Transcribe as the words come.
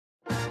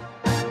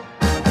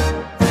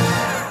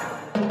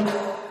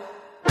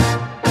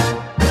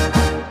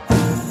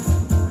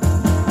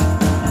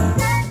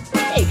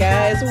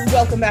guys,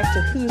 welcome back to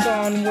Who's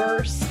on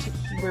Worst,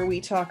 where we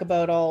talk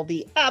about all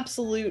the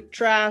absolute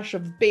trash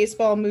of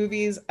baseball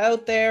movies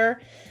out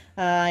there.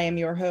 I am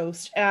your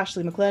host,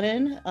 Ashley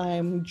McLennan.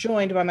 I'm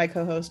joined by my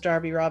co-host,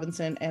 Darby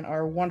Robinson, and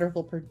our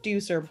wonderful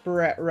producer,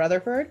 Brett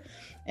Rutherford,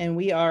 and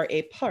we are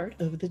a part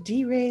of the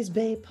D-Rays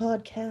Bay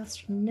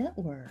Podcast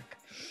Network.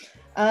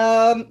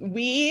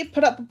 We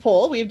put up a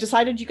poll. We've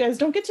decided you guys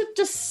don't get to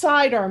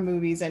decide our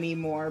movies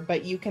anymore,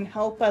 but you can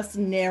help us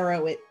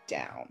narrow it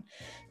down.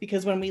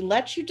 Because when we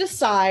let you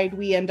decide,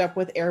 we end up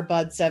with Air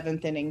Bud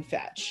 7th Inning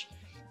Fetch.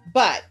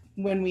 But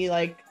when we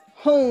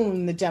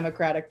hone the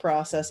democratic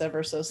process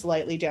ever so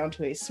slightly down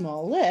to a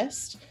small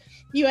list,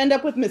 you end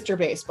up with Mr.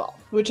 Baseball,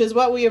 which is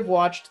what we have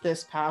watched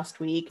this past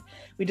week.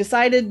 We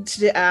decided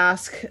to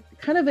ask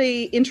kind of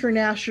a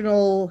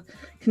international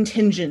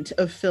contingent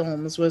of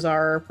films was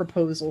our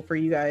proposal for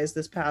you guys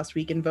this past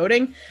week in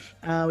voting.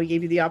 We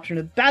gave you the option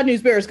of Bad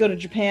News Bears Go to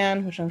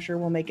Japan, which I'm sure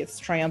will make its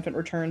triumphant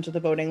return to the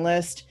voting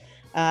list.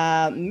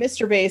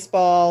 Mr.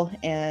 Baseball,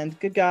 and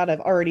good God, I've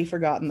already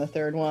forgotten the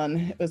third one.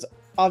 It was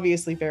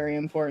obviously very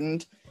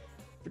important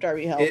for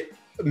Darby Help.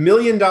 $1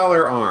 Million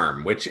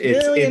Arm, which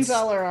is $1 Million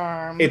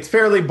Arm. It's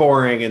fairly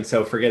boring, and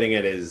so forgetting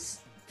it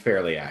is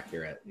fairly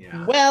accurate.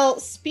 Yeah. Well,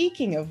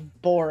 speaking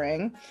of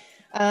boring,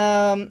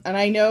 and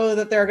I know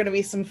that there are going to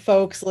be some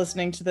folks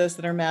listening to this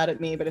that are mad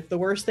at me, but if the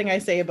worst thing I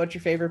say about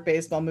your favorite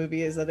baseball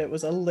movie is that it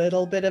was a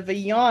little bit of a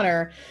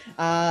yawner,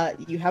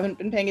 you haven't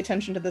been paying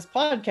attention to this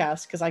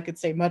podcast, because I could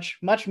say much,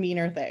 much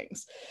meaner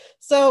things.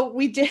 So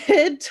we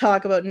did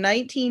talk about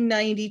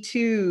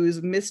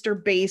 1992's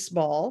Mr.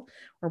 Baseball,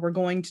 where we're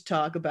going to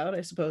talk about, I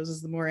suppose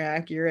is the more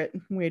accurate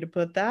way to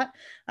put that,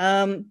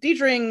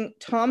 featuring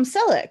Tom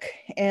Selleck.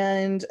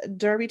 And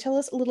Darby, tell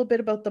us a little bit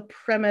about the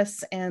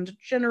premise and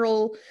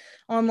general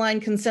online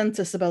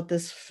consensus about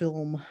this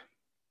film.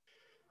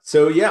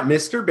 So yeah,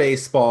 Mr.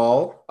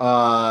 Baseball,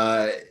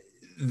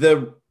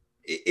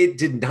 it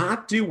did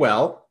not do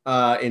well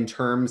in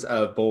terms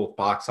of both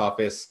box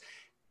office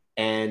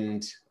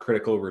and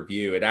critical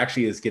review. It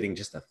actually is getting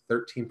just a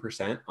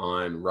 13%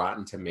 on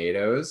Rotten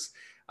Tomatoes.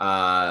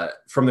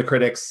 From the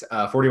critics,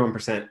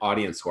 41%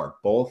 audience score,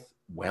 both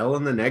well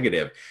in the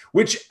negative,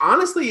 which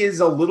honestly is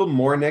a little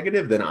more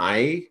negative than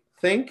I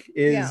think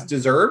is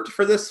deserved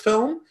for this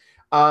film.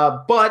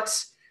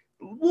 But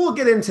we'll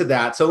get into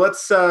that. So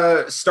let's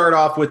start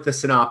off with the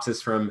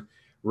synopsis from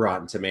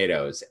Rotten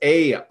Tomatoes.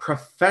 A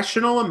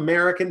professional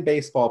American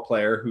baseball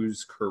player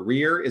whose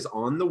career is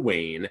on the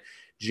wane,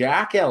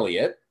 Jack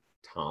Elliott,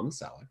 Tom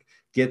Selleck,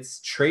 gets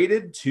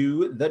traded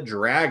to the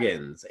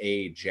Dragons,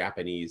 a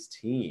Japanese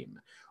team.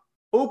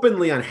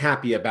 Openly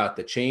unhappy about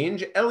the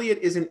change, Elliott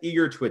isn't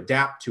eager to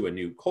adapt to a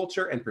new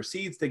culture and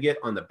proceeds to get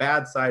on the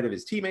bad side of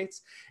his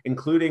teammates,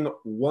 including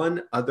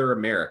one other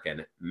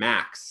American,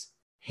 Max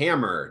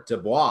Hammer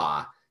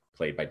Dubois,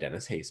 played by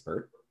Dennis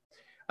Haysbert.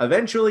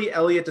 Eventually,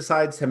 Elliott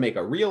decides to make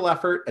a real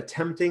effort,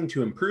 attempting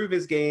to improve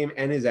his game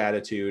and his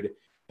attitude,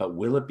 but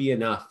will it be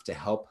enough to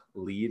help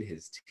lead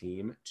his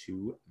team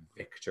to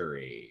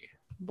victory?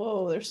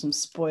 Whoa, there's some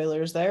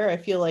spoilers there. I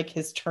feel like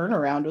his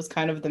turnaround was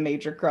kind of the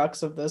major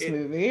crux of this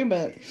movie,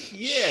 but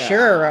yeah,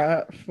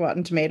 sure,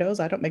 Rotten Tomatoes,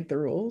 I don't make the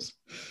rules.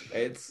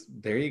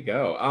 There you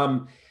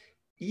go.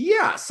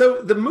 Yeah,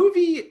 so the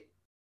movie,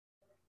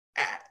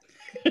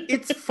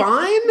 it's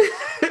fine.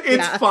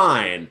 It's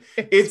fine.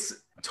 It's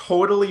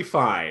totally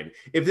fine.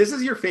 If this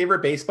is your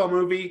favorite baseball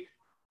movie,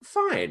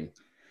 fine.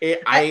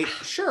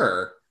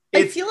 Sure.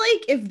 I feel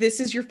like if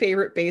this is your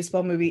favorite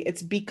baseball movie,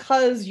 it's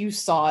because you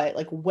saw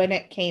it when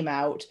it came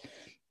out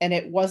and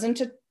it wasn't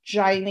a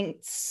giant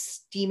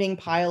steaming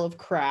pile of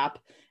crap.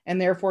 And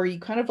therefore you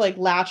kind of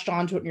latched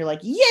onto it and you're like,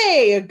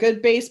 yay, a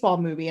good baseball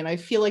movie. And I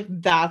feel like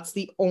that's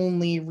the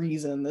only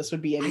reason this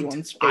would be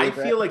anyone's favorite. I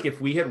feel like if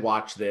we had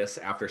watched this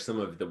after some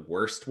of the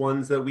worst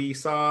ones that we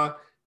saw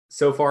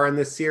so far in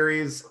this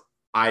series,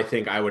 I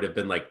think I would have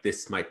been like,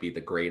 this might be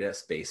the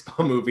greatest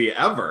baseball movie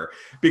ever,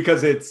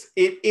 because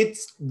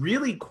it's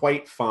really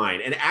quite fine.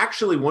 And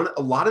actually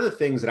a lot of the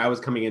things that I was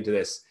coming into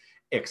this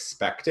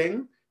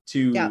expecting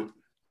to,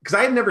 because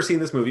I had never seen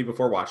this movie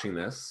before watching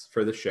this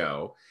for the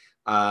show.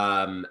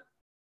 I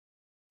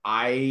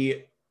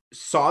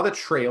saw the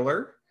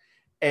trailer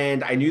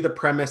and I knew the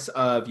premise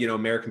of,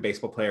 American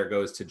baseball player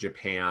goes to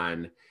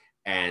Japan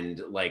and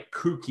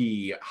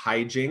kooky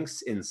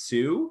hijinks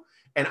ensue.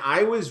 And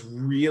I was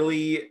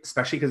really,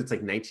 especially because it's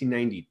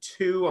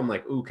 1992, I'm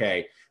like,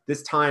 okay,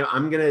 this time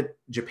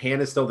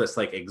Japan is still this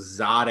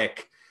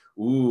exotic,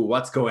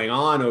 what's going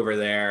on over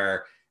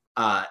there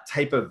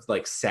type of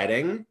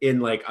setting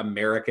in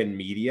American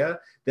media,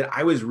 that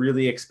I was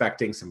really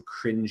expecting some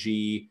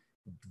cringy,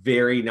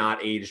 very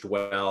not aged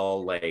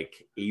well,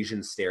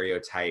 Asian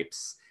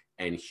stereotypes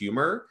and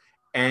humor.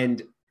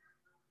 And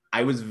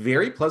I was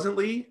very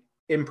pleasantly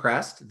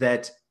impressed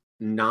that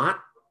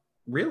not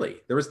really.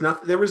 There was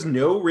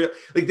no real,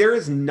 there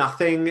is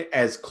nothing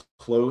as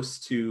close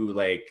to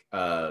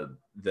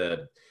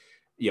the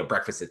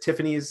Breakfast at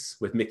Tiffany's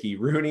with Mickey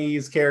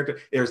Rooney's character.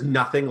 There's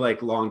nothing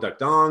like Long Duck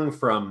Dong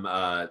from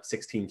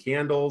 16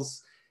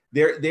 Candles.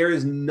 there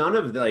is none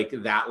of like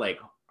that, like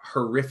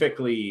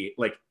horrifically,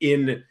 like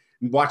in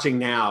watching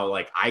now,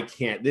 like I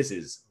can't, this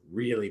is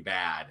really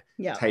bad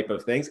type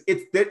of things.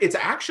 It's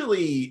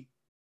actually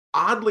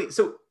oddly,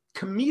 so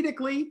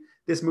comedically,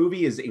 this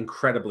movie is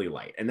incredibly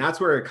light, and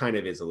that's where it kind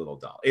of is a little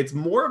dull. It's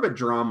more of a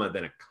drama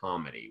than a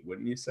comedy,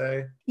 wouldn't you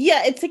say?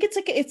 Yeah, it's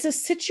a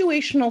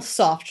situational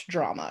soft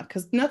drama,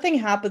 because nothing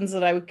happens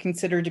that I would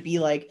consider to be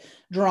like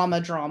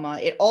drama.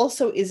 It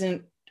also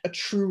isn't a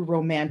true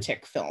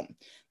romantic film.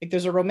 Like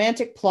there's a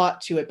romantic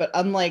plot to it, but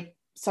unlike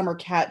Summer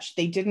Catch,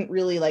 they didn't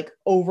really like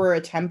over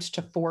attempt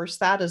to force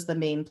that as the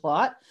main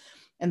plot.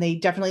 And they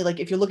definitely, like,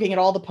 if you're looking at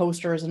all the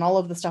posters and all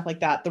of the stuff like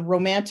that, the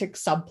romantic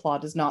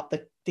subplot is not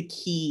the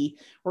key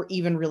or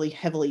even really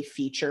heavily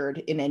featured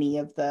in any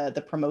of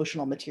the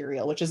promotional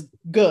material, which is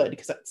good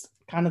because that's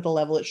kind of the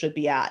level it should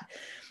be at.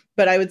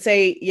 But I would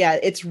say, yeah,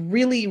 it's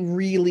really,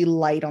 really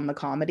light on the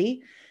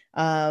comedy.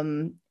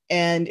 And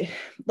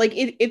like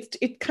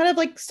it kind of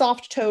like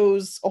soft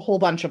toes a whole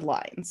bunch of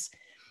lines.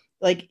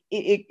 Like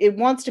it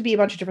wants to be a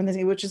bunch of different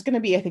things, which is going to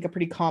be, I think, a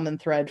pretty common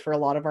thread for a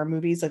lot of our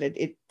movies, that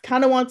it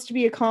kind of wants to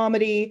be a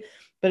comedy,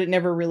 but it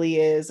never really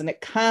is. And it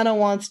kind of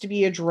wants to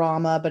be a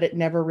drama, but it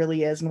never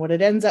really is. And what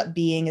it ends up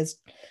being is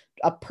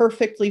a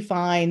perfectly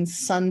fine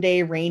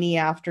Sunday rainy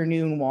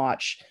afternoon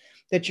watch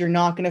that you're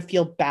not going to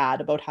feel bad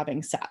about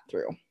having sat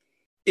through.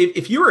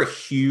 If you're a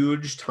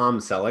huge Tom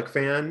Selleck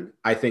fan,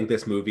 I think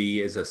this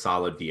movie is a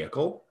solid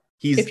vehicle.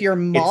 If your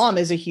mom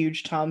is a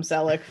huge Tom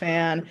Selleck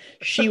fan,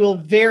 she will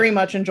very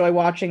much enjoy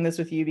watching this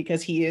with you,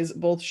 because he is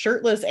both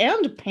shirtless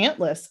and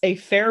pantless a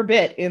fair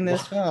bit in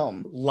this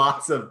film.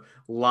 Lots of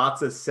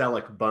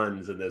Selleck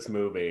buns in this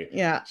movie.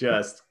 Yeah.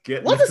 Just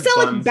get lots of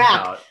Selleck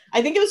back. Out.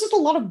 I think it was just a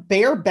lot of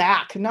bare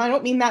back. No, I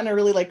don't mean that in a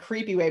really like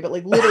creepy way, but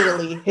like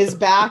literally his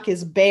back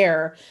is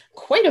bare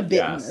quite a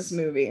bit in this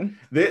movie.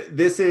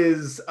 This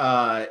is,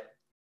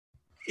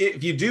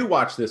 if you do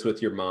watch this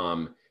with your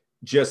mom,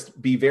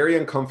 just be very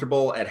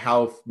uncomfortable at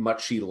how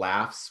much she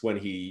laughs when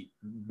he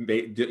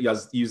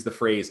use the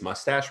phrase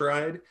mustache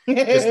ride.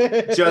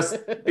 Just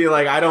be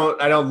like, I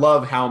don't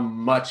love how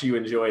much you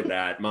enjoyed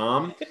that,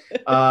 Mom.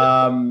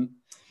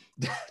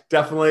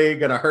 Definitely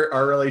gonna hurt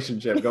our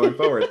relationship going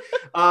forward.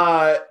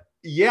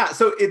 Yeah,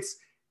 so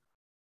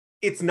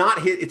it's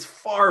not hit. It's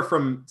far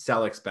from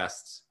Selleck's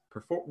best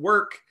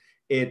work.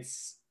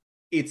 It's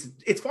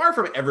far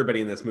from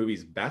everybody in this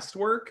movie's best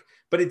work,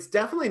 but it's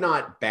definitely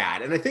not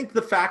bad. And I think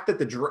the fact that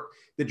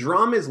the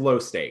drama is low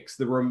stakes,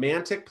 the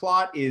romantic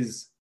plot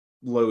is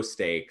low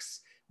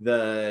stakes,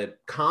 the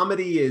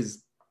comedy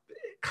is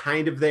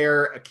kind of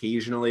there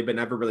occasionally, but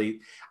never really.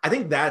 I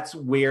think that's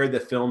where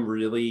the film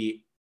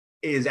really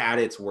is at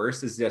its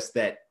worst, is just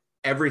that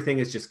everything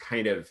is just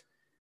kind of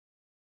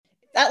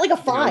at like a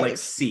 5, like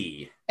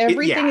C.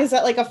 Everything is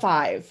at like a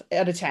 5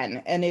 out of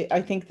 10, and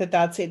I think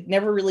that's it.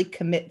 Never really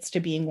commits to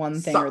being one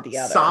thing or the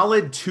other.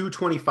 Solid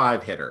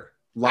 225 hitter.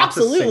 Lots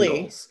of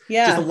singles.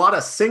 Yeah, just a lot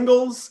of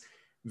singles.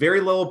 Very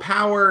low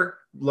power,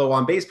 low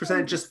on base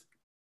percentage. Just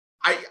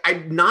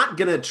I'm not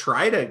gonna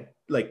try to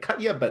like cut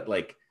you, but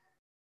like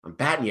I'm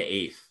batting you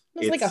 8th.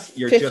 It's like a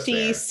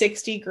 50,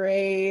 60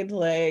 grade.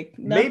 Like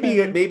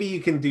nothing. Maybe you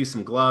can do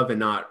some glove and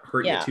not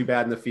hurt you too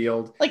bad in the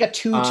field. Like a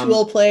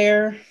 2-tool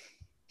player.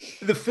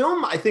 The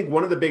film, I think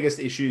one of the biggest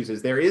issues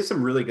is there is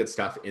some really good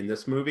stuff in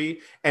this movie.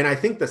 And I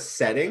think the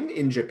setting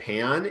in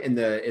Japan in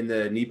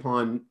the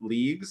Nippon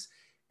leagues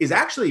is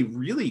actually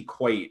really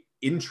quite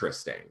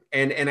interesting.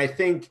 And I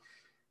think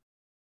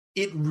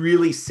it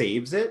really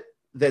saves it,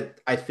 that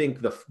I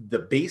think the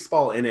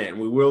baseball in it, and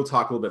we will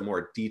talk a little bit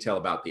more detail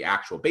about the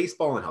actual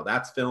baseball and how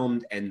that's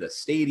filmed and the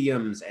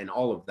stadiums and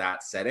all of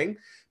that setting,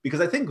 because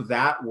I think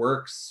that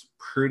works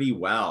pretty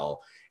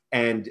well.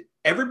 And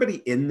everybody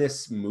in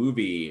this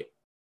movie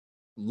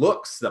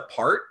looks the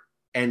part,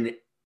 and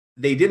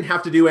they didn't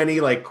have to do any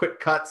like quick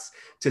cuts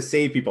to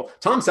save people.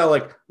 Tom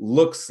Selleck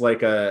looks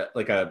like a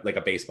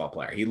baseball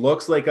player. He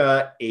looks like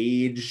a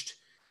aged,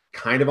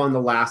 kind of on the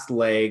last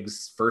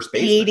legs first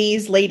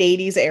baseman. late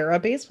 80s era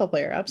baseball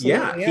player.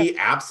 Absolutely. Yeah, he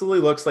absolutely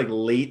looks like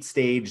late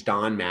stage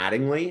Don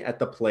Mattingly at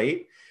the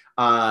plate.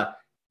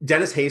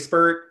 Dennis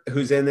Haysbert,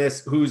 who's in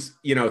this, who's,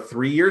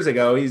 3 years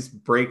ago, he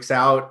breaks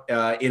out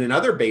in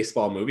another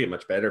baseball movie, a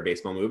much better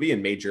baseball movie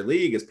in Major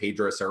League, as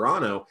Pedro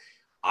Serrano.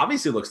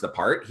 Obviously looks the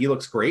part. He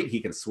looks great. He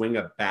can swing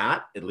a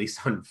bat, at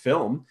least on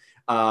film.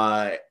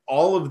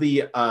 All of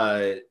they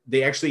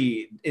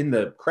actually, in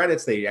the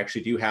credits, they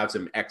actually do have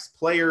some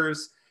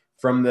ex-players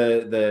from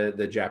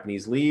the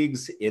Japanese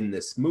leagues in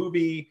this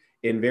movie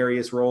in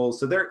various roles.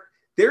 So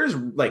there's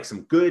like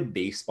some good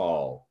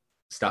baseball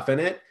stuff in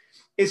it.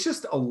 It's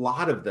just a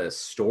lot of the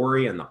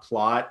story and the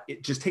plot.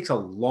 It just takes a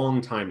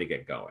long time to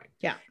get going.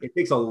 Yeah. It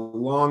takes a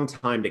long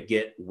time to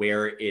get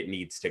where it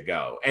needs to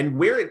go. And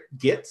where it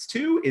gets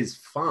to is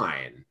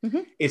fine.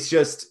 Mm-hmm. It's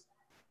just,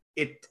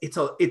 it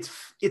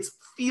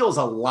feels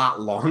a lot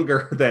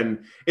longer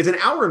than, it's an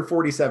hour and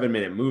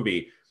 47-minute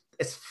movie.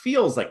 It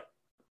feels like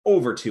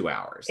over 2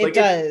 hours. It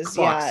does.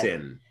 Clocks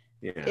in.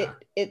 Yeah.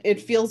 It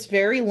feels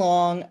very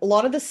long. A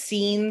lot of the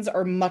scenes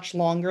are much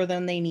longer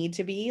than they need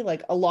to be.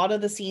 Like a lot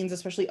of the scenes,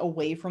 especially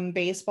away from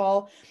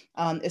baseball,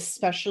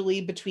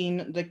 especially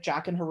between like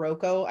Jack and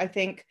Hiroko, I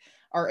think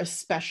are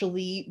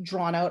especially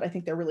drawn out. I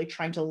think they're really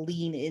trying to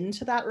lean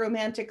into that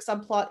romantic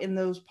subplot in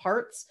those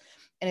parts.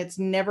 And it's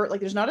never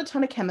like there's not a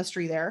ton of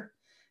chemistry there.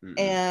 Mm-mm.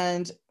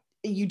 And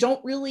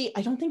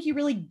I don't think you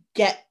really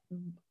get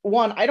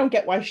one. I don't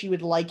get why she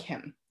would like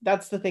him.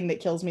 That's the thing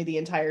that kills me the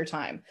entire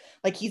time.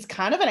 Like he's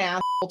kind of an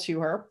asshole to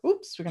her.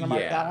 Oops, we're gonna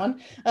mark that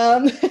one.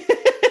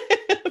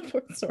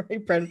 Sorry,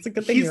 Brent. It's a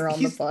good thing you're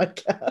on the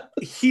podcast.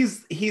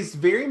 He's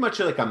very much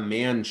like a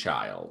man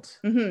child,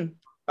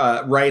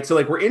 Mm-hmm. right? So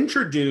like we're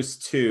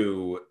introduced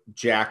to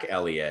Jack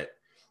Elliott.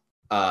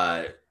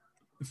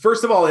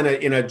 First of all,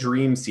 in a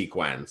dream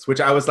sequence,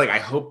 which I was like, I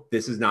hope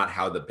this is not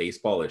how the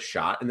baseball is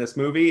shot in this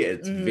movie.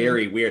 It's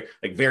very weird,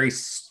 like very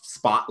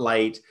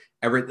spotlight.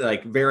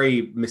 Like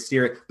very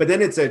mysterious, but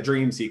then it's a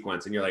dream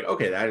sequence and you're like,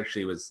 okay, that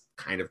actually was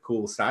kind of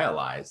cool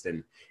stylized.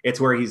 And it's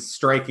where he's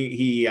striking,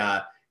 he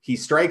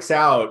strikes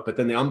out, but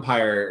then the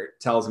umpire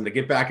tells him to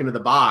get back into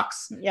the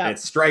box. Yeah. And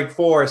it's strike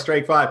 4,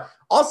 strike 5.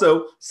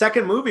 Also,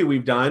 second movie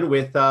we've done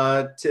with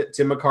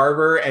Tim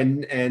McCarver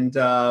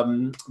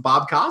and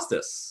Bob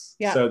Costas.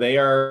 Yeah. So they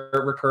are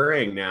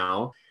recurring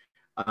now.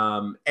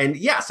 And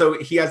yeah,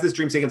 so he has this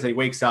dream sequence and he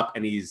wakes up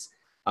and he's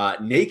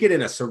naked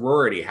in a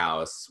sorority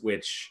house,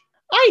 which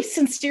I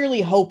sincerely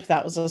hope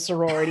that was a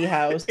sorority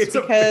house it's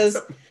because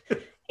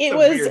it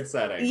was weird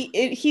setting.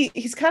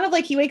 He's kind of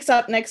like he wakes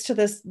up next to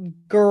this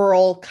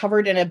girl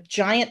covered in a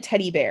giant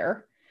teddy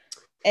bear,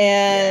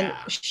 and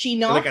she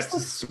knocks like a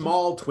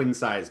small twin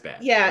size bed.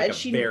 Yeah, like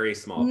she very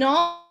small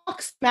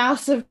knocks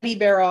massive teddy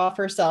bear off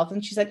herself,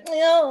 and she's like,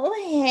 "Oh,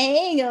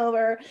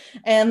 hangover."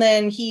 And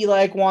then he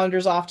like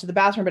wanders off to the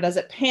bathroom. But as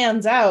it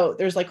pans out,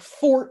 there's like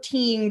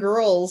 14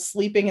 girls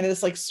sleeping in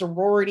this like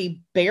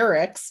sorority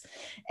barracks,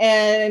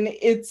 and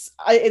it's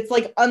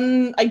like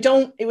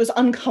it was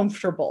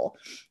uncomfortable.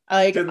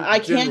 Like I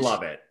can't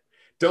love it.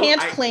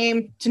 Can't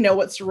claim to know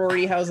what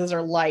sorority houses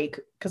are like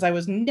because I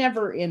was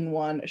never in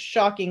one.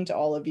 Shocking to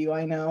all of you,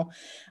 I know.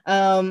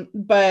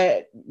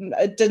 But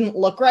it didn't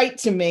look right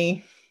to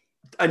me.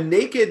 A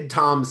naked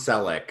Tom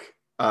Selleck,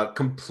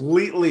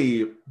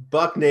 completely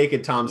buck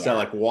naked Tom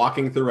Selleck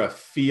walking through a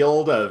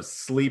field of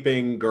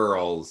sleeping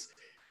girls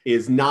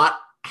is not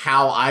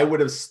how I would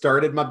have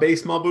started my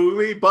baseball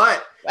movie,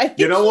 but I think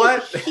you know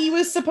what? He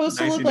was supposed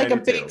to look like a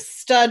big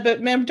stud,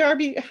 but Ma'am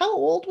Darby, how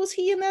old was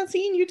he in that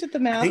scene? You did the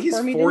math. I think he's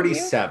for me,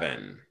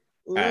 47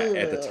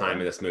 at the time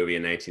of this movie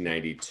in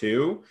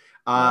 1992.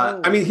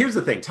 I mean, here's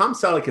the thing. Tom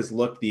Selleck has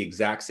looked the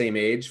exact same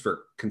age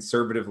for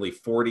conservatively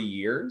 40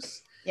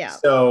 years. Yeah.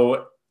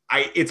 So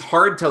it's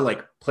hard to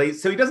like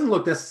place. So he doesn't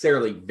look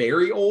necessarily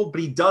very old,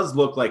 but he does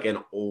look like he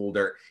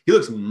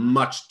looks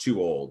much too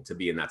old to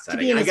be in that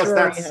setting. I guess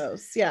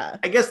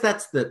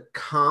that's the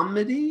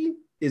comedy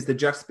is the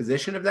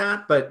juxtaposition of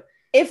that. But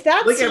if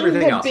that like scene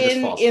had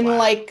been in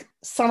like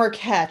Summer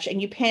Catch and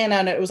you pan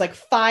on it, it was like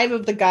 5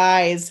 of the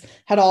guys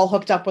had all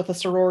hooked up with a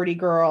sorority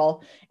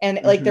girl. And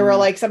like there were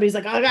like somebody's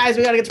like, "Oh guys,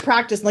 we gotta get to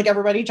practice." And like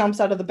everybody jumps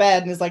out of the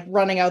bed and is like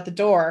running out the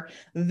door.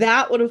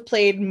 That would have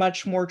played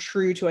much more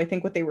true to I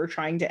think what they were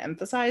trying to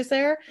emphasize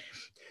there.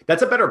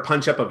 That's a better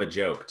punch up of a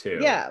joke too.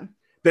 Yeah.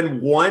 Than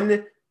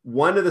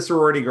one of the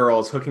sorority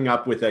girls hooking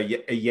up with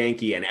a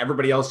Yankee and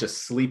everybody else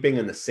just sleeping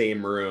in the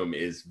same room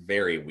is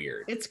very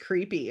weird. It's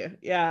creepy.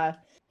 Yeah.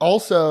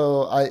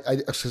 Also,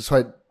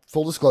 so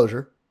full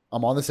disclosure,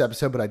 I'm on this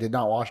episode, but I did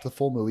not watch the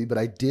full movie, but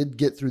I did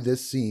get through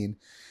this scene.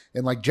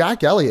 And like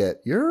Jack Elliott,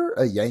 you're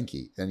a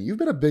Yankee and you've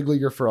been a big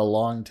leaguer for a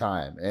long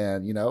time.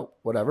 And, you know,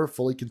 whatever,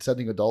 fully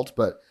consenting adults,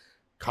 but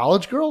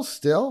college girls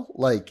still?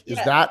 Like, is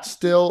that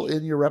still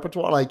in your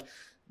repertoire? Like,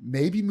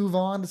 maybe move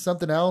on to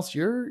something else.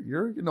 You're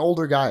an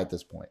older guy at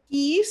this point.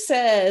 He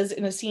says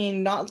in a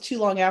scene not too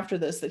long after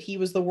this that he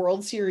was the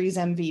World Series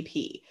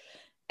MVP.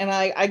 And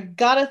I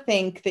gotta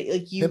think that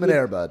like you him and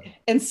Air Bud.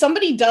 And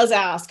somebody does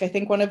ask, I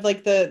think one of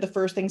like the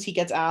first things he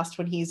gets asked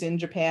when he's in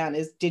Japan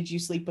is, "Did you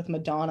sleep with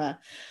Madonna?"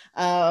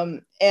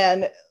 And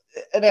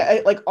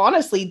I, like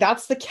honestly,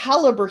 that's the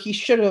caliber he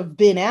should have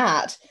been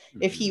at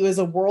if he was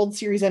a World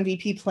Series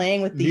MVP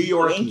playing with the New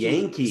York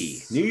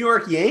Yankee. New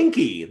York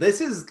Yankee. This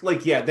is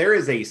like, there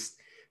is a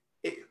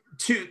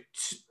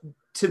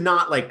to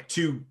not like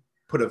to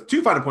put a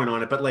too fine a point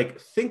on it, but like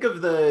think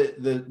of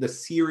the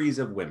series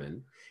of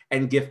women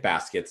and gift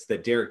baskets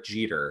that Derek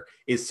Jeter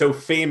is so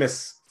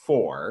famous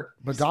for.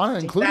 Madonna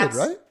included,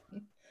 right?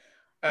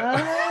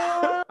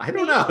 I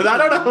don't know,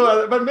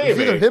 but maybe. It was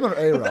either him or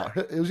A-Rod.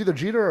 It was either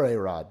Jeter or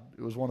A-Rod.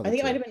 It was one of the two. I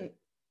think it might have been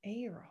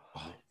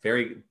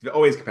A-Rod.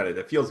 Always competitive.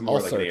 It feels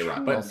more like an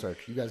A-Rod. But, I'll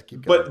search. You guys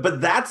keep going.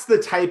 But that's the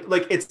type,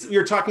 like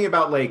you're talking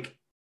about like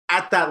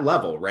at that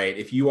level, right?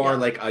 If you are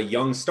like a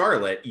young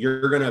starlet,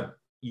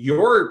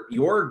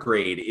 your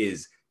grade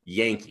is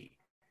Yankee.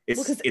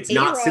 It's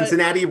not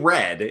Cincinnati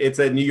Red. It's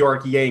a New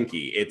York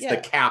Yankee. It's the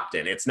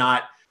captain. It's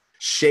not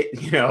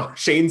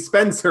Shane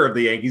Spencer of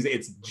the Yankees.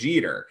 It's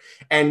Jeter.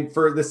 And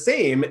for the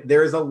same,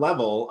 there's a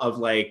level of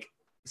like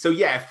So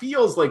yeah, it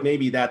feels like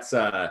maybe that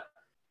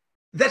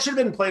should have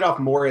been played off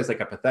more as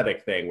like a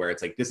pathetic thing where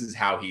it's like, this is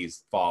how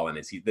he's fallen.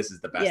 This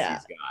is the best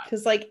he's got.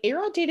 Because like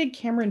A-Rod dated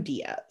Cameron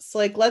Diaz.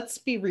 Like, let's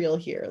be real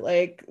here.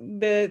 Like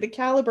the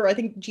caliber, I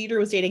think Jeter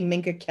was dating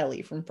Minka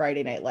Kelly from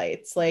Friday Night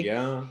Lights. Like,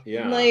 yeah.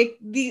 Like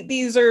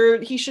these are,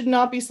 he should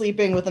not be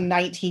sleeping with a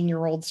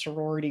 19-year-old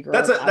sorority girl.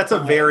 That's a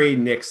very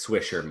Nick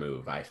Swisher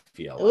move, I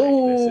feel like.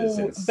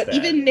 Oh, but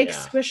even Nick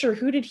Swisher,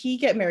 who did he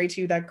get married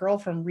to? That girl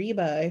from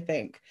Reba, I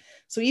think.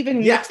 So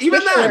even then,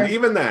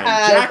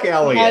 Jack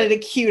Elliott had a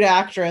cute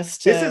actress.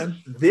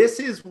 This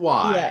is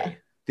why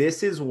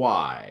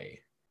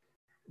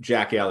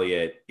Jack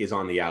Elliott is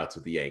on the outs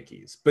with the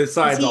Yankees.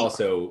 Besides,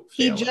 also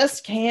he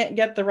just can't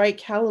get the right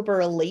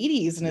caliber of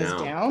ladies in his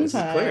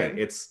downtime.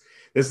 This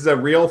is a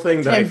real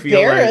thing that I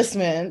feel like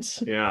embarrassment.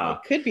 Yeah,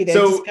 it could be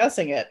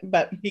discussing it,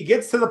 but he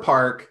gets to the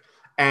park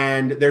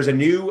and there's a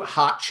new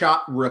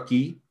hotshot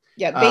rookie.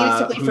 Yeah,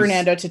 basically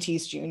Fernando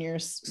Tatis Jr.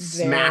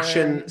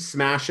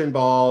 smashing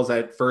balls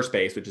at first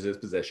base, which is his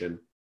position.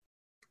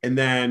 And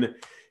then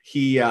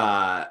he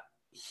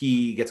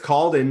gets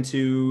called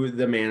into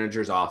the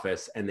manager's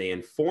office and they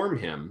inform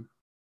him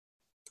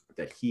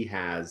that he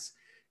has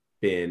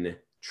been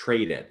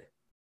traded.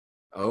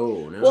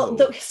 Oh, no.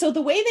 Well, so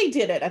the way they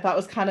did it, I thought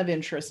was kind of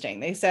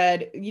interesting. They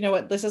said, you know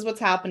what, this is what's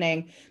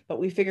happening, but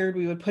we figured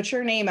we would put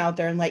your name out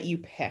there and let you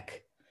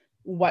pick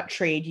what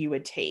trade you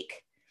would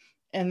take.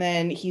 And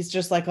then he's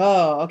just like,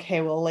 oh,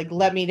 okay, well, like,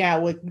 let me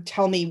now,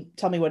 tell me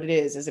what it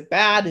is. Is it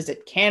bad? Is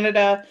it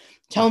Canada?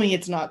 Tell me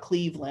it's not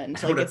Cleveland.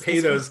 I'm going to pay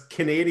those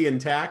Canadian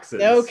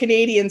taxes. No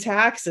Canadian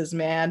taxes,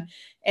 man.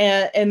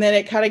 And then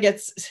it kind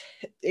of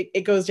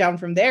it goes down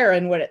from there.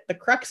 And the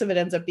crux of it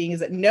ends up being is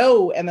that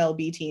no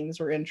MLB teams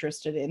were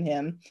interested in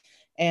him.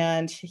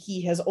 And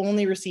he has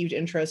only received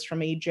interest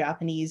from a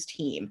Japanese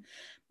team.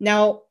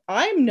 Now,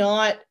 I'm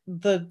not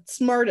the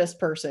smartest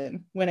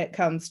person when it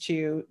comes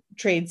to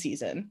trade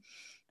season.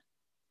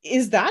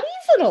 Is that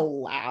even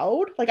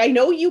allowed? Like, I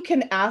know you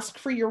can ask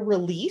for your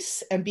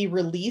release and be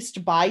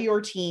released by your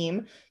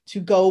team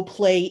to go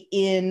play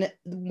in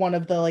one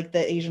of the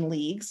Asian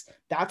leagues.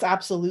 That's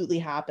absolutely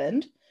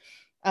happened.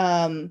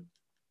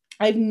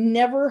 I've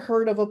never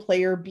heard of a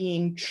player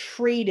being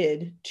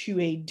traded to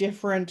a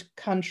different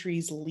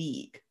country's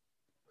league.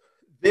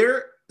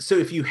 So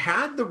if you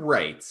had the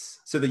rights,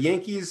 so the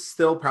Yankees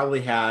still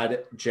probably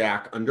had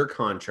Jack under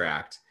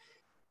contract.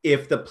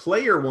 If the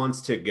player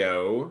wants to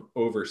go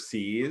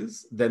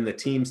overseas, then the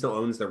team still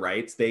owns the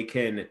rights. They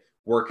can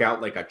work out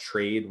like a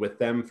trade with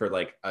them for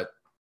like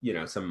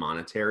some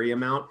monetary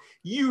amount.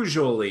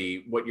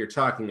 Usually what you're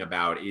talking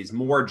about is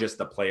more just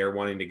the player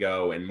wanting to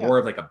go and more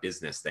of like a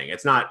business thing.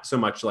 It's not so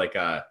much like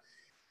I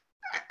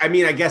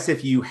guess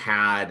if you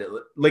had,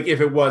 like, if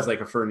it was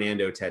like a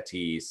Fernando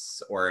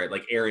Tatis or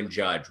like Aaron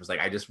Judge was like,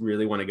 I just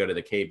really want to go to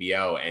the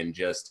KBO and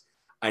just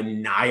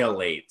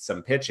annihilate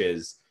some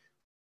pitches,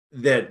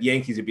 that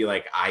Yankees would be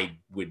like, I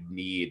would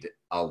need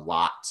a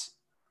lot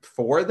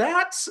for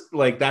that.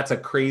 Like, that's a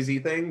crazy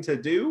thing to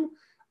do.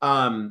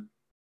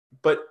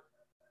 But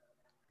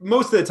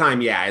most of the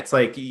time, yeah, it's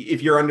like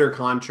if you're under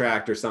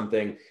contract or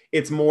something,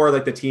 it's more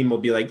like the team will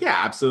be like,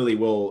 yeah, absolutely.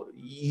 Well,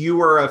 you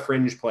are a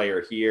fringe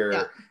player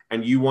here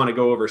and you want to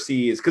go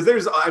overseas. Because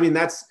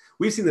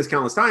we've seen this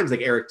countless times.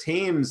 Like Eric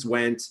Thames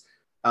went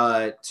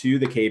to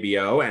the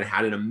KBO and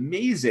had an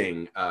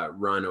amazing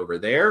run over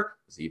there.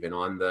 Was even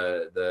on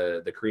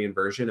the Korean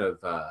version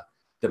of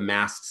The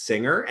Masked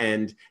Singer,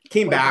 and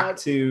came back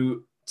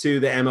to the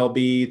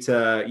MLB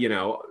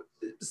to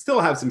still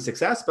have some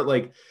success, but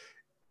like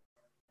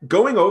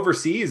going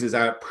overseas is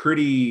a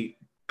pretty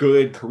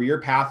good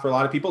career path for a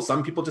lot of people.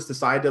 Some people just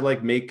decide to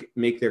like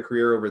make their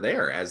career over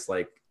there as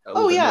like a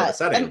little bit more of a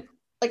setting. And,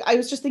 like, I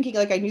was just thinking,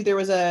 like, I knew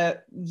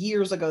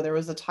years ago there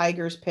was a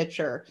Tigers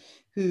pitcher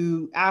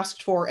who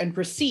asked for and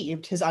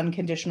received his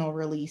unconditional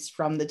release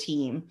from the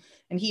team.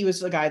 And he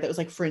was a guy that was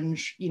like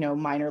fringe,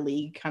 minor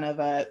league kind of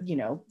a,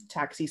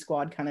 taxi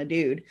squad kind of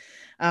dude.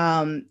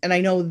 And I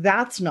know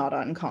that's not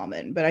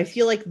uncommon, but I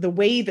feel like the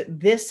way that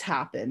this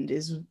happened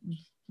is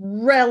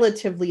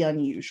relatively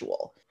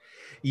unusual.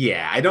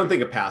 Yeah, I don't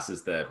think it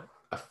passes the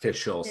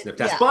official sniff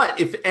test. But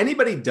if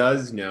anybody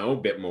does know a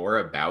bit more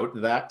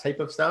about that type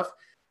of stuff,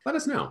 let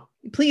us know.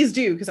 Please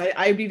do, because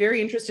I'd be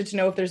very interested to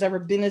know if there's ever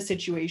been a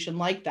situation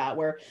like that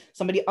where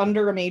somebody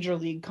under a major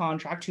league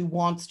contract who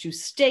wants to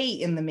stay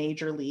in the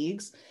major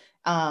leagues,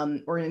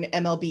 or in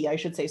MLB, I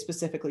should say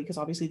specifically, because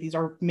obviously these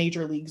are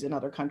major leagues in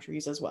other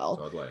countries as well.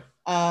 Totally.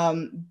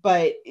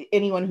 But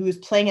anyone who is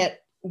playing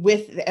it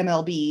with the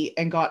MLB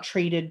and got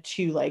traded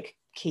to like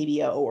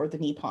KBO or the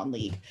Nippon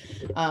League.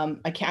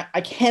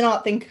 I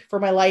cannot think for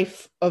my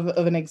life of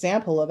an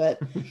example of it.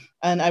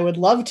 And I would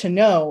love to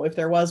know if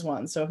there was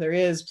one. So if there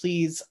is,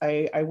 please,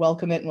 I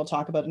welcome it and we'll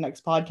talk about it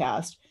next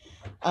podcast.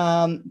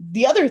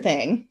 The other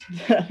thing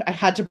that I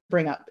had to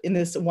bring up in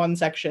this one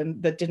section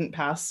that didn't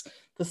pass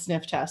the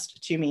sniff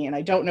test to me, and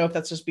I don't know if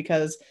that's just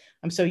because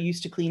I'm so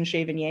used to clean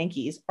shaven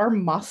Yankees, are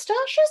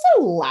mustaches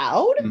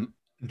allowed?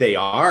 They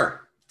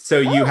are. So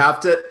you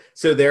have to,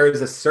 so there is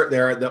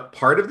the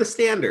part of the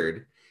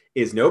standard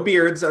is no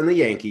beards on the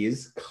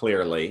Yankees.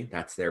 Clearly,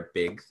 that's their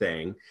big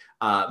thing.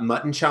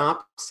 Mutton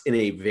chops in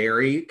a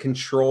very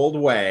controlled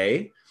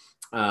way,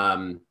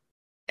 and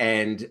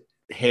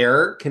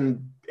hair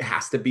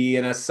has to be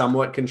in a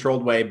somewhat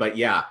controlled way. But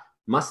yeah,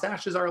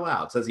 mustaches are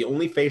allowed. So that's the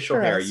only facial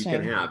hair you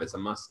can have is a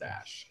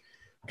mustache.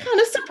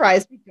 Kind of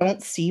surprised we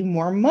don't see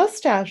more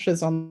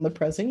mustaches on the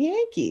present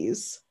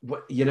Yankees.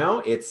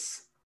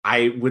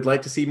 I would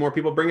like to see more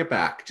people bring it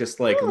back. Just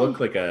look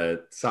like a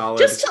solid.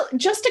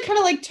 Just to kind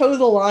of like toe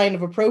the line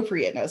of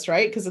appropriateness,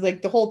 right? Because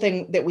like the whole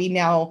thing that we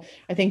now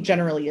I think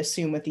generally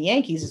assume with the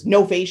Yankees is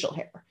no facial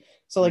hair.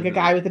 So like a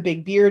guy with a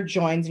big beard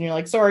joins, and you're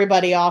like, sorry,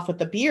 buddy, off with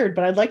the beard.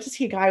 But I'd like to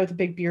see a guy with a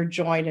big beard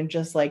join and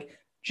just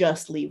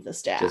leave the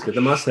stash. Just get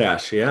the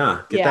mustache,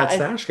 yeah. Get that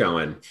stash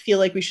going. Feel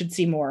like we should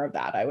see more of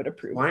that. I would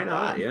approve. Why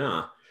not?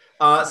 Yeah.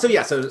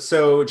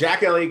 So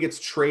Jack Elliott gets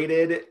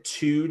traded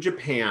to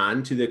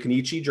Japan to the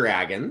Kenichi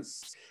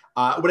Dragons.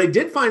 What I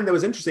did find that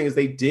was interesting is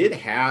they did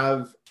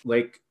have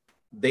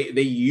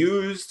they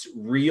used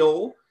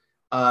real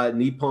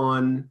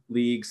Nippon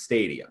League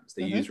stadiums.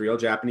 They use real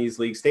Japanese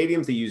League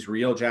stadiums. They use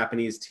real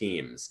Japanese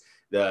teams.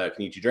 The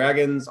Kenichi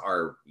Dragons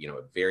are,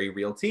 a very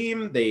real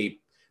team. They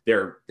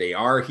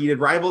are heated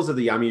rivals of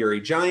the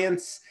Yomiuri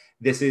Giants.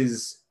 This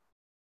is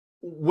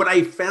what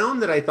I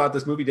found that I thought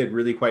this movie did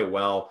really quite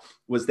well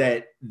was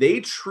that they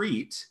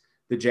treat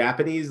the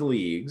Japanese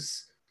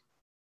leagues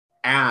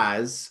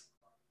as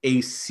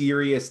a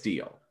serious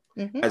deal.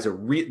 As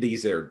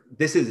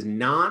this is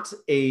not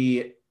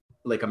a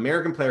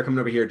American player coming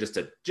over here just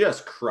to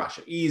crush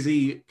it.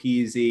 Easy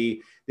peasy.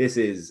 This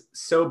is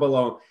so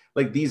below.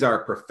 These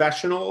are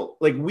professional.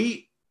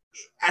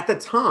 At the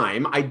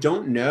time, I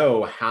don't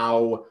know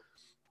how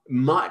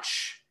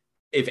much,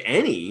 if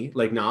any,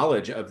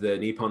 knowledge of the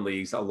Nippon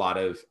leagues a lot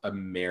of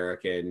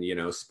American,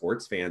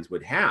 sports fans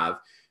would have.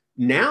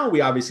 Now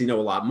we obviously know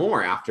a lot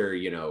more after,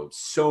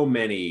 so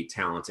many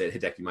talented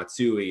Hideki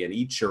Matsui and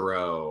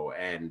Ichiro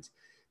and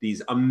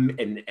these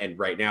and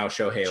right now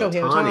Shohei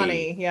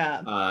Ohtani.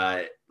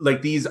 Yeah.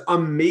 These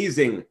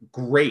amazing,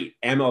 great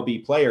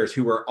MLB players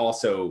who were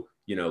also,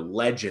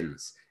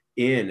 legends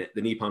in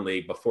the Nippon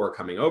League before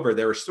coming over.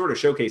 They were sort of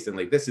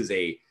showcasing this is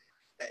a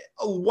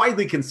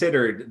widely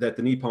considered that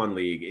the Nippon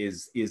League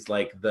is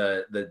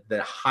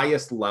the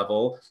highest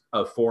level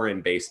of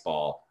foreign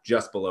baseball,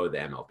 just below the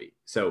MLB.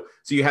 So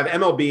you have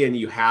MLB and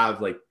you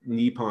have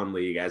Nippon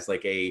League as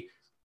a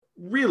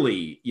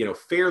really,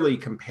 fairly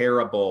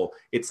comparable.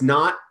 It's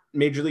not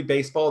Major League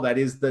Baseball. That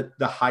is the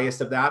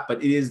highest of that,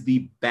 but it is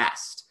the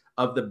best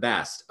of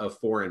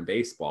foreign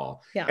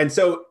baseball. Yeah. And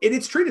so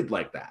it's treated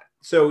like that.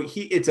 So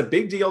it's a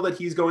big deal that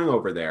he's going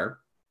over there.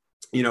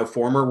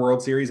 Former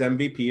World Series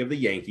MVP of the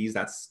Yankees.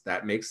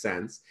 That makes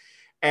sense.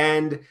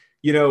 And,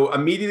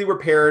 immediately we're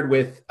paired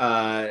with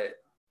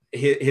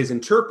his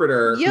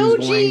interpreter,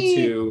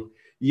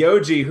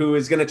 Yoji, who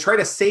is going to try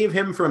to save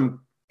him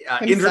from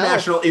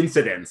international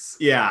incidents.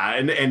 Yeah.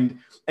 And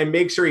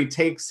make sure he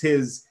takes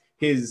his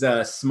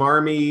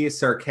smarmy,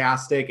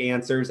 sarcastic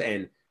answers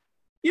and,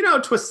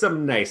 twist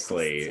them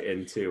nicely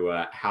into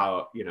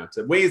how,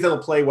 to ways that'll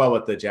play well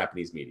with the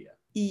Japanese media.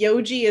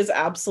 Yoji is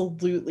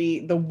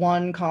absolutely the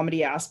one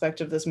comedy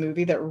aspect of this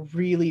movie that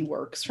really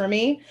works for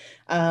me,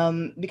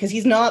 because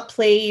he's not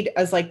played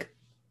as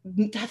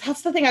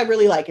that's the thing I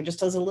really like. And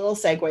just as a little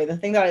segue, the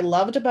thing that I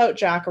loved about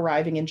Jack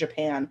arriving in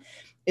Japan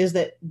is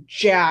that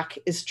Jack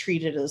is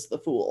treated as the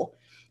fool.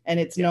 And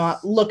it's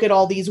not, look at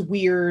all these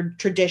weird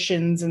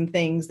traditions and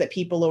things that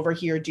people over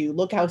here do.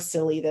 Look how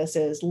silly this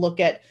is.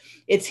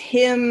 It's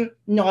him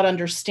not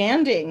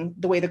understanding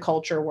the way the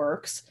culture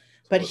works,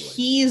 but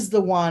he's the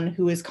one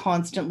who is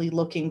constantly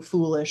looking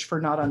foolish for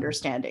not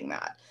understanding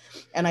that.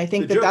 And I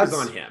think that's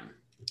on him.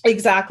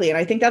 Exactly. And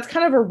I think that's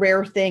kind of a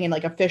rare thing in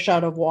a fish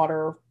out of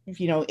water,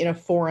 in a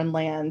foreign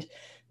land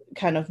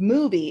kind of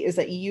movie, is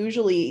that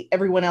usually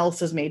everyone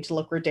else is made to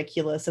look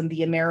ridiculous and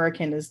the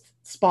American is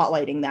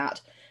spotlighting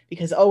that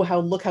because,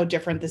 look how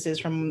different this is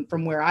from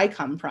where I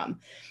come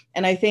from.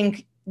 And I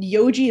think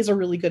Yoji is a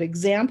really good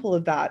example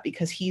of that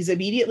because he's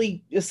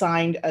immediately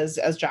assigned as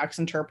Jack's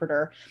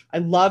interpreter. I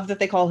love that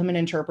they call him an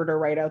interpreter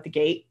right out the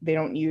gate. They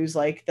don't use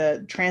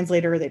the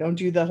translator. They don't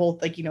do the whole,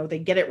 they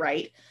get it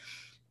right.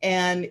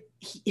 And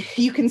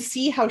you can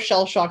see how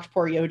shell-shocked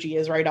poor Yoji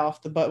is right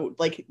off the boat,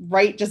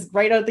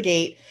 right out the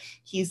gate.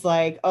 He's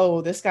like,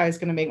 oh, this guy's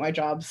going to make my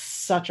job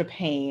such a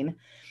pain.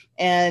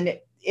 And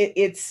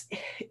it's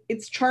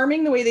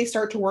charming the way they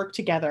start to work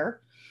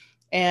together.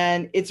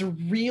 And it's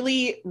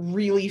really,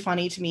 really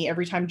funny to me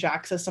every time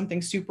Jack says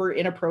something super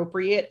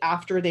inappropriate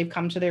after they've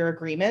come to their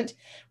agreement,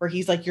 where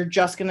he's like, you're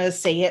just going to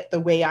say it the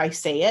way I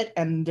say it.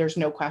 And there's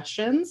no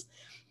questions,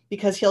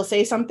 because he'll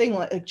say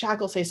something Jack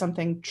will say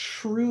something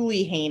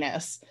truly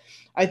heinous.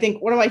 I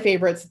think one of my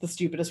favorites, the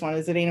stupidest one,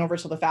 is it ain't over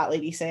till the fat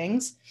lady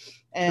sings.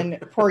 And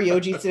poor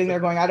Yoji sitting there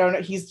going, I don't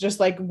know. He's just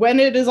like, when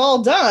it is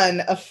all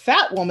done, a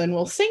fat woman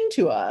will sing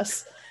to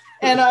us.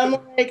 And I'm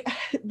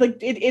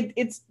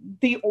it's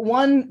the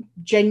one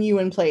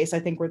genuine place I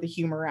think where the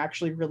humor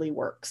actually really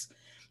works.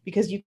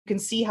 because you can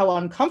see how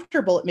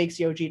uncomfortable it makes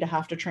Yoji to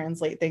have to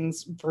translate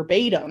things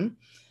verbatim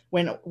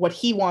when what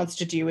he wants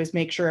to do is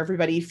make sure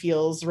everybody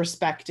feels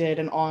respected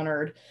and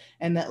honored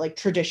and that like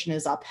tradition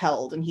is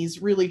upheld. And he's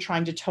really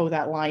trying to toe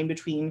that line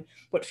between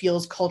what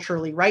feels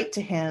culturally right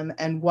to him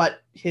and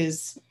what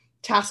his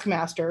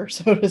taskmaster,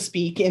 so to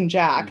speak, in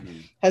Jack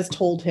has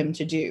told him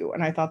to do.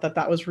 And I thought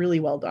that was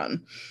really well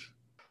done.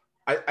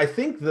 I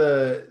think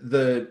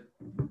the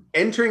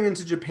entering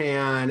into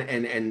Japan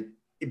and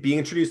being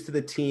introduced to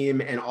the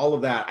team and all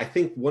of that, I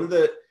think one of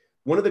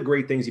the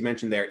great things you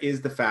mentioned there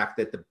is the fact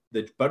that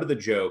the butt of the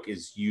joke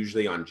is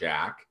usually on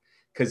Jack,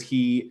 because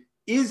he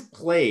is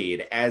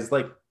played as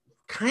like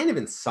kind of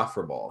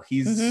insufferable.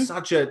 He's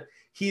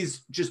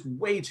he's just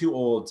way too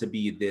old to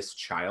be this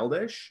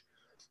childish.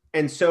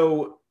 And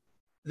so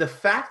the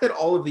fact that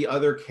all of the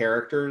other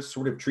characters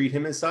sort of treat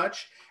him as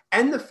such,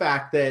 and the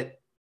fact that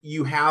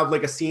you have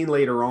like a scene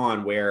later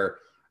on where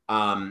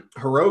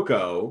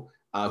Hiroko,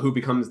 who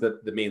becomes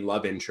the main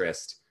love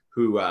interest,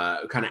 who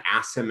kind of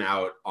asks him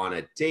out on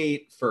a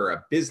date for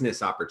a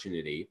business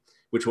opportunity,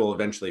 which we'll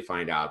eventually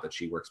find out that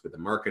she works with a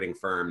marketing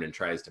firm and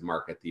tries to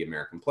market the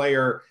American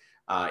player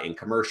in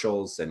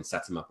commercials and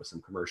sets him up with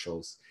some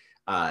commercials.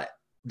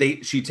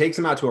 She takes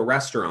him out to a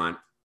restaurant,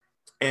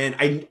 and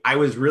I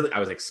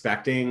was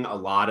expecting a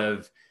lot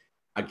of,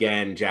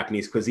 again,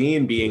 Japanese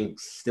cuisine being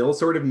still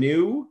sort of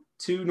new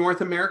to North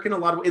American, a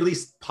lot of, at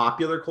least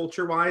popular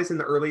culture wise, in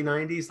the early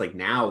 90s. Like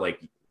now, like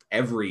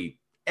every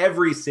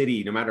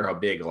city, no matter how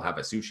big, will have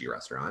a sushi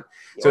restaurant.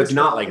 So it's 12,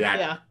 not like that.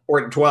 Yeah.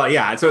 Or 12,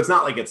 yeah. So it's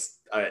not like it's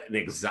an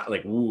exact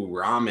like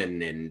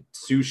ramen and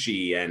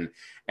sushi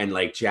and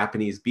like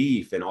Japanese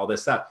beef and all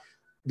this stuff.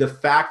 The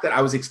fact that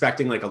I was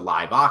expecting like a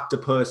live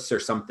octopus or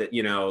something,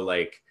 you know,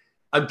 like,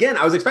 again,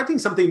 I was expecting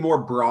something more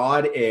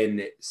broad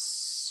and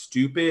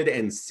stupid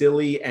and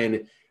silly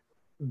and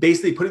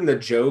basically putting the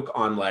joke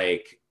on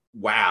like,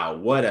 wow,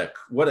 what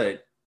a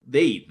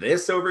they eat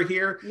this over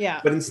here. Yeah.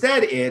 But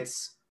instead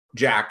it's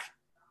Jack,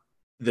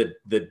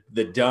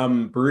 the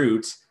dumb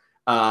brute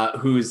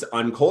who's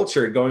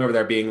uncultured, going over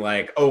there being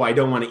like, oh, I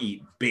don't want to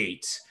eat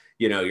bait,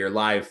 you know, your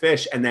live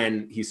fish. And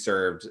then he's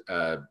served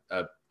a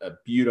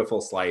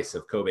beautiful slice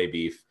of Kobe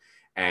beef.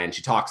 And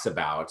she talks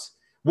about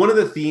one of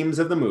the themes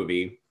of the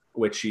movie,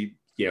 which she,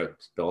 you know,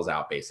 spills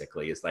out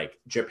basically, is like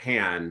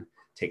Japan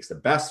takes the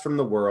best from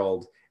the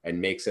world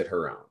and makes it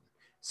her own.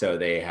 So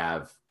they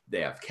have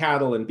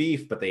cattle and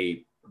beef, but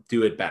they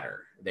do it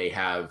better.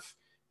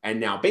 And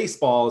now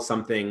baseball is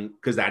something,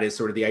 because that is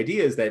sort of the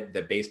idea, is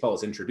that baseball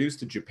is introduced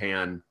to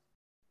Japan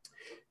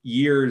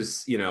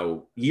years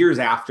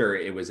after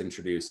it was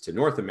introduced to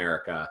North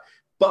America,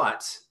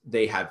 but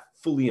they have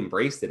fully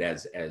embraced it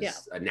as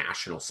a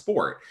national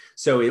sport.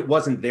 So it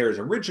wasn't theirs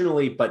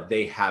originally, but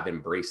they have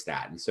embraced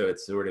that. And so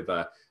it's sort of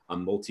a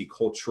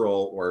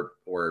multicultural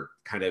or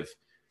kind of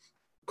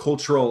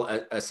cultural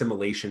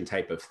assimilation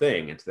type of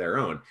thing into their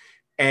own.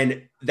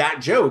 And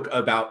that joke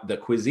about the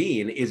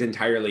cuisine is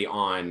entirely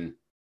on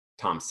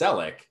Tom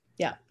Selleck,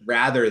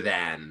 rather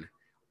than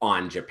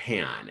on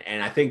Japan.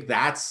 And I think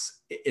that's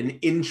an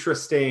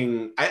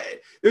interesting,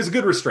 there's a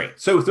good restraint.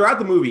 So throughout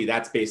the movie,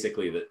 that's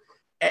basically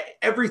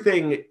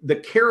everything. The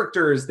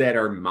characters that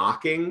are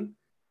mocking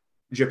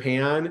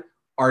Japan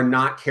are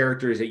not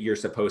characters that you're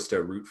supposed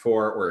to root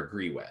for or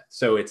agree with.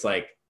 So it's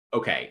like,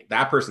 okay,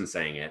 that person's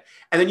saying it.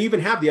 And then you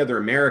even have the other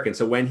American.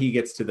 So when he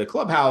gets to the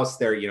clubhouse,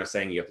 they're, you know,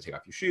 saying you have to take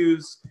off your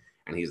shoes.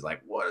 And he's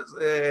like, what is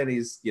it? And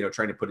he's, you know,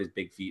 trying to put his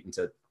big feet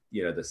into,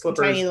 you know, the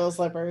slippers. Tiny little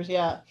slippers,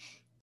 yeah.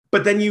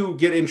 But then you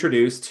get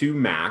introduced to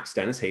Max,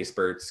 Dennis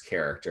Haysbert's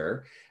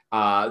character,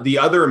 the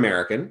other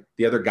American,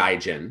 the other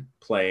Gaijin,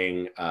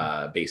 playing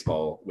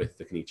baseball with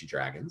the Kenichi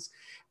Dragons.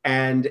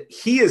 And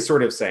he is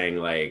sort of saying,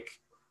 like,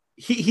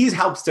 he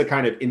helps to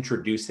kind of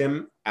introduce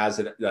him as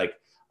an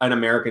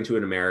American to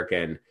an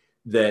American,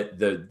 that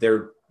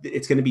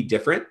it's going to be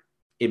different.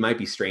 It might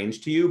be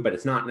strange to you, but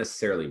it's not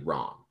necessarily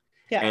wrong.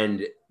 Yeah.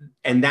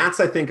 And that's,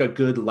 I think, a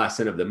good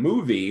lesson of the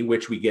movie,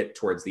 which we get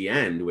towards the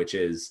end, which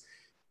is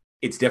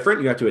it's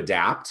different. You have to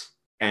adapt.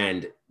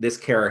 And this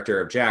character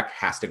of Jack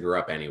has to grow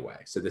up anyway.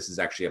 So this is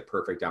actually a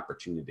perfect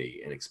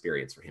opportunity and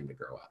experience for him to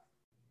grow up.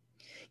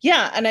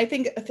 Yeah, and I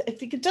think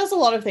it does a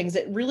lot of things.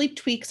 It really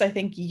tweaks, I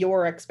think,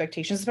 your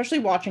expectations, especially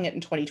watching it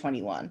in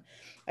 2021.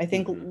 I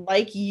think,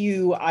 like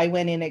you, I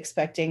went in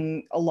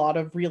expecting a lot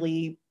of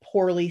really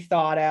poorly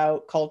thought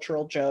out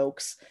cultural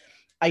jokes.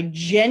 I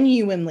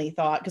genuinely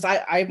thought, because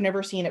I've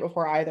never seen it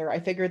before either,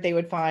 I figured they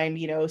would find,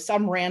 you know,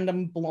 some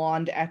random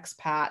blonde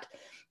expat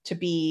to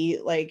be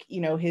like,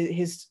 you know,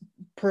 his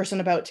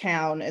person about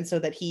town, and so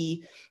that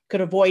he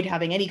could avoid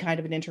having any kind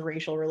of an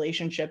interracial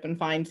relationship and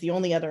find the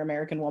only other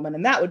American woman,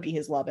 and that would be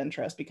his love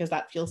interest, because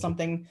that feels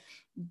something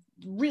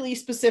really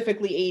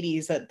specifically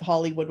 80s that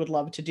Hollywood would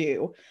love to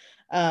do.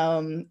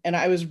 And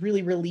I was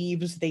really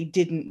relieved they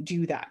didn't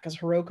do that, because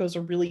Hiroko's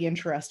a really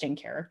interesting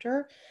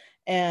character,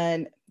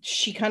 and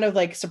she kind of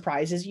like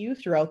surprises you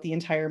throughout the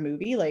entire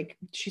movie. Like,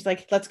 she's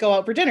like, let's go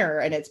out for dinner,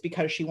 and it's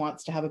because she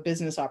wants to have a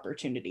business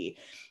opportunity.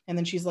 And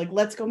then she's like,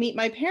 let's go meet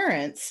my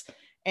parents.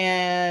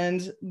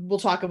 And we'll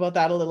talk about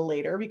that a little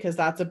later because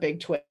that's a big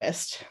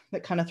twist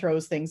that kind of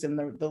throws things in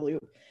the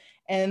loop.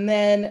 And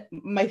then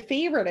my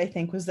favorite, I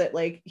think, was that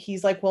like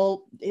he's like,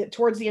 well,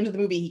 towards the end of the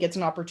movie, he gets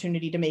an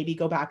opportunity to maybe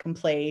go back and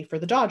play for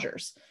the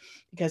Dodgers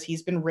because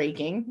he's been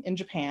raking in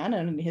Japan,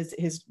 and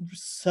his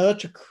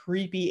such a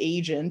creepy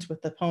agent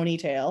with the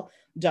ponytail,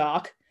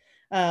 Doc.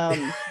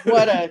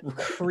 What a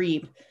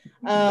creep.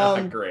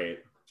 Not great.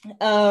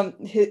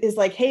 Is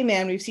like, hey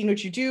man, we've seen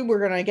what you do.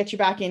 We're gonna get you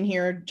back in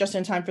here just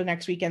in time for the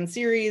next weekend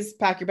series.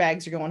 Pack your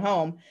bags, you're going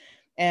home.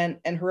 And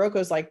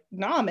Hiroko's like,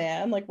 nah,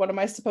 man, like, what am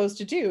I supposed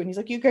to do? And he's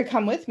like, you could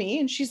come with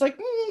me. And she's like,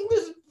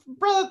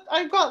 brother,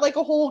 I've got like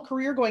a whole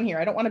career going here.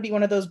 I don't want to be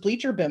one of those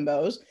bleacher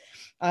bimbos,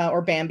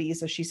 or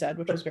Bambis, as she said,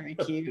 which was very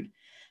cute.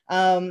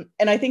 And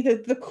I think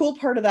that the cool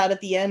part of that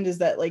at the end is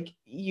that like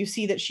you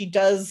see that she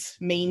does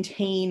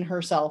maintain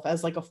herself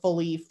as like a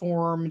fully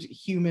formed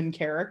human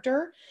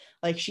character.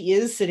 Like she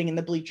is sitting in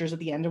the bleachers at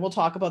the end, and we'll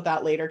talk about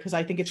that later because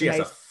I think it's she has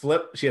a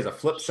flip cell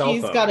phone.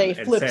 She's got a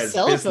flip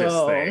cell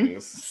phone.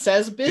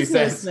 Says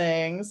business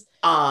things.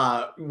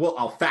 Well,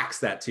 I'll fax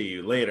that to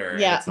you later.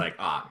 Yeah, and it's like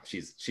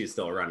she's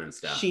still running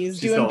stuff. She's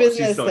doing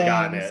business she's still things.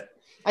 Got it.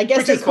 I guess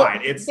which is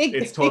fine. It's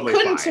totally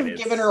fine. They couldn't have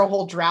given her a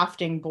whole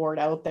drafting board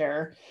out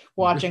there,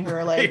 watching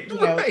her like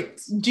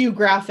do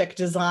graphic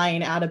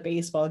design at a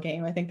baseball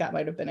game. I think that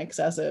might have been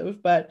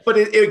excessive, but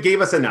it gave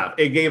us enough.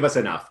 It gave us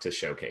enough to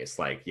showcase,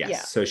 like, yes.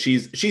 Yeah. So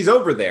she's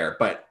over there,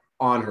 but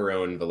on her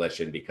own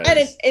volition, because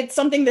it's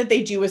something that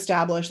they do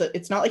establish that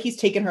it's not like he's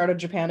taken her out of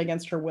Japan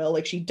against her will.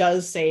 Like she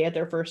does say at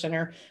their first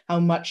dinner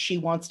how much she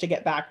wants to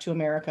get back to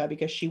America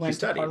because she went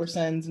to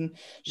Parsons and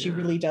she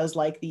really does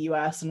like the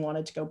US and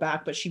wanted to go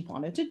back, but she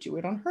wanted to do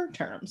it on her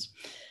terms.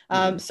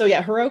 So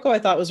yeah, Hiroko I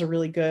thought was a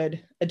really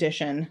good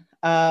addition.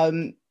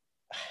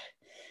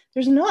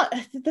 There's not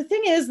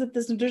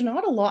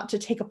a lot to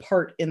take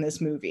apart in this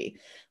movie.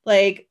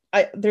 Like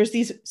there's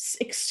these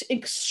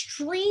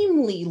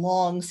extremely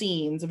long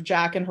scenes of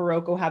Jack and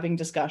Hiroko having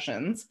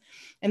discussions.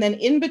 And then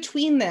in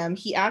between them,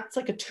 he acts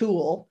like a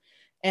tool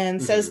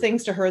and says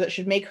things to her that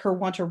should make her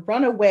want to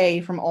run away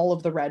from all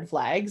of the red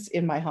flags,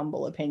 in my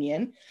humble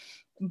opinion.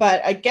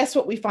 But I guess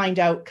what we find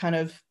out kind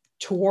of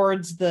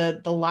towards the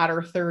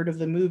latter third of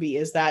the movie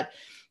is that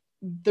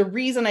the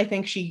reason I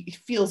think she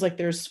feels like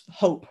there's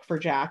hope for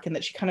Jack and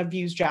that she kind of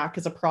views Jack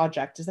as a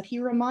project is that he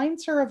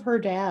reminds her of her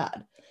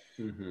dad.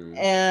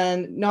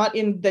 And not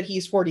in that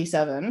he's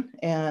 47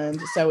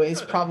 and so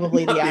is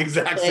probably the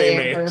exact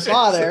same age her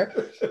father.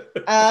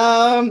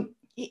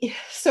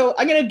 So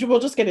we'll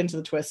just get into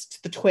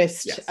the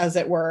twist yes, as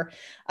it were,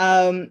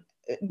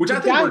 which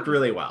I think worked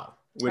really well,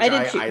 which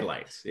I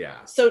liked.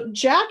 Yeah. So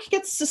Jack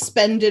gets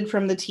suspended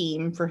from the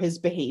team for his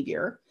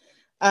behavior,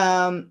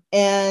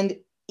 and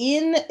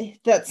in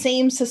that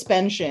same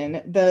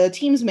suspension, the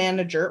team's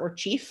manager or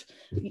chief,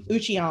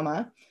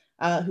 Uchiyama,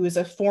 who is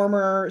a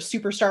former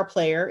superstar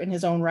player in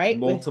his own right.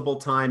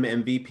 Multiple-time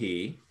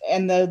MVP.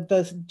 And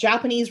the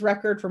Japanese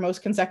record for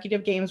most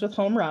consecutive games with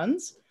home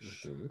runs,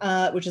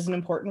 which is an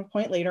important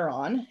point later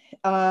on.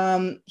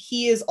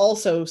 He is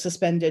also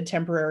suspended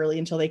temporarily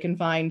until they can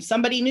find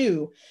somebody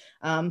new.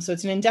 So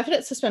it's an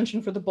indefinite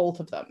suspension for the both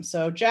of them.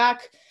 So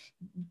Jack,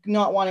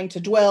 not wanting to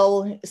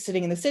dwell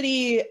sitting in the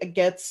city,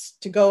 gets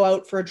to go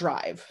out for a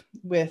drive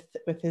with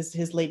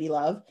his lady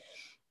love.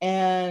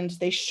 And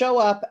they show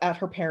up at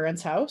her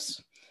parents'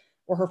 house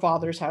or her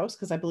father's house,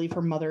 because I believe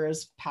her mother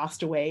has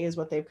passed away, is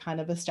what they've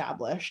kind of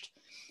established.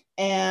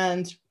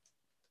 And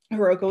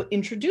Hiroko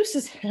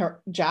introduces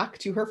Jack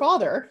to her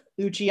father,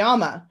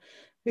 Uchiyama,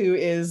 who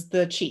is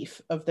the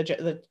chief of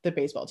the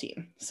baseball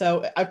team.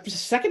 So for a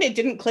second, it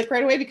didn't click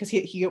right away because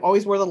he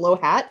always wore the low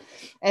hat.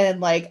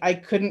 And like, I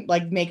couldn't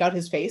like make out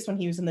his face when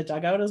he was in the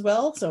dugout as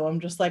well. So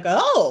I'm just like,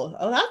 oh,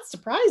 that's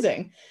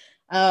surprising.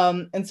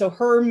 And so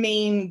her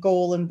main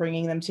goal in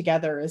bringing them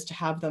together is to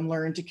have them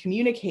learn to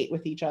communicate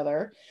with each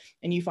other.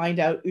 And you find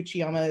out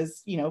Uchiyama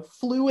is,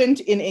 fluent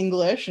in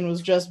English and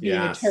was just being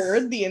a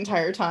turd the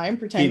entire time,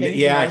 pretending.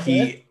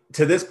 He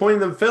to this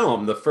point in the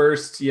film, the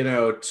first,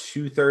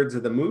 2/3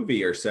 of the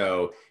movie or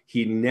so,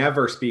 he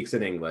never speaks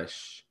in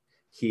English.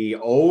 He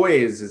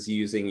always is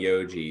using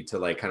Yoji to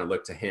like kind of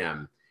look to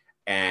him.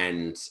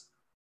 And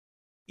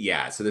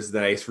yeah, so this is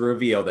the nice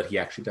reveal that he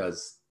actually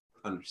does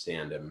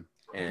understand him.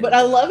 And, what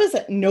I love is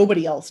that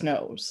nobody else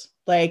knows.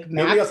 Like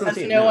Max has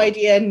no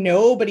idea.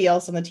 Nobody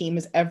else on the team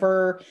has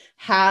ever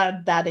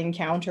had that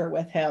encounter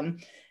with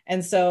him.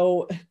 And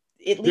so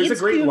it leads There's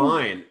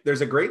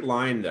a great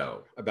line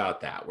though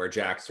about that, where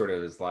Jack sort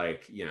of is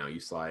like,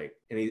 he's like,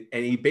 and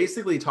he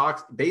basically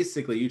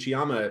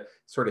Uchiyama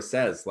sort of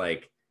says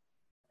like,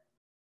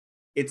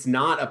 it's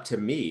not up to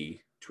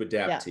me to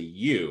adapt to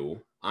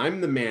you.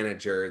 I'm the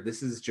manager.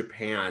 This is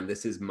Japan.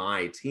 This is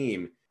my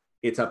team.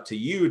 It's up to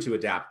you to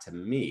adapt to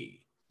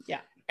me.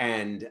 Yeah.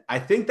 And I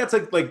think that's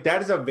like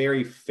that is a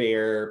very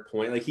fair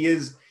point. Like he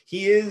is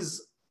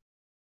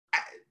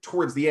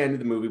towards the end of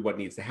the movie, what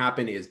needs to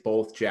happen is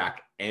both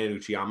Jack and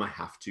Uchiyama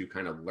have to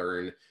kind of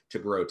learn to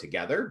grow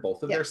together,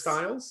 both of their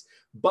styles.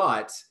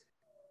 But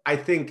I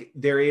think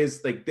there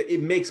is like,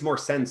 it makes more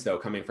sense though,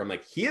 coming from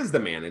like, he is the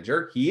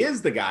manager. He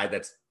is the guy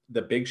that's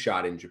the big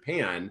shot in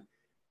Japan.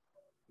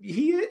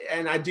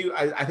 I think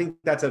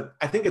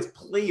I think it's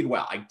played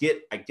well. I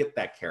get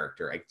that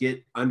character.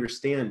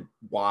 Understand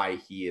why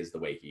he is the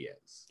way he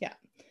is. Yeah.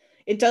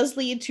 It does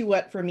lead to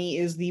what for me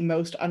is the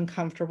most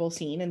uncomfortable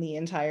scene in the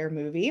entire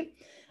movie,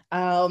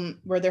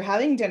 where they're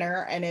having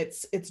dinner and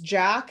it's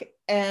Jack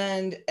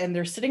and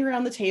they're sitting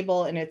around the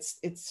table and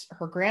it's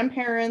her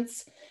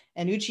grandparents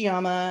and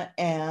Uchiyama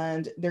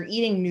and they're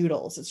eating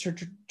noodles. It's her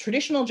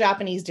traditional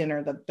Japanese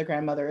dinner that the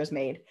grandmother has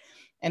made.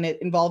 And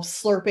it involves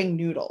slurping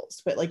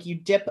noodles, but like you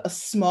dip a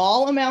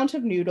small amount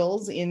of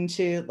noodles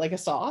into like a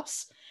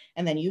sauce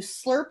and then you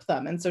slurp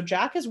them. And so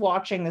Jack is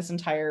watching this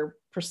entire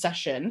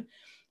procession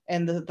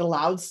and the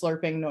loud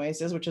slurping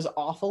noises, which is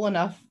awful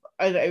enough.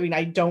 I mean,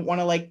 I don't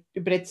want to like,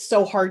 but it's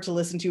so hard to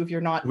listen to if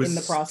you're not in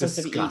the process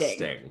of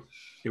eating.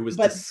 It was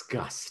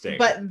disgusting.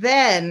 But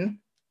then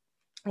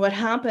what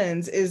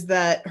happens is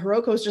that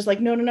Hiroko's just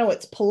like, no,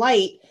 it's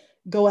polite.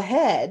 Go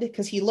ahead.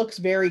 Because he looks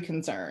very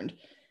concerned.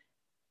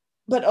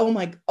 But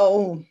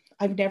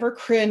I've never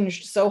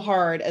cringed so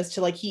hard as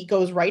to like, he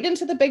goes right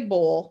into the big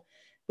bowl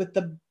with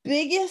the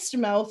biggest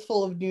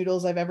mouthful of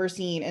noodles I've ever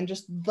seen. And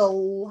just the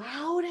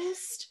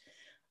loudest,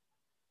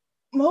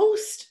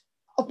 most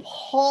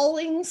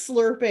appalling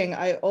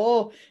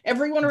slurping.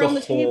 Everyone around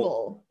the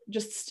table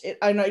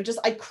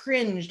I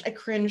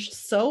cringed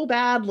so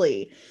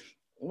badly.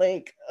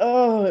 Like,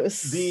 it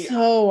was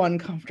so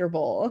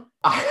uncomfortable.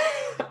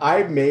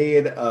 I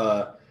made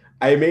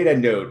a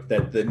note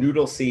that the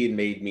noodle scene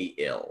made me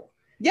ill.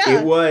 Yeah.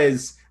 It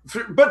was,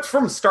 but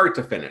from start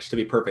to finish, to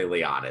be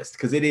perfectly honest,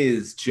 because it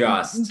is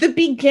just... The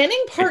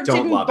beginning part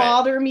didn't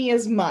bother me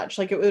as much.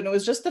 Like, it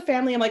was just the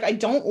family. I'm like, I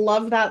don't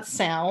love that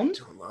sound.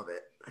 I don't love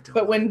it.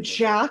 But when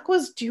Jack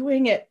was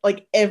doing it,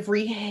 like,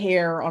 every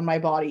hair on my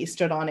body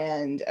stood on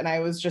end, and I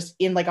was just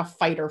in, like, a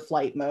fight or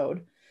flight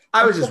mode.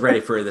 I was just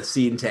ready for the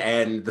scene to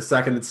end. The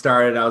second it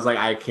started, I was like,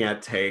 I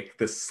can't take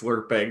this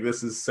slurping.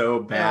 This is so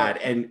bad.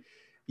 Yeah. And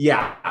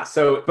yeah,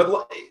 so,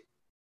 but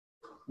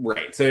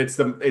right. So it's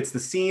the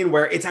scene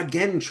where it's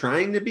again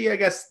trying to be, I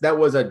guess that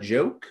was a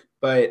joke,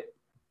 but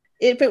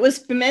if it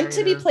was meant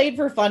to be played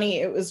for funny,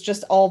 it was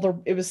just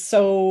it was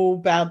so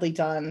badly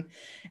done.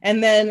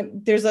 And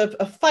then there's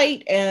a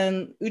fight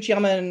and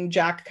Uchiyama and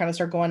Jack kind of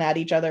start going at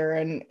each other.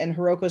 And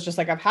Hiroko's just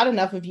like, I've had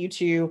enough of you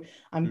two.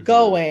 I'm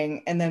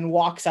going, and then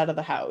walks out of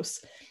the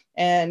house.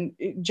 And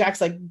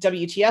Jack's like,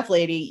 WTF,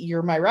 lady,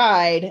 you're my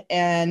ride.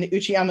 And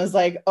Uchiyama's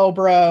like, oh,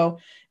 bro,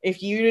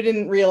 if you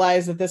didn't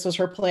realize that this was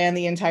her plan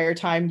the entire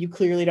time, you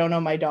clearly don't know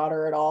my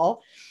daughter at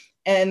all.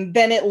 And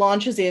then it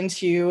launches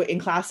into, in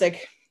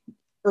classic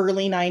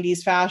early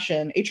 90s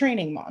fashion, a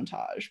training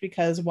montage,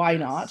 because why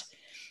not?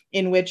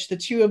 In which the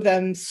two of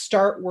them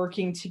start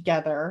working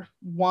together.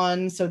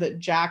 One, so that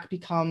Jack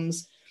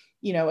becomes,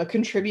 a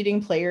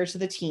contributing player to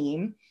the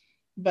team,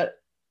 but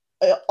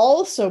it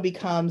also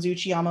becomes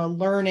Uchiyama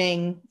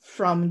learning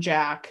from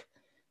Jack,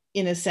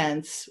 in a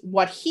sense,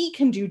 what he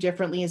can do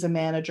differently as a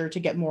manager to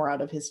get more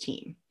out of his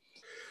team.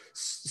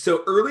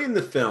 So early in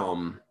the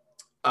film,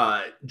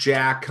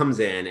 Jack comes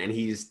in and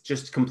he's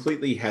just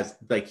completely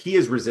he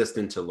is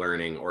resistant to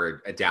learning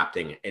or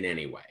adapting in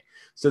any way.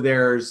 So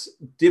there's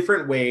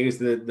different ways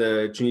that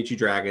the Junichi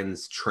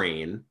Dragons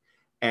train,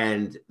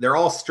 and they're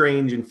all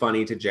strange and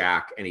funny to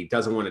Jack, and he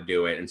doesn't want to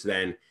do it. And so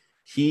then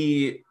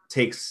he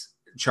takes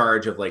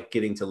charge of like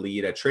getting to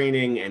lead a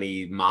training, and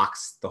he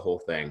mocks the whole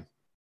thing.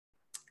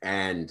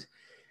 And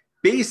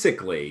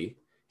basically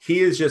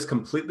he is just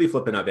completely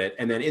flippant of it.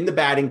 And then in the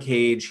batting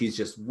cage, he's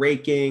just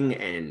raking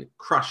and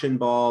crushing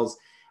balls.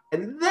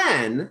 And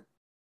then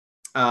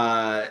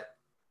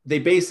they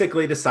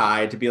basically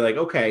decide to be like,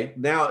 okay,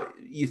 now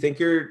you think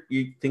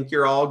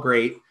you're all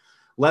great.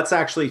 Let's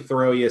actually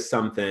throw you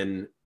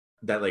something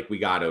that like we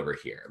got over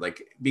here.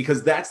 Like,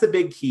 because that's the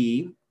big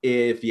key.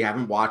 If you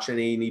haven't watched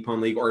any Nippon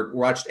League or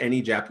watched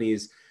any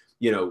Japanese,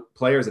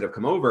 players that have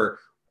come over,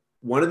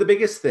 one of the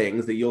biggest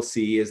things that you'll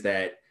see is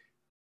that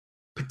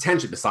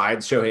potentially,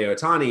 besides Shohei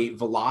Ohtani,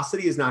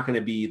 velocity is not going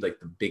to be like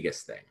the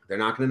biggest thing. They're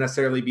not going to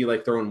necessarily be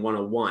like throwing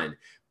 101,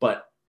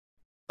 but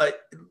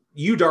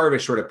Yu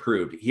Darvish sort of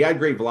proved he had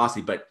great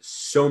velocity, but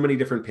so many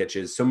different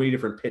pitches, so many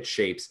different pitch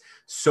shapes,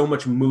 so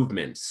much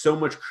movement, so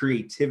much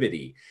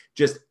creativity,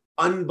 just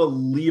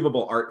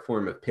unbelievable art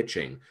form of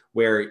pitching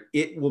where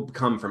it will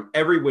come from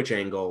every which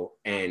angle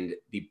and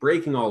be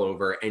breaking all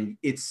over. And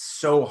it's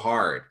so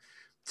hard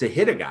to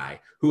hit a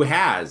guy who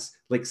has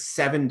like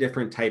 7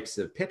 different types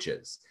of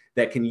pitches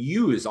that can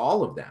use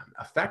all of them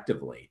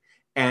effectively.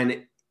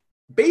 And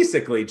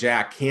basically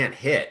Jack can't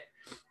hit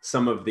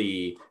some of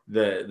the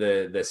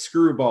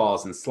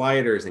screwballs and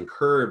sliders and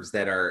curves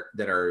that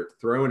are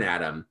thrown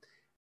at him.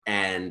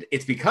 And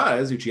it's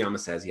because Uchiyama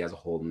says he has a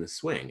hole in his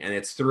swing. And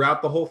it's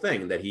throughout the whole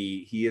thing that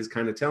he is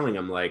kind of telling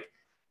him like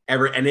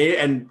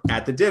and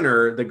at the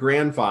dinner, the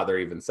grandfather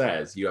even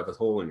says, you have a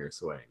hole in your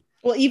swing.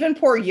 Well, even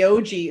poor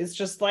Yoji is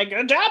just like,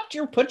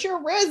 put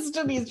your wrist.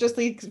 And he's just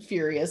like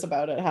furious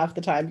about it half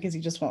the time because he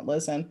just won't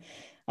listen.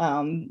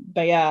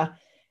 But yeah,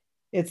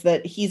 It's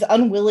that he's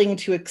unwilling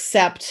to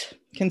accept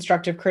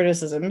constructive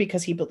criticism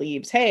because he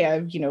believes, hey,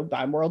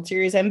 I'm World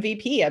Series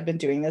MVP. I've been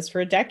doing this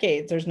for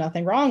decades. There's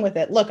nothing wrong with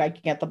it. Look, I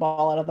can get the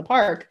ball out of the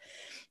park.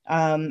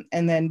 And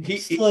then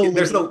slowly,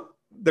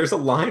 there's a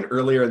line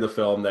earlier in the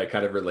film that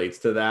kind of relates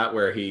to that,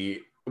 where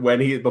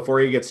before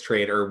he gets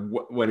traded, or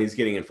when he's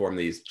getting informed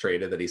that he's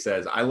traded, that he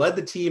says, I led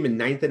the team in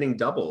 9th inning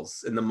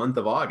doubles in the month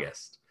of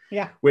August.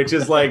 Yeah. Which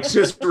is like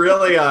just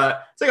really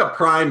it's like a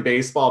prime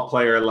baseball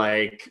player,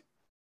 like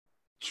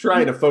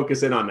trying to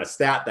focus in on a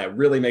stat that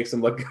really makes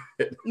him look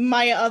good.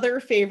 My other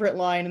favorite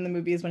line in the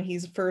movie is when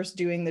he's first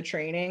doing the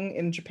training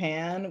in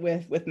Japan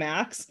with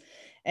Max,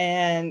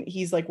 and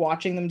he's like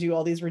watching them do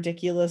all these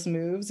ridiculous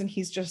moves, and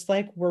he's just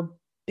like, we're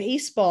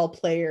baseball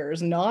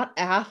players, not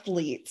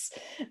athletes.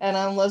 And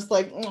I'm just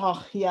like,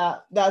 oh yeah,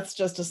 that's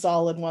just a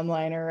solid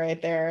one-liner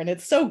right there. And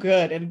it's so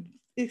good. And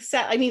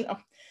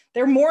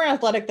they're more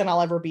athletic than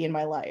I'll ever be in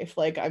my life.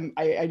 Like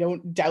I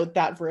don't doubt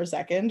that for a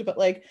second, but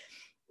like,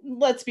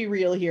 let's be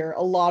real here.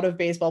 A lot of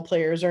baseball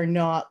players are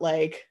not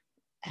like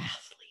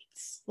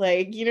athletes.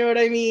 Like, you know what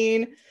I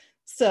mean?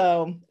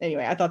 So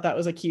anyway, I thought that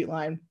was a cute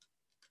line.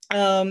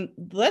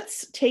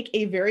 Let's take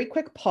a very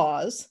quick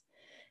pause.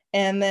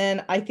 And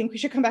then I think we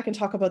should come back and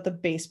talk about the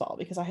baseball,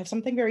 because I have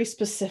something very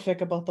specific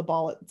about the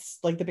ball. It's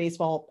like the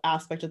baseball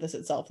aspect of this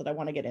itself that I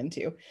want to get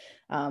into,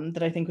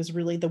 that I think was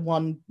really the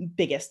one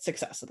biggest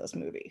success of this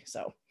movie.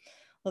 So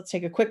let's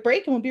take a quick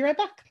break and we'll be right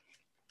back.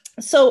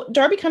 So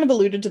Darby kind of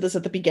alluded to this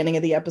at the beginning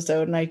of the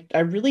episode, and I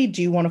really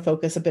do want to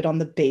focus a bit on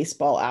the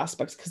baseball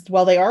aspects, because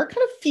while they are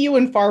kind of few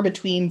and far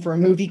between for a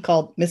movie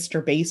called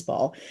Mr.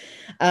 Baseball,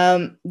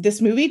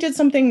 this movie did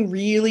something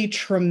really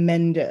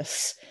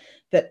tremendous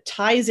that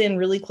ties in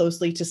really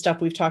closely to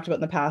stuff we've talked about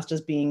in the past as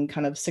being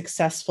kind of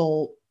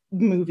successful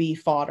movie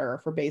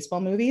fodder for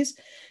baseball movies.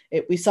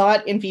 We saw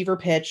it in Fever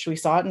Pitch. We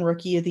saw it in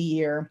Rookie of the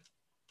Year.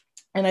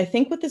 And I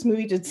think what this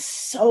movie did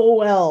so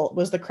well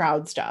was the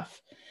crowd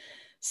stuff.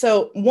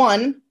 So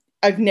one,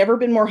 I've never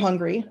been more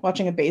hungry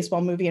watching a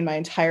baseball movie in my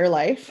entire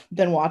life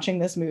than watching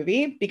this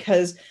movie,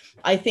 because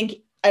I think,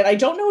 I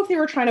don't know if they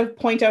were trying to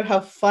point out how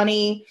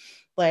funny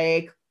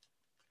like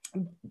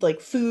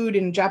food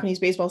in Japanese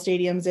baseball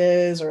stadiums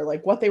is, or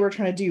like what they were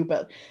trying to do,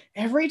 but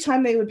every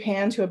time they would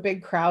pan to a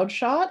big crowd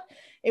shot,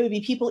 it would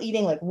be people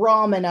eating like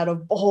ramen out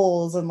of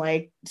bowls and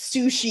like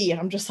sushi, and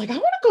I'm just like, I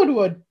want to go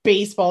to a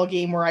baseball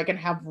game where I can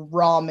have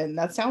ramen.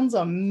 That sounds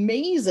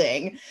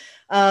amazing.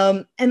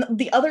 And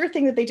the other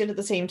thing that they did at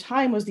the same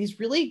time was these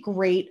really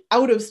great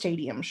out of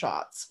stadium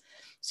shots.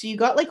 So you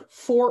got like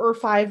 4 or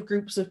 5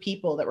 groups of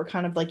people that were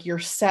kind of like your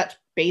set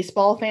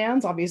baseball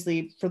fans,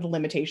 obviously for the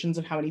limitations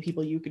of how many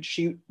people you could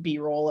shoot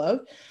B-roll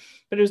of,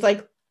 but it was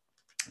like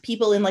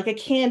people in like a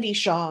candy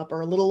shop,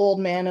 or a little old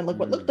man in like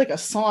what looked like a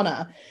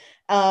sauna.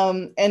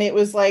 And it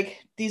was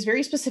like these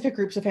very specific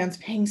groups of fans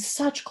paying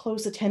such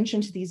close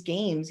attention to these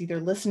games, either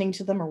listening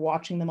to them or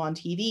watching them on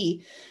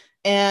TV.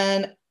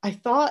 And I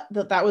thought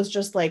that was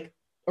just like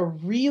a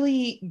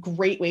really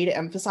great way to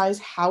emphasize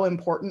how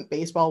important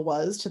baseball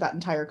was to that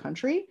entire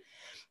country,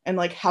 and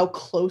like how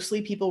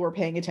closely people were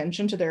paying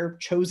attention to their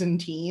chosen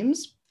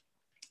teams.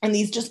 And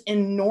these just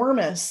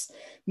enormous,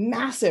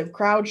 massive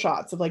crowd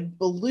shots of like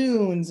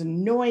balloons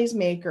and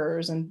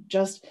noisemakers and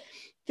just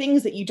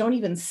things that you don't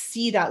even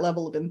see that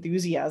level of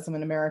enthusiasm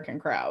in American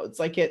crowds.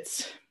 Like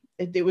it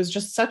was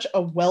just such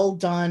a well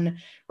done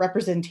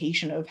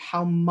representation of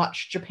how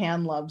much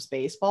Japan loves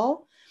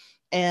baseball.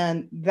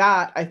 And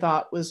that I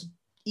thought was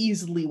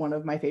easily one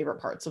of my favorite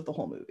parts of the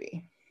whole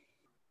movie.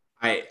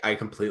 I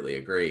completely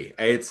agree.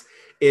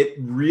 It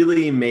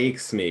really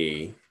makes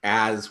me,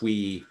 as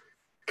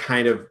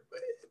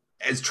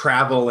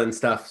travel and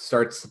stuff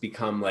starts to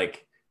become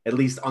like, at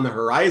least on the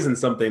horizon,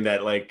 something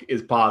that like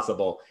is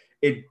possible,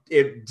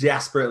 it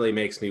desperately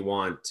makes me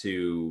want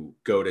to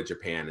go to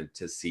Japan and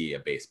to see a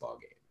baseball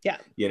game. Yeah.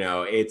 You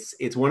know,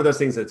 it's one of those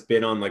things that's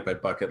been on like my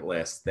bucket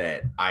list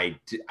that I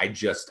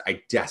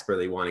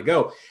desperately want to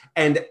go.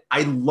 And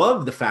I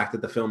love the fact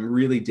that the film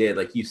really did,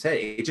 like you said,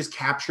 it just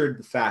captured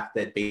the fact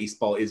that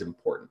baseball is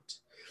important.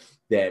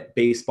 That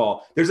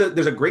baseball, there's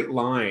a great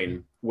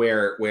line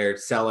where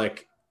Selleck,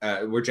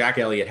 where Jack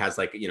Elliott has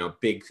like, you know,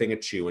 big thing of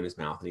chew in his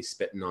mouth, and he's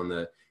spitting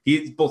on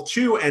he's both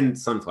chew and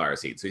sunflower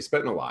seeds. So he's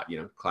spitting a lot, you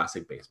know,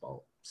 classic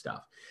baseball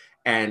stuff.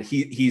 And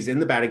he's in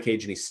the batting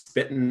cage and he's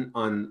spitting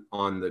on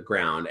the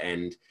ground,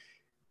 and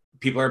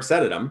people are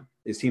upset at him.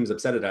 His team's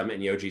upset at him.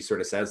 And Yoji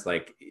sort of says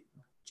like,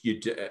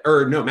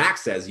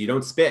 Max says, you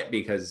don't spit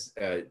because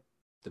the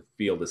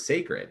field is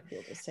sacred.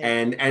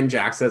 And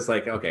Jack says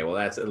like, okay, well,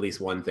 that's at least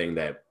one thing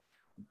that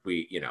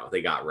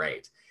they got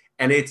right.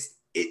 And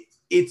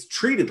it's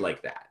treated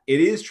like that.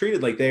 It is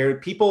treated like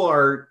people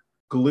are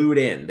glued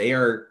in. They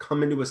are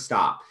coming to a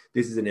stop.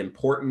 This is an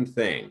important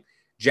thing.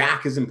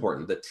 Jack is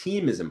important. The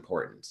team is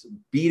important.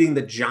 Beating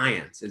the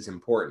Giants is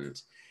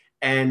important.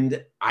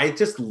 And I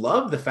just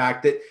love the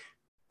fact that,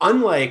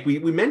 unlike we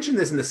mentioned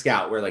this in The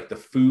Scout, where like the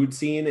food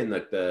scene and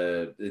like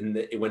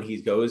when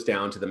he goes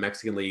down to the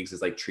Mexican leagues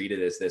is like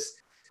treated as this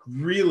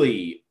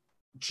really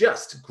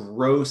just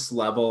gross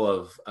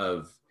level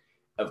of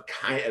of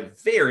kind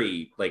of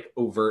very like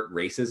overt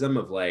racism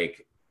of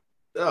like,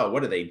 oh,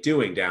 what are they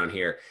doing down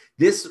here?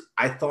 This,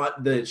 I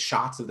thought the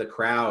shots of the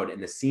crowd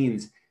and the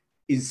scenes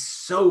is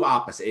so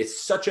opposite. It's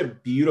such a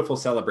beautiful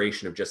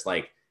celebration of just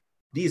like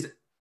the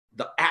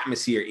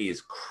atmosphere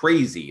is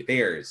crazy.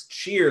 There's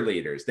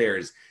cheerleaders,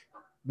 there's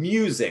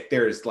music,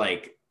 there's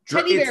like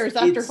teddy bears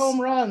after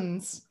home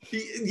runs.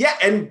 Yeah,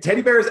 and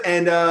teddy bears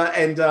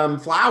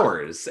and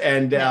flowers.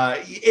 And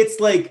it's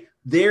like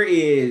there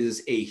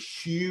is a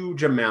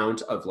huge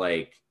amount of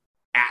like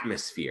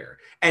atmosphere.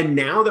 And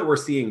now that we're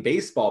seeing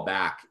baseball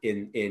back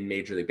in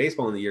Major League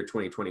Baseball in the year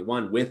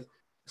 2021 with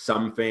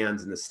some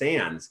fans in the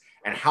stands,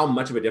 and how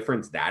much of a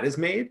difference that is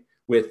made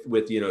with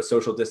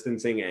social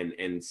distancing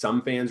and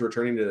some fans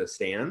returning to the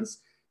stands,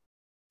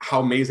 how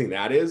amazing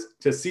that is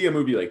to see a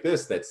movie like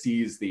this that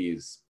sees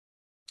these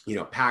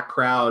packed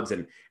crowds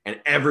and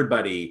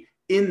everybody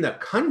in the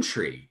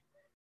country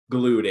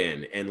glued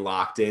in and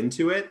locked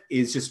into it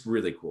is just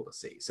really cool to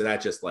see. So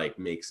that just like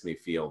makes me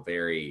feel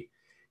very,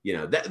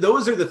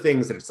 those are the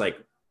things that it's like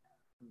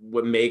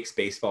what makes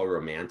baseball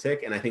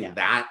romantic. And I think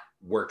that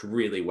worked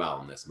really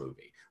well in this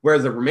movie.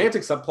 Whereas the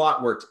romantic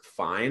subplot worked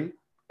fine.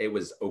 It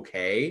was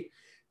okay.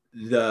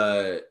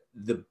 The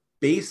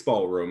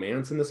baseball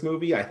romance in this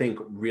movie, I think,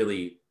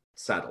 really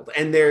settled.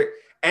 And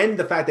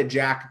the fact that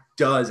Jack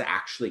does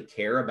actually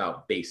care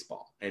about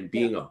baseball and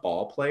being a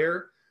ball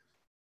player,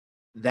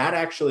 that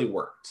actually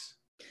worked.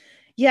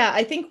 Yeah,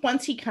 I think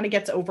once he kind of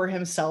gets over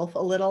himself a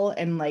little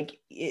and like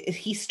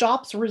he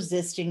stops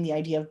resisting the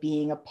idea of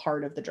being a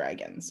part of the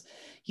Dragons.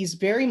 He's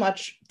very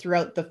much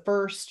throughout the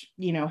first,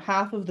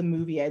 half of the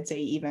movie, I'd say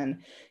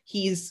even,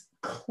 he's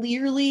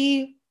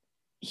clearly,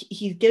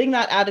 he's getting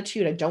that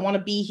attitude. I don't want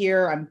to be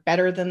here. I'm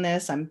better than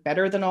this. I'm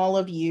better than all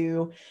of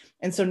you.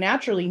 And so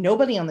naturally,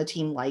 nobody on the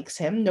team likes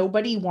him.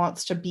 Nobody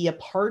wants to be a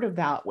part of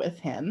that with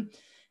him.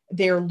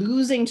 They're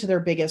losing to their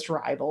biggest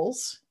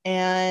rivals.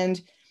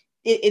 And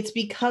it's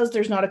because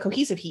there's not a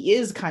cohesive. He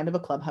is kind of a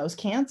clubhouse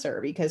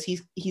cancer because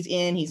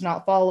he's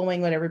not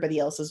following what everybody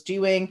else is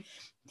doing.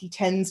 He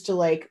tends to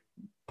like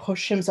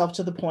push himself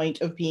to the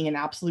point of being an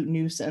absolute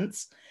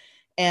nuisance.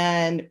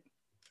 And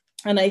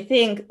I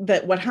think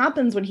that what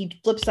happens when he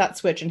flips that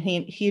switch and he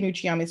and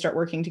Uchiyami start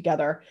working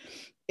together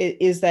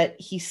is that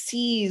he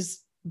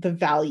sees the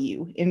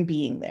value in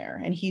being there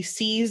and he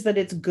sees that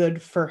it's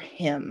good for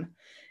him.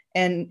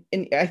 And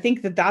I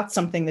think that that's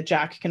something that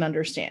Jack can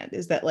understand,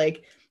 is that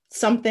like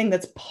something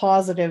that's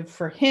positive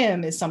for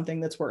him is something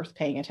that's worth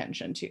paying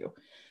attention to.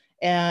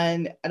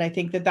 And I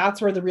think that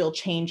that's where the real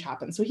change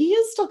happens. So he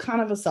is still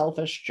kind of a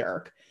selfish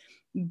jerk,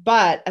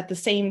 but at the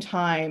same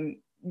time,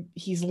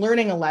 he's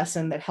learning a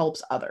lesson that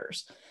helps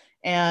others.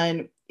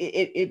 And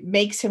it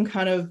makes him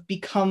kind of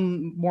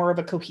become more of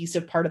a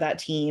cohesive part of that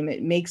team.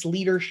 It makes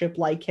leadership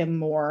like him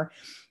more.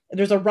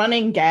 There's a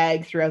running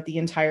gag throughout the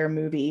entire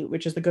movie,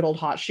 which is the good old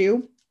hot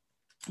shoe,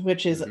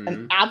 which is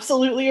an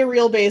absolutely a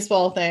real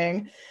baseball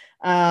thing.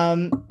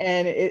 And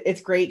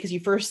it's great because you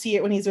first see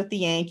it when he's with the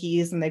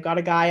Yankees and they've got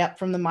a guy up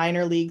from the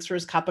minor leagues for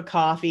his cup of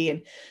coffee.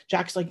 And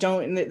Jack's like,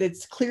 and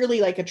it's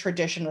clearly like a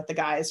tradition with the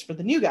guys for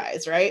the new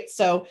guys, right?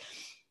 So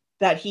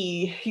that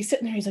he's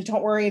sitting there, he's like,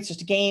 don't worry, it's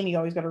just a game. You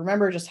always got to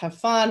remember, just have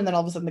fun. And then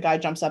all of a sudden the guy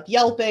jumps up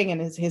yelping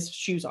and his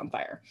shoe's on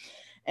fire.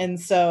 And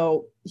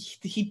so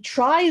he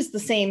tries the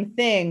same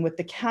thing with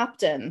the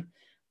captain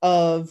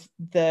of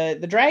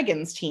the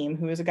Dragons team,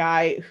 who is a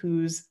guy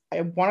who's,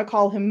 I want to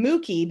call him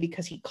Mookie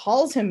because he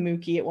calls him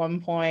Mookie at one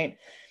point,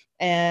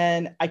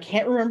 and I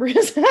can't remember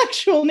his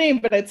actual name,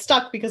 but it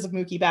stuck because of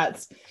Mookie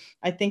Betts.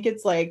 I think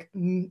it's like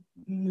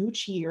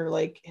Moochie or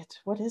like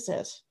what is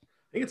it?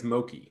 I think it's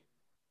Moki.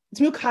 It's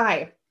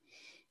Mukai.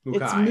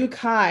 It's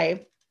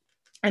Mukai.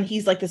 And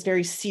he's like this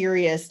very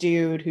serious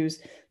dude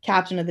who's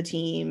captain of the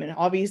team and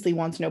obviously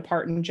wants no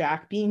part in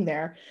Jack being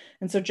there.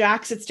 And so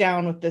Jack sits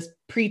down with this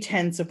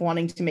pretense of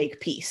wanting to make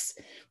peace,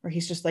 where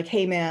he's just like,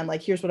 hey man,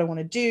 like, here's what I want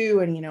to do.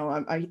 And,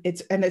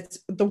 it's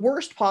the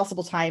worst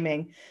possible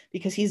timing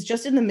because he's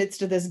just in the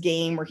midst of this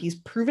game where he's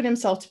proven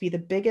himself to be the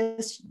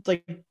biggest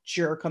like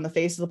jerk on the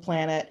face of the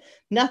planet.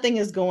 Nothing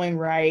is going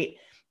right.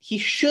 He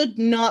should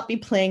not be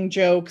playing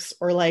jokes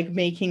or like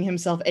making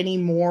himself any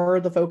more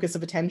the focus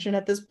of attention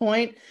at this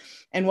point.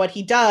 And what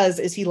he does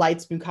is he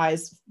lights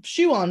Mukai's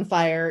shoe on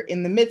fire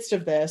in the midst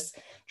of this,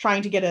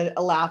 trying to get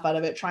a laugh out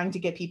of it, trying to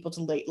get people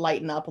to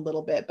lighten up a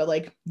little bit, but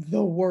like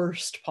the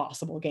worst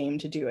possible game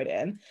to do it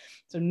in.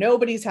 So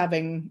nobody's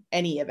having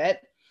any of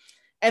it.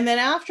 And then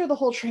after the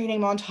whole training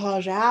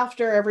montage,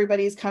 after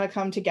everybody's kind of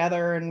come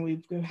together and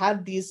we've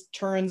had these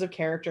turns of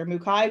character,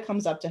 Mukai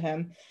comes up to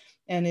him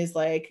and is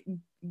like,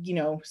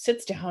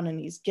 sits down and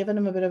he's given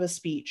him a bit of a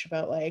speech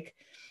about like,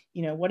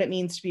 what it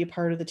means to be a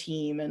part of the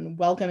team and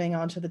welcoming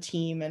onto the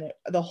team. And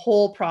the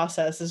whole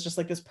process is just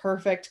like this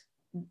perfect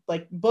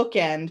like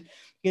bookend,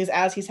 because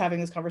as he's having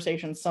this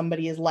conversation,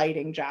 somebody is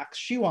lighting Jack's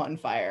shoe on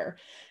fire.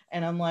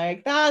 And I'm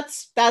like,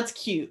 that's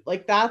cute.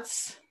 Like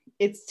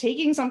it's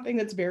taking something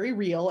that's very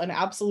real and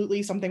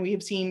absolutely something we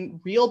have seen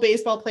real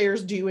baseball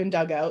players do in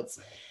dugouts.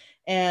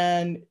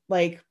 And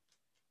like,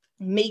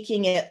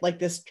 making it like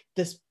this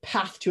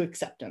path to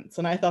acceptance.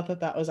 And I thought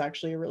that was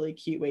actually a really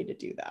cute way to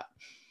do that.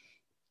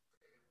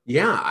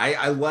 Yeah,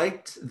 I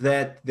liked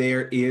that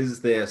there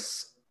is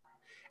this,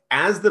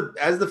 as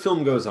the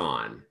film goes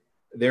on,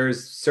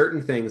 there's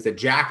certain things that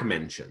Jack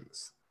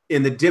mentions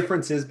in the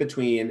differences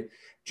between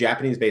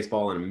Japanese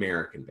baseball and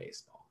American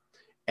baseball,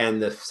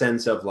 and the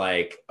sense of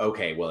like,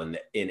 okay, well,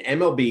 in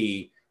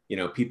MLB, you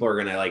know, people are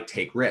going to like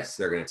take risks.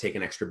 They're going to take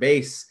an extra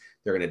base.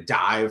 They're going to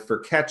dive for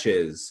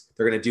catches.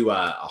 They're going to do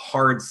a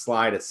hard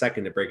slide at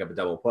second to break up a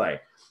double play.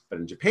 But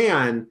in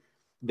Japan,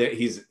 that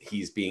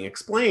he's being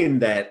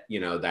explained that, you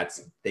know, that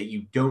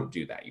you don't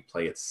do that. You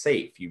play it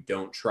safe. You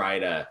don't try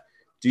to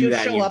do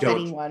that. Show up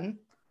anyone.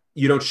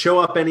 You don't show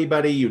up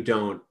anybody. You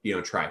don't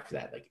try for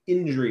that like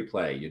injury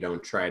play. You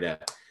don't try to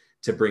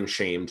bring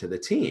shame to the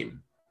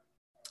team.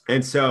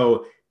 And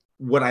so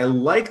what I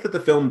like that the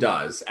film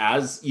does,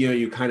 as you know,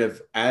 you kind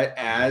of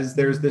as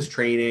there's this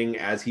training,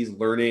 as he's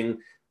learning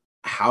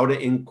how to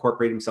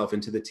incorporate himself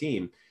into the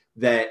team,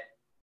 that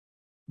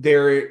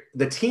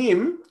the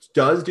team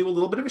does do a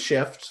little bit of a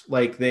shift.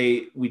 Like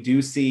we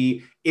do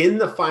see in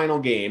the final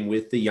game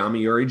with the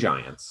Yomiuri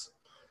Giants,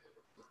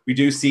 we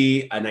do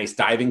see a nice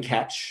diving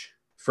catch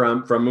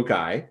from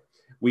Mukai.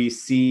 We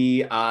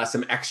see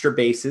some extra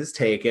bases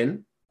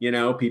taken, you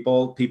know,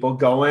 people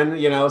going,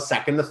 you know,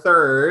 second to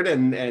third,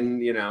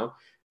 and you know,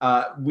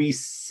 we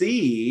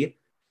see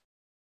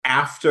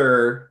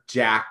after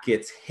Jack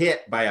gets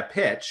hit by a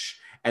pitch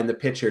and the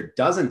pitcher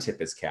doesn't tip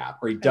his cap,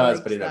 or he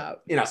does, but in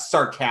a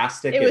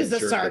sarcastic. It was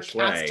a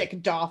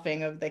sarcastic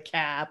doffing of the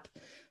cap.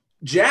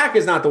 Jack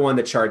is not the one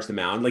that charged the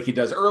mound like he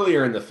does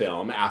earlier in the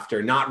film,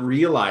 after not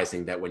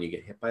realizing that when you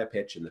get hit by a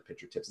pitch and the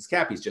pitcher tips his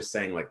cap, he's just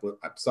saying like, "Look,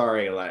 I'm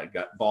sorry, I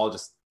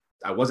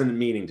wasn't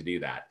meaning to do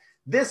that."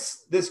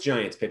 This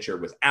Giants pitcher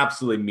was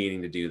absolutely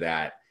meaning to do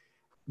that.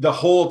 The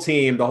whole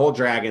team, the whole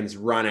Dragons,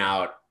 run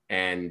out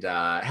and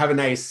have a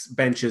nice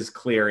benches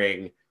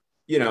clearing,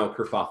 you know,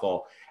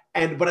 kerfuffle.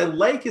 And what I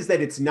like is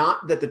that it's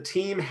not that the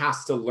team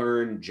has to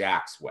learn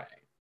Jack's way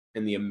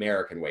and the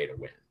American way to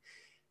win,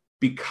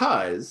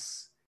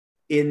 because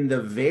in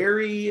the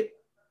very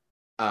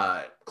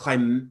the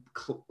climax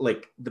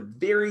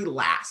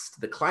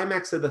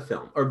of the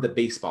film, or the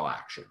baseball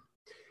action,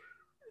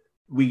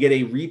 we get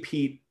a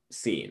repeat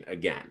scene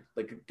again,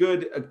 like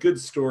a good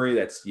story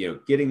that's, you know,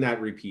 getting that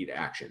repeat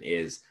action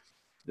is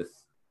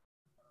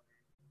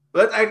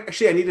I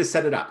need to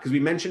set it up because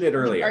we mentioned it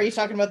earlier. Are you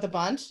talking about the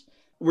bunt?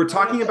 We're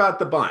talking about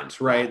the bunt,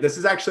 right? This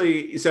is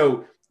actually,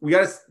 so I'm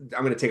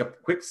going to take a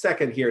quick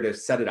second here to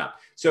set it up.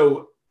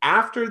 So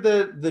after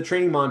the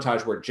training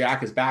montage where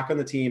Jack is back on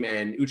the team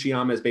and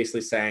Uchiyama is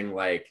basically saying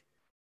like,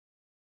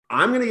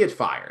 I'm going to get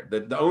fired.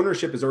 The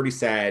ownership has already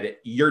said,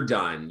 you're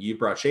done. You've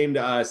brought shame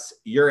to us.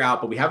 You're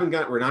out, but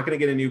we're not going to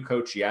get a new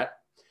coach yet.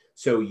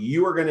 So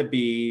you are going to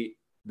be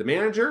the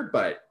manager,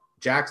 but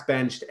Jack's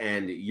benched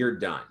and you're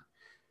done.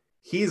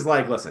 He's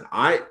like, listen,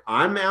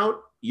 I'm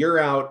out. You're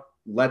out.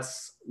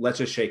 Let's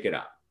just shake it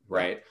up,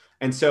 right?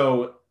 And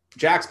so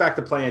Jack's back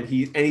to play, and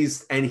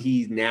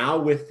he's now,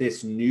 with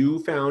this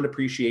newfound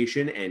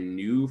appreciation and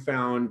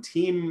newfound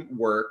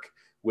teamwork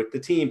with the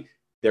team,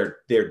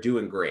 they're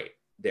doing great.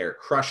 They're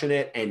crushing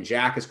it, and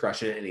Jack is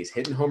crushing it, and he's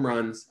hitting home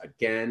runs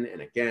again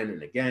and again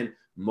and again,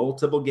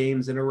 multiple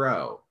games in a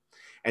row.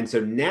 And so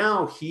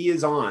now he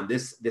is on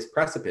this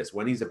precipice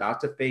when he's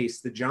about to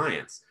face the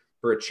Giants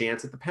for a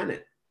chance at the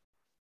pennant.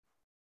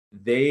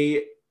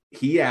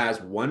 He has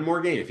one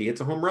more game. If he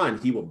hits a home run,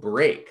 he will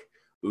break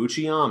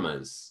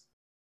Uchiyama's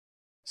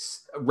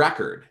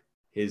record,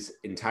 his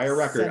entire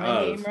record.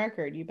 7-game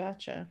record, you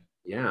betcha.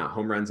 Yeah,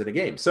 home runs in a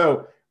game.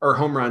 So, or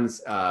home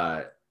runs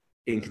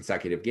in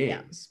consecutive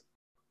games. Yeah.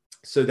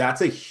 So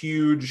that's a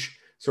huge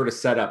sort of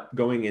setup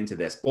going into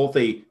this. Both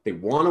they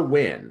want to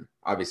win.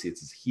 Obviously,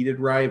 it's a heated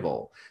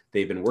rival.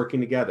 They've been working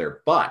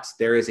together, but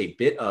there is a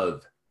bit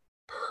of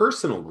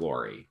personal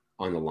glory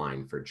on the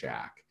line for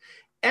Jack.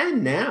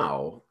 And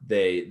now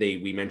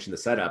we mentioned the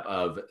setup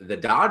of the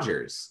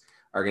Dodgers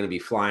are going to be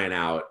flying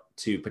out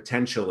to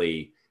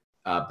potentially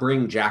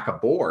bring Jack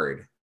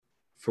aboard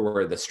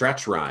for the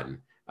stretch run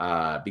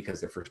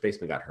because their first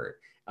baseman got hurt.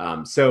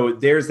 So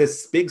there's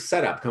this big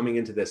setup coming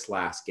into this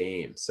last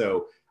game.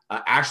 So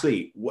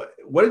Ashley,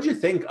 what did you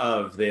think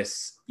of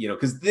this? You know,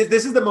 because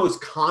this is the most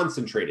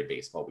concentrated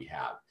baseball we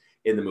have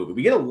in the movie.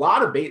 We get a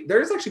lot of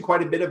there's actually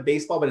quite a bit of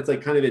baseball, but it's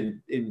like kind of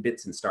in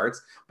bits and starts.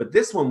 But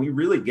this one, we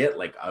really get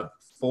like a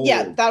full,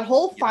 that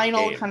whole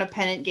final kind of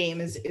pennant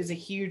game is a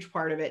huge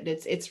part of it.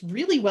 It's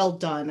really well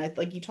done.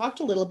 Like you talked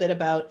a little bit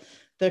about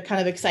the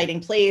kind of exciting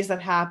plays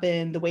that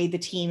happen, the way the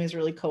team is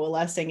really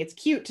coalescing. It's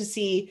cute to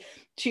see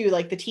too,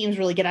 like the teams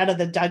really get out of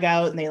the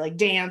dugout and they like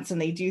dance and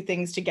they do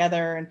things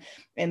together.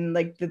 And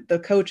like the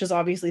coach has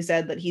obviously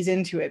said that he's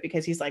into it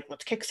because he's like,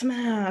 let's kick some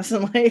ass,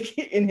 and like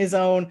in his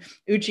own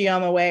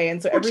Uchiyama way.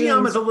 And so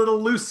Uchiyama's a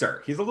little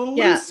looser. He's a little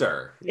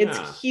looser. Yeah.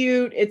 It's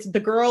cute. It's the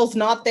girl's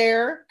not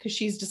there because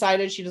she's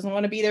decided she doesn't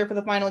want to be there for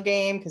the final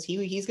game because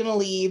he's going to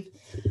leave.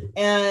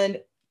 And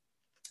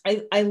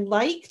I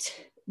liked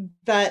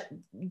that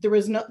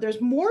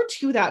there's more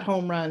to that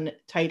home run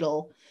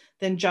title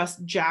than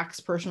just Jack's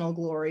personal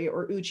glory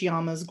or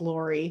Uchiyama's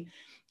glory.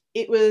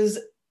 It was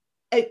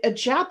a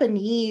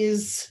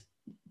Japanese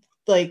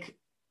like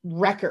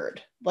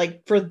record.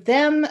 Like for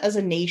them as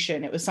a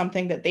nation, it was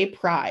something that they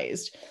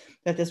prized,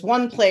 that this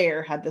one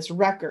player had this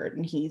record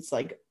and he's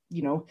like,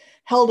 you know,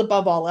 held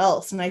above all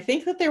else. And I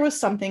think that there was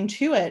something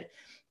to it,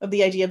 of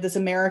the idea of this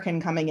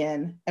American coming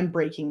in and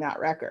breaking that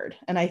record.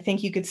 And I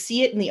think you could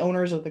see it in the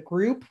owners of the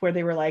group, where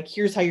they were like,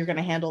 here's how you're going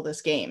to handle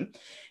this game.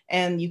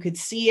 And you could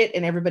see it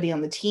in everybody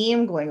on the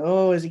team going,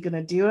 oh, is he going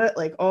to do it?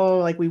 Like, oh,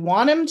 like we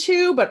want him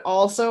to, but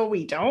also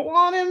we don't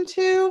want him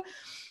to.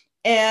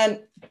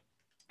 And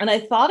I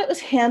thought it was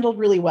handled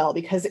really well,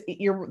 because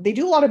they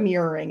do a lot of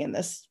mirroring in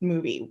this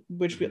movie,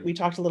 which we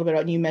talked a little bit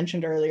about, and you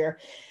mentioned earlier,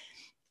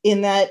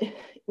 in that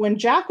when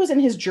Jack was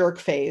in his jerk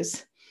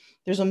phase,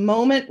 there's a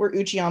moment where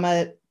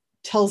Uchiyama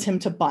tells him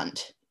to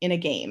bunt in a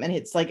game. And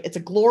it's like, it's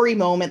a glory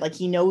moment. Like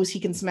he knows he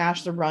can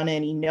smash the run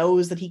in. He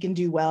knows that he can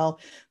do well.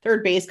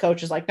 Third base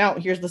coach is like, no,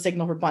 here's the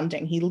signal for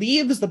bunting. He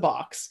leaves the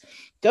box,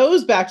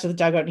 goes back to the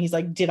dugout, and he's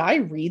like, did I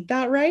read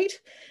that right?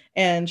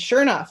 And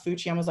sure enough,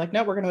 Uchiyama's like,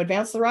 no, we're going to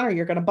advance the runner.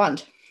 You're going to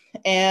bunt.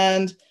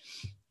 And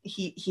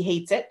he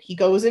hates it. He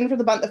goes in for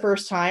the bunt the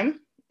first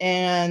time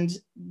and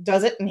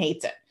does it and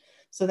hates it.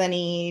 So then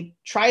he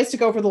tries to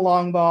go for the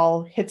long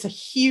ball, hits a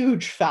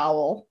huge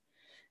foul,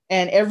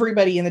 and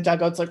everybody in the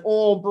dugout's like,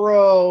 oh,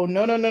 bro,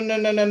 no.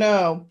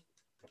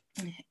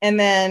 And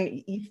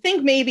then you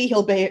think maybe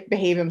he'll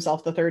behave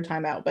himself the third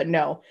time out, but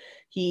no.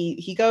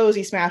 He goes,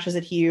 he smashes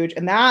it huge,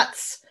 and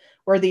that's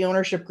where the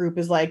ownership group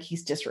is like,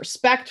 he's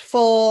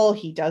disrespectful,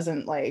 he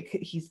doesn't like,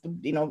 he's,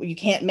 you know, you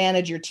can't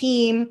manage your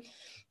team,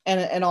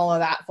 and all of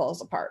that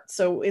falls apart.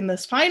 So in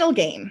this final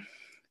game,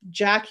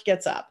 Jack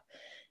gets up.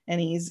 And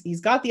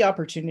he's got the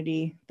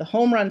opportunity. The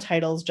home run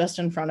title's just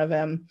in front of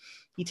him.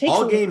 He takes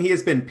all game. He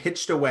has been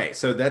pitched away.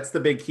 So that's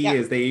the big key.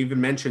 Is they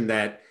even mentioned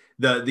that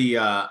the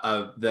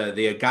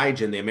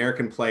Gaijin, the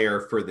American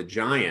player for the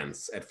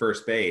Giants at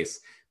first base,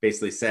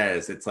 basically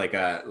says it's like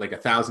a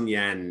 1,000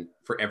 yen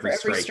for every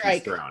strike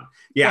he's thrown.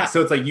 Yeah.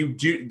 So it's like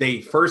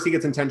first he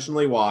gets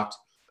intentionally walked,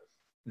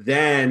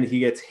 then he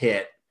gets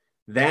hit,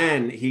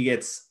 then he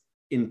gets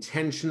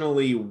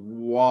intentionally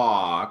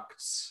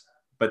walked,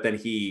 but then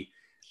he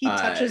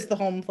touches the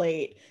home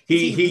plate.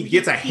 He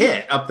gets a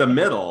hit up the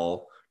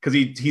middle because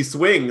he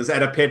swings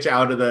at a pitch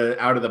out of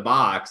the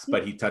box,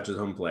 but he touches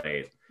home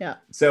plate. Yeah.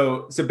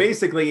 So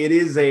basically, it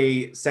is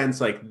a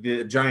sense like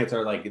the Giants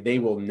are like, they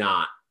will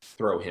not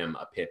throw him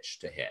a pitch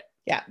to hit.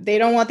 Yeah, they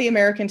don't want the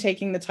American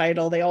taking the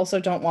title. They also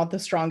don't want the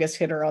strongest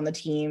hitter on the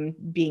team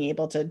being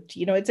able to,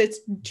 you know, it's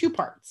two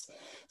parts.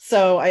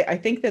 So I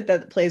think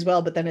that plays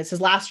well, but then it's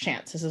his last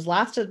chance. It's his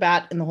last at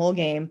bat in the whole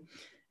game.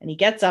 And he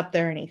gets up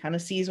there and he kind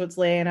of sees what's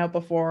laying out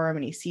before him,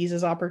 and he sees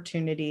his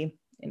opportunity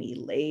and he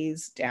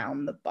lays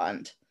down the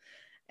bunt.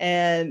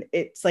 And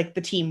it's like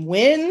the team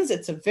wins.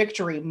 It's a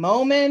victory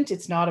moment.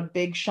 It's not a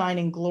big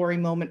shining glory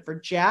moment for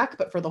Jack,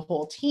 but for the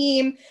whole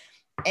team.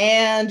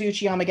 And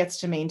Uchiyama gets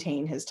to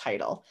maintain his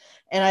title.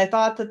 And I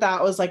thought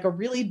that was like a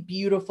really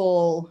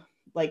beautiful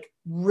like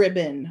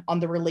ribbon on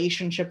the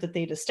relationship that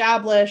they'd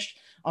established,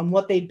 on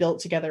what they'd built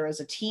together as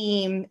a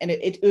team. And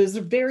it was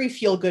a very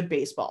feel good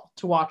baseball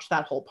to watch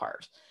that whole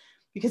part,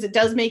 because it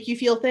does make you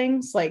feel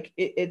things like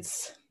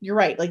you're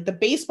right. Like the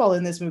baseball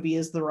in this movie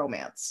is the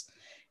romance,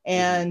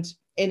 and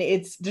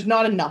there's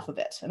not enough of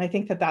it. And I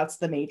think that's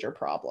the major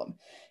problem,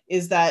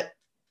 is that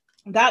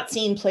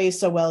scene plays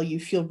so well. You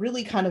feel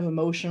really kind of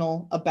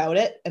emotional about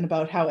it, and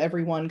about how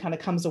everyone kind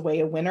of comes away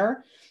a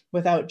winner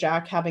without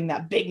Jack having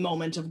that big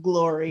moment of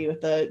glory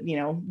with the, you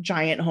know,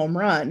 giant home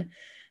run.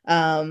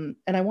 And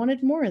I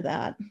wanted more of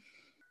that.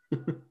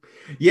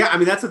 Yeah, I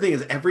mean, that's the thing,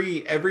 is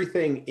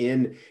everything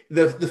in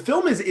the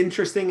film is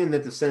interesting in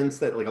the sense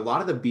that like a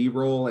lot of the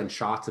B-roll and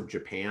shots of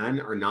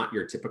Japan are not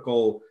your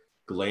typical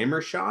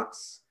glamour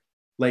shots.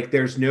 Like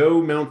there's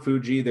no Mount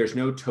Fuji, there's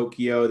no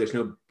Tokyo, there's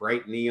no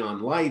bright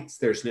neon lights,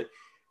 there's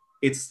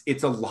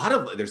a lot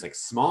of, there's like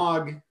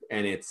smog,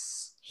 and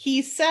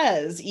he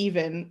says,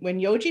 even when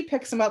Yoji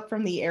picks him up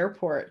from the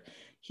airport,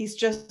 he's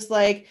just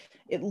like,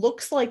 it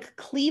looks like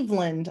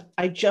Cleveland.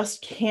 I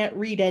just can't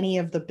read any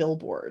of the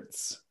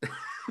billboards.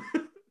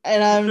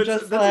 And I'm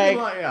just like,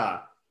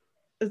 yeah,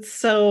 it's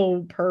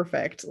so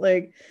perfect.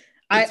 Like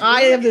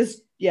I have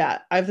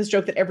this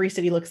joke that every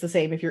city looks the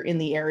same if you're in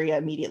the area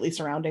immediately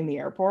surrounding the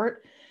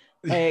airport.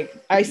 Like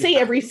I say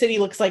every city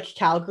looks like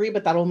Calgary,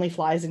 but that only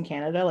flies in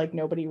Canada. Like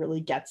nobody really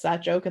gets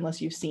that joke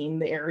unless you've seen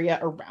the area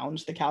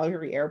around the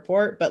Calgary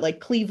airport. But like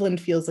Cleveland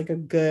feels like a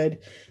good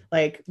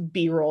like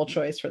B-roll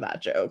choice for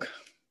that joke.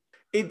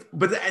 And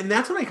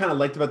that's what I kind of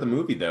liked about the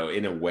movie, though,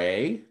 in a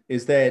way,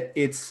 is that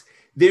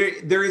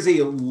there is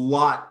a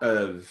lot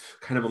of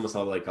kind of almost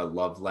like a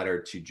love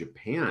letter to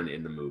Japan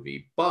in the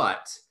movie,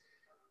 but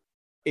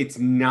it's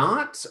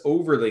not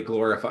overly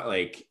glorified.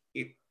 Like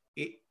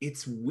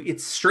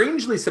it's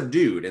strangely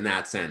subdued in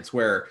that sense,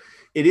 where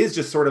it is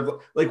just sort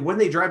of like when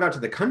they drive out to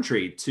the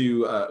country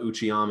to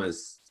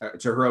Uchiyama's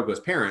to Hirogo's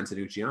parents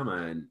and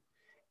Uchiyama, and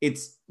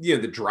it's, you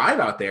know, the drive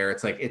out there,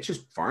 it's like, it's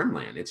just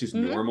farmland. It's just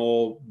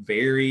normal,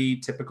 very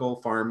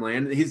typical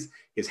farmland. His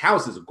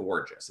house is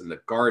gorgeous and the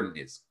garden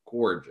is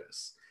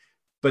gorgeous,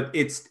 but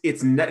it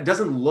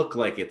doesn't look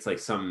like it's like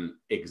some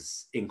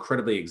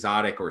incredibly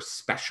exotic or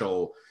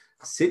special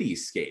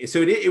cityscape.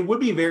 So it would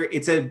be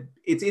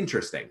it's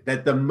interesting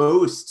that the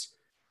most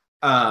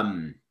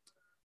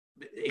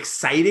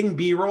exciting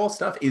B-roll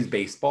stuff is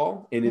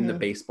baseball and in the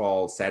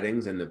baseball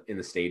settings and in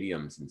the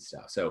stadiums and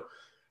stuff. So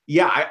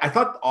yeah, I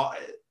thought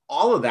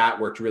all of that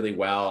worked really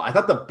well. I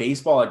thought the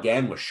baseball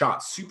again was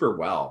shot super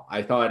well.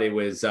 I thought it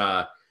was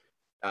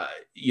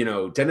you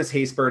know, Dennis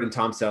Haysbert and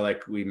Tom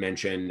Selleck we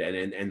mentioned,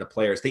 and the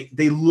players,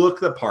 they look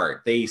the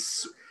part.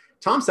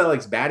 Tom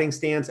Selleck's batting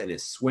stance and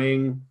his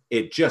swing,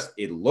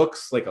 it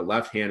looks like a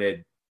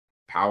left-handed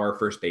power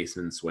first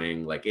baseman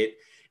swing. Like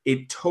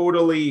it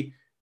totally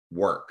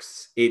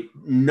works.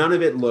 None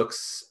of it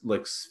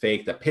looks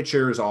fake. The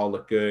pitchers all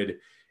look good.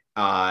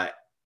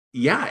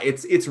 Yeah,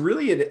 it's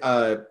really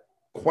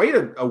quite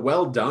a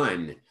well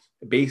done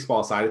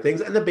baseball side of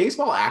things, and the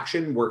baseball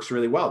action works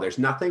really well. There's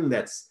nothing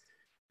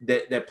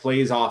that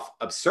plays off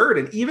absurd,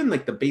 and even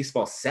like the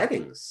baseball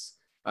settings,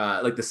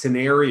 like the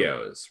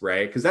scenarios,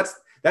 right? Because that's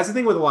the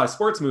thing with a lot of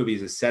sports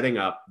movies is setting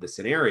up the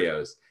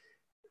scenarios.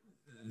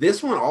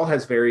 This one all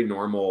has very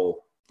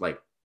normal,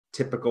 like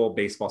typical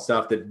baseball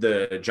stuff.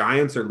 The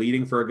Giants are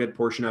leading for a good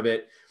portion of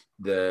it.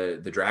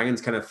 The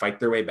Dragons kind of fight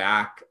their way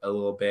back a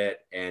little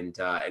bit, and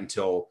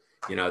until,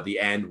 you know, the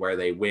end where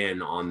they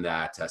win on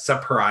that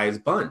surprise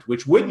bunt,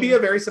 which would be a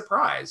very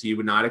surprise. You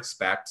would not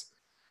expect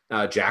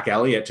Jack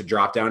Elliott to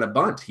drop down a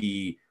bunt.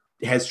 He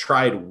has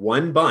tried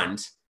one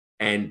bunt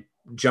and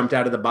jumped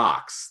out of the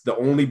box, the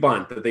only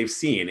bunt that they've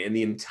seen in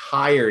the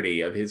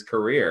entirety of his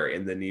career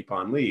in the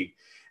Nippon League,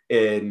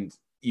 and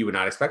you would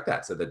not expect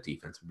that. So the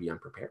defense would be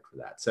unprepared for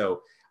that.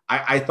 So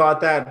I thought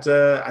that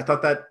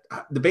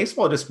the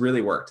baseball just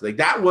really worked. Like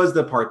that was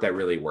the part that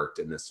really worked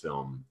in this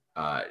film,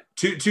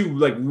 to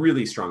like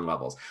really strong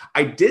levels.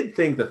 I did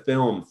think the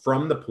film,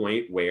 from the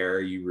point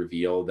where you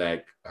reveal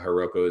that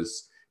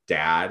Hiroko's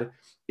dad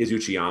is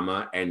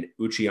Uchiyama, and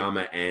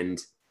Uchiyama and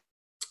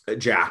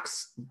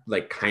Jack's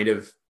like kind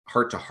of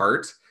heart to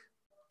heart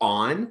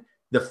on,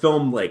 the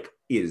film like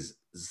is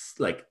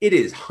like, it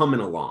is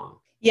humming along.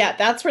 Yeah,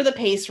 that's where the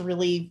pace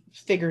really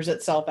figures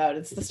itself out.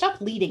 It's the stuff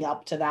leading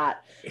up to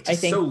that. It's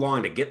just so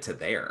long to get to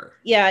there.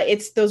 Yeah,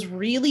 it's those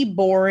really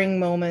boring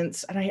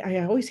moments. And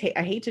I always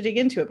hate to dig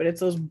into it, but it's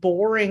those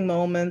boring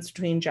moments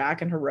between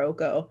Jack and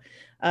Hiroko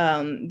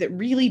that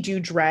really do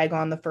drag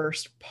on the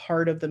first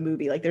part of the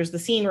movie. Like there's the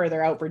scene where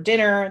they're out for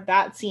dinner.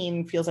 That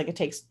scene feels like it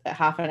takes a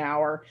half an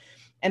hour.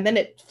 And then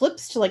it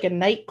flips to like a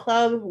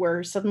nightclub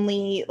where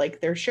suddenly like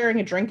they're sharing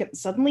a drink and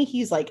suddenly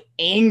he's like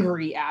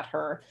angry at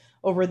her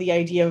over the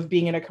idea of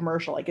being in a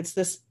commercial. Like it's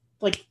this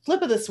like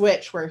flip of the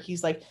switch where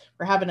he's like,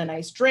 we're having a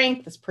nice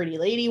drink. This pretty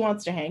lady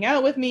wants to hang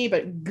out with me,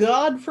 but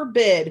God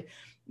forbid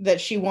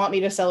that she want me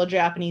to sell a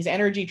Japanese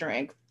energy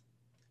drink.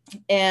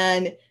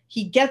 And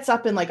he gets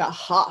up in like a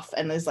huff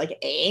and is like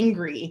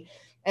angry.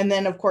 And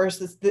then of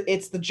course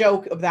it's the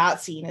joke of that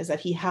scene is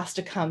that he has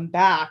to come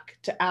back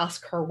to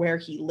ask her where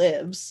he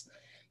lives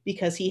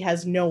because he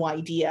has no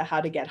idea how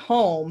to get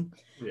home.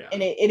 Yeah.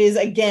 And it is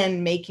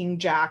again making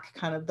Jack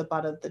kind of the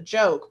butt of the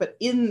joke. But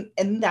in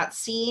that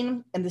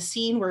scene, and the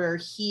scene where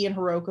he and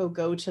Hiroko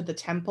go to the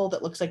temple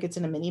that looks like it's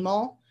in a mini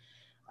mall,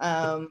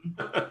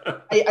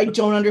 I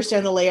don't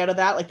understand the layout of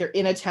that. Like they're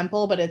in a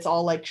temple, but it's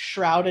all like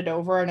shrouded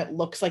over and it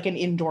looks like an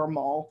indoor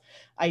mall.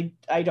 I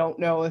don't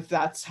know if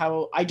that's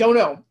how, I don't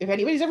know if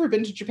anybody's ever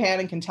been to Japan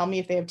and can tell me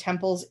if they have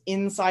temples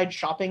inside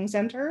shopping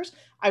centers.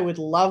 I would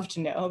love to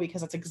know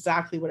because that's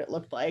exactly what it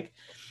looked like.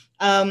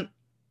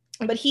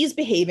 But he's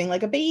behaving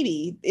like a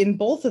baby in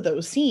both of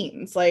those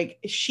scenes. Like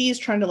she's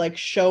trying to like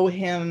show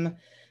him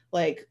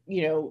like,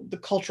 you know, the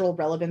cultural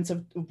relevance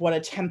of what a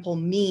temple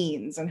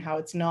means and how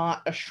it's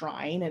not a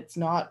shrine. It's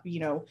not, you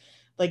know,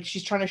 like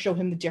she's trying to show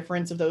him the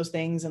difference of those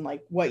things and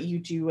like what you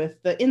do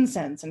with the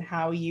incense and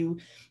how you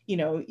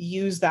know,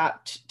 use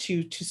that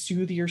to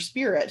soothe your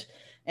spirit.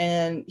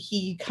 And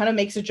he kind of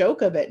makes a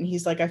joke of it. And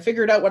he's like, I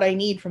figured out what I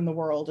need from the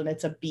world and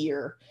it's a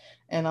beer.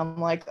 And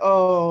I'm like,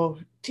 oh,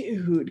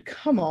 dude,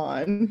 come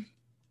on.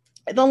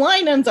 The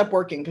line ends up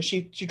working because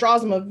she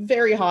draws him a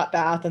very hot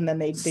bath and then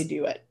they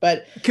do it.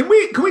 But can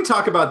we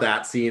talk about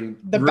that scene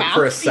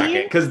for a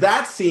second? Because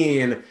that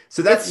scene,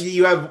 so that's,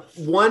 you have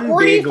one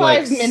big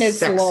like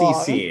sexy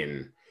long.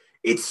 Scene.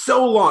 It's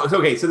so long.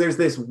 Okay, so there's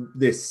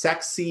this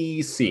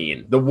sexy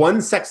scene, the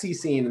one sexy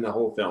scene in the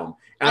whole film.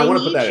 And I want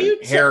to put that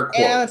in hair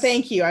quotes.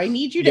 Thank you. I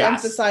need you to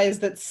emphasize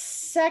that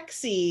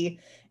sexy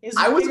is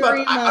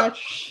very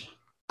much...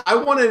 I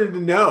wanted to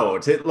know,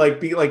 to like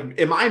be like,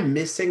 am I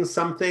missing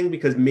something?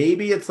 Because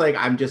maybe it's like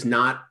I'm just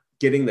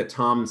getting the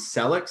Tom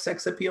Selleck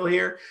sex appeal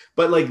here.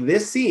 But like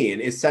this scene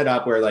is set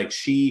up where like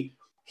he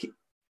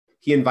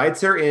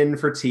invites her in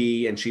for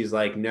tea and she's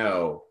like,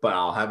 no, but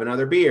I'll have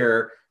another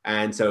beer.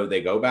 And so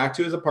they go back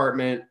to his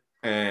apartment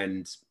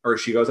or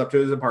she goes up to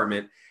his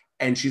apartment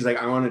and she's like,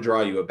 I want to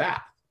draw you a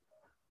bath.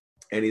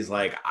 And he's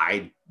like,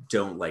 I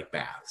don't like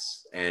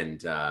baths. And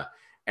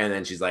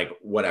then she's like,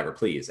 whatever,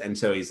 please. And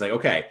so he's like,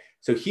 okay.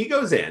 So he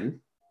goes in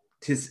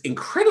to his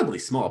incredibly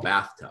small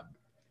bathtub.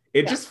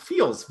 It just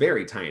feels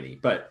very tiny,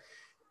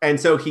 and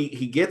so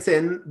he gets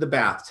in the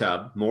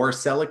bathtub, more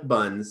Selleck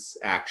buns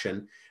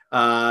action.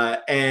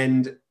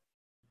 And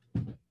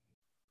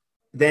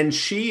then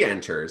she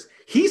enters.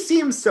 He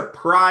seems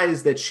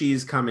surprised that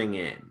she's coming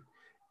in.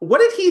 What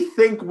did he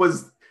think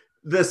was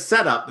the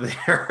setup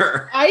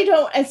there? I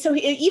don't. And so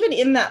even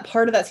in that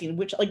part of that scene,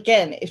 which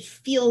again, it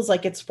feels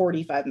like it's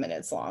 45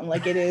 minutes long.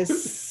 Like it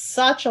is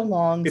such a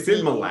long It's scene.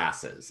 in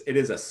molasses. It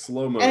is a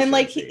slow motion. And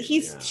like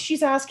scene.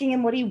 she's asking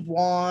him what he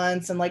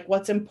wants and like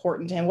what's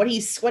important to him, what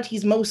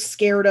he's most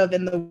scared of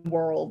in the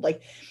world.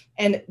 Like,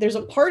 and there's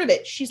a part of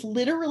it, she's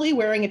literally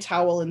wearing a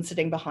towel and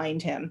sitting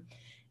behind him.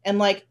 And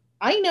like,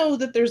 I know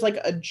that there's like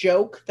a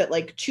joke that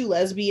like two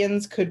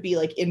lesbians could be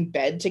like in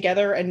bed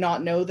together and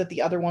not know that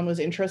the other one was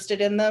interested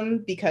in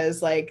them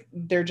because like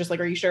they're just like,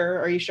 are you sure?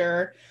 Are you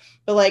sure?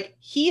 But like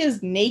he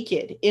is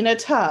naked in a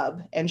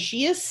tub and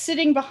she is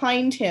sitting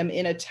behind him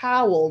in a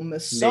towel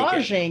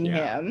massaging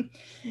him.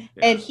 Yeah.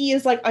 And he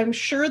is like, I'm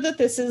sure that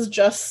this is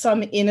just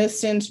some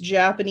innocent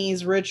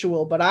Japanese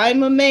ritual, but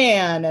I'm a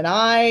man and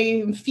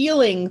I'm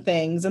feeling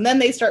things. And then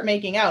they start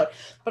making out.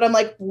 But I'm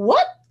like,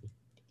 what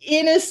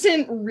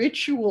innocent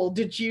ritual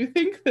did you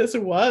think this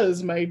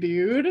was, my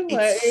dude?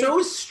 It's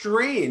so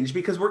strange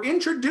because we're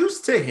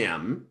introduced to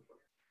him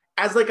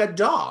as like a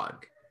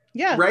dog.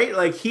 Yeah. Right?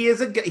 Like he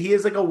is like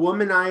a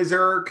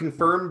womanizer,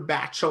 confirmed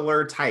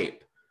bachelor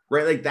type.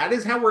 Right? Like that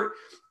is how we're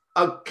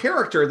a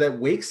character that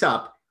wakes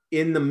up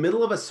in the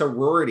middle of a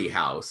sorority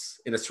house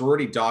in a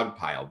sorority dog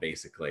pile,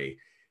 basically,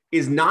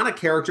 is not a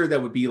character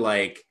that would be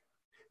like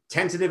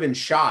tentative and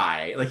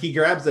shy. Like he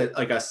grabs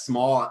a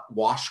small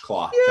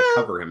washcloth to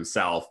cover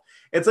himself.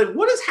 It's like,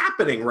 what is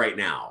happening right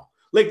now?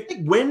 Like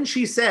when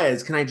she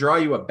says, "Can I draw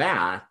you a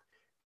bath?"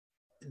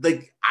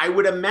 Like I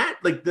would imagine,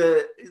 like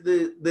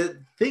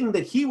the thing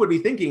that he would be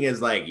thinking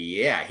is like,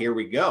 yeah, here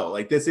we go.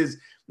 Like this is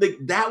like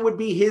that would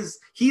be his.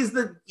 He's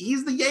the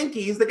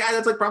Yankee. He's the guy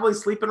that's like probably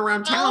sleeping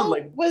around town.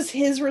 Like was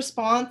his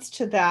response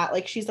to that?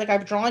 Like she's like,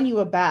 "I've drawn you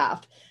a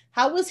bath."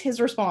 How was his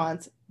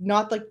response?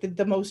 Not like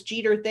the most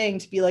Jeter thing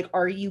to be like,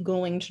 "Are you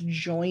going to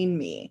join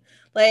me?"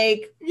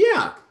 Like,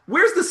 yeah,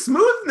 where's the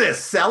smoothness,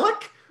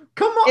 Selleck?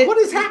 Come on, what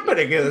is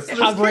happening in this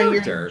covering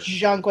character? Your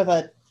junk with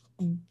a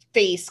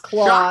face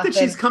cloth. Shocked that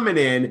she's coming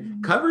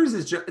in, covers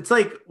his junk. It's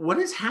like, what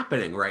is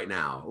happening right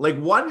now? Like,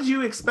 what did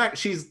you expect?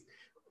 She's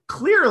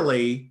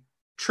clearly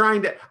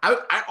trying to.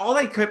 All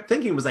I kept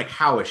thinking was like,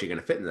 how is she going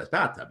to fit in this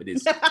bathtub? It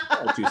is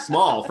too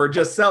small for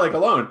just Selleck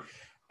alone,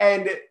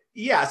 and.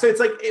 Yeah, so it's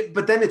like,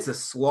 but then it's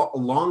a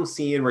long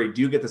scene where you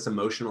do get this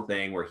emotional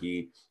thing where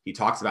he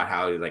talks about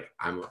how he's like,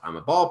 I'm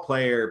a ball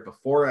player.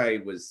 Before I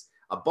was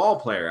a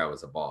ball player, I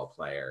was a ball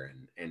player,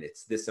 and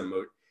it's this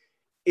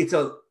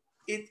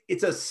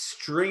it's a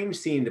strange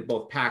scene to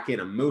both pack in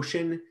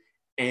emotion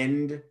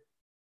and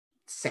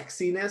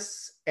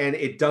sexiness, and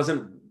it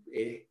doesn't.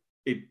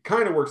 It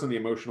kind of works on the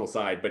emotional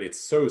side, but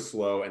it's so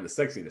slow, and the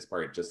sexiness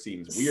part just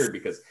seems weird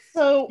because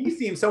he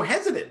seems so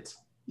hesitant.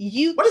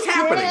 What is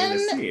happening in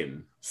this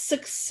scene?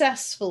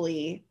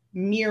 Successfully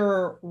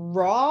mirror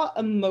raw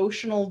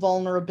emotional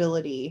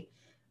vulnerability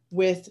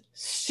with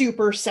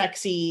super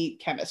sexy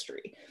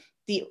chemistry.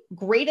 The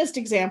greatest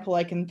example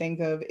I can think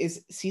of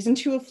is season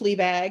 2 of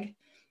Fleabag,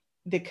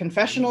 the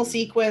confessional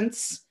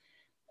sequence.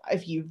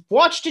 If you've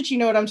watched it, you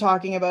know what I'm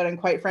talking about. And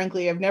quite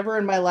frankly, I've never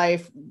in my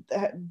life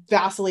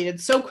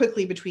vacillated so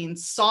quickly between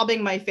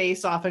sobbing my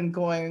face off and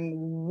going,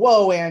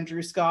 whoa,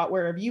 Andrew Scott,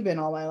 where have you been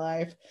all my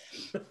life?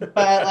 But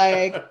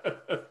like,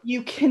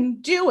 you can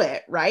do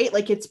it, right?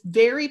 Like it's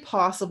very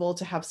possible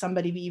to have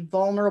somebody be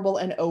vulnerable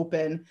and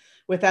open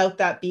without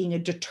that being a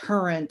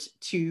deterrent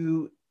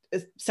to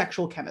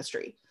sexual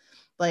chemistry.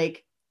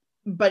 Like,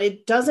 but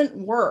it doesn't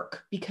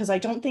work because I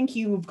don't think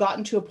you've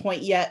gotten to a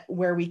point yet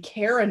where we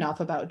care enough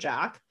about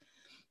Jack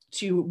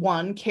to,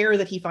 one, care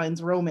that he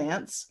finds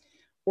romance,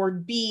 or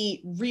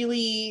B,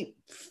 really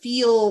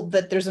feel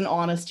that there's an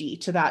honesty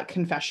to that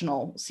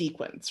confessional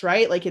sequence,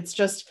 right? Like it's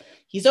just,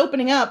 he's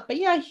opening up, but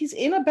yeah, he's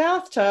in a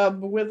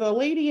bathtub with a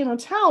lady in a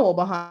towel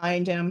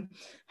behind him.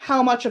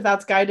 How much of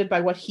that's guided by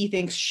what he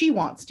thinks she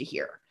wants to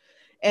hear?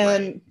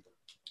 And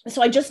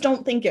so I just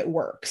don't think it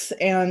works.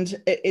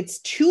 And it's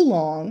too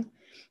long.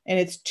 And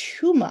it's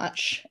too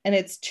much, and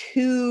it's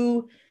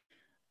too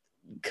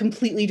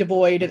completely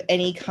devoid of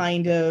any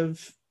kind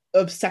of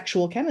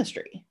sexual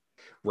chemistry.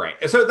 Right.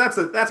 So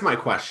that's my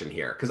question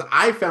here, because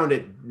I found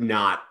it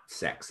not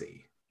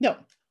sexy. No.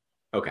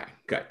 Okay,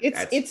 good.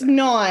 It's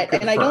not,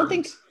 confirmed. And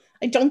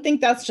I don't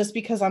think that's just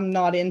because I'm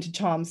not into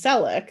Tom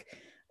Selleck.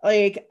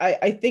 Like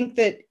I think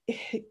that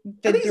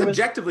he's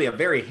objectively a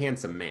very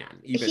handsome man.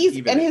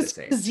 Even and his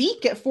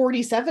physique at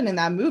 47 in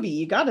that movie,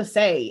 you got to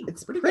say,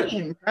 it's pretty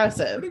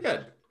impressive. Pretty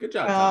good. Good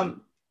job,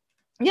 Tom.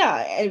 Yeah,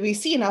 and we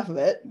see enough of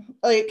it.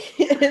 Like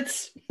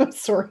it's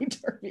sorry,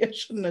 Darby, I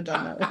shouldn't have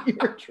done that when you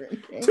were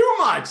drinking. Too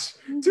much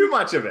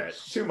of it.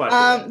 Too much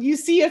of it. You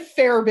see a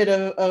fair bit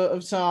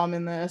of Tom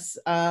in this.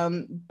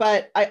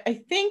 But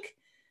I think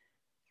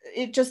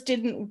it just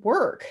didn't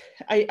work.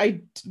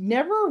 I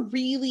never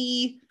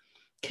really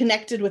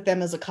connected with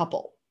them as a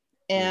couple.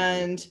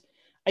 And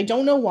I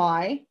don't know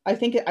why.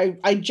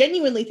 I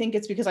genuinely think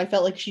it's because I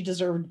felt like she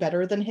deserved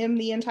better than him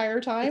the entire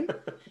time.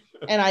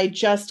 And I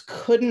just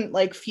couldn't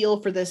like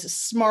feel for this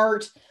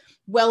smart,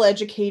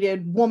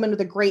 well-educated woman with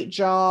a great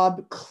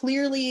job.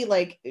 Clearly,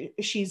 like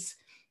she's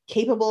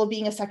capable of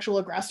being a sexual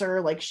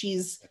aggressor. Like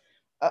she's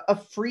a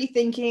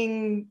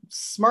free-thinking,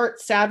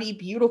 smart, savvy,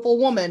 beautiful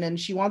woman. And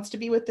she wants to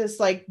be with this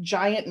like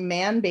giant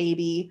man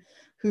baby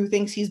who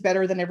thinks he's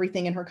better than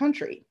everything in her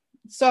country.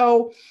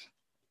 So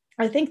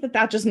I think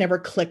that just never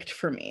clicked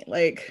for me.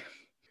 Like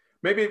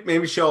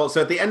maybe so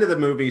at the end of the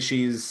movie,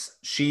 she's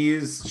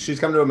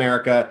come to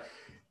America.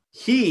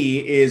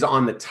 He is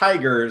on the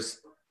Tigers,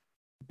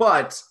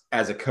 but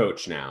as a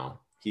coach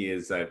now. He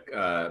is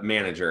a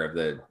manager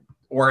of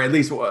or at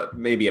least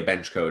maybe a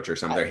bench coach or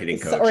something, hitting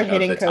coach of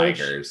the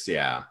Tigers.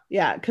 Yeah.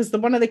 Yeah, because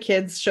one of the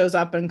kids shows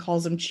up and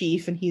calls him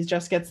chief, and he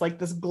just gets like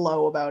this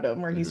glow about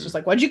him where he's just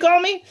like, "What'd you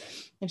call me?"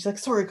 And she's like,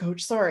 "Sorry,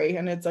 coach, sorry."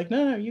 And it's like,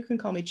 no, you can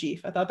call me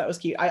chief. I thought that was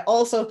cute. I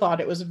also thought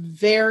it was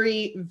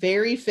very,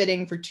 very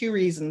fitting for two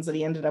reasons that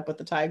he ended up with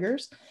the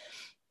Tigers.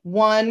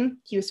 One,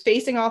 he was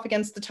facing off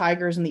against the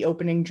Tigers in the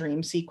opening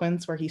dream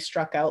sequence where he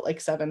struck out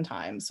like 7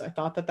 times. So I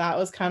thought that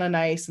was kind of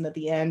nice. And at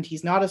the end,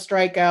 he's not a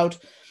strikeout.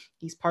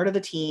 He's part of the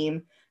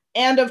team.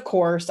 And of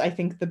course, I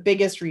think the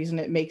biggest reason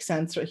it makes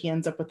sense that he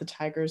ends up with the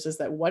Tigers is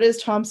that what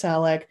is Tom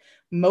Selleck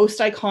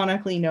most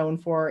iconically known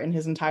for in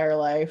his entire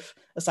life,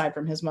 aside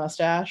from his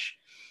mustache?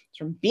 It's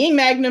from being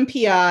Magnum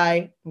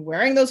PI,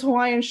 wearing those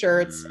Hawaiian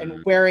shirts,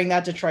 and wearing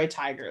that Detroit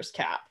Tigers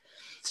cap.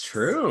 It's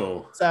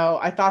true. So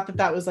I thought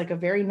that was like a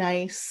very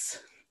nice,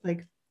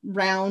 like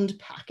round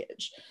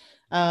package.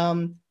 We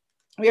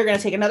are going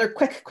to take another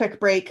quick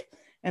break,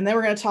 and then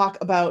we're going to talk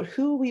about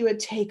who we would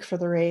take for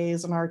the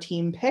Rays on our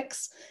team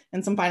picks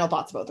and some final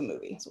thoughts about the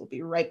movie. So we'll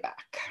be right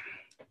back.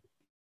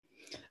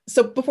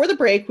 So before the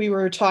break, we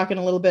were talking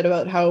a little bit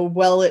about how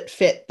well it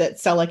fit that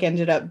Selleck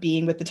ended up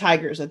being with the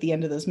Tigers at the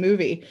end of this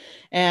movie.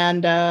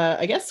 And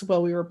I guess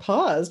while we were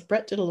paused,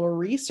 Brett did a little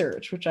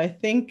research, which I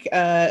think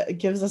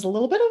gives us a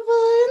little bit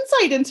of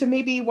insight into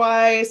maybe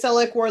why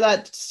Selleck wore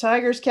that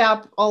Tigers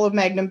cap all of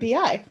Magnum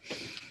PI.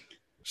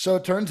 So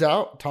it turns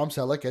out Tom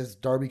Selleck, as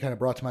Darby kind of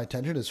brought to my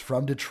attention, is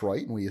from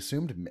Detroit, and we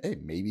assumed, hey,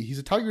 maybe he's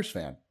a Tigers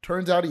fan.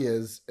 Turns out he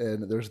is,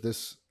 and there's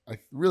this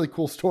really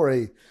cool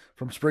story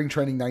from Spring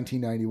Training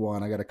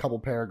 1991. I got a couple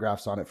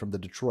paragraphs on it from the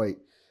Detroit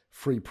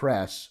Free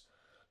Press.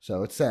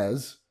 So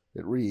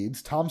it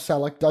reads, Tom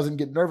Selleck doesn't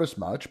get nervous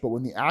much, but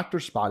when the actor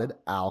spotted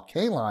Al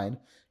Kaline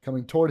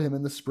coming toward him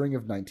in the spring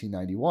of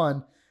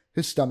 1991,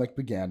 his stomach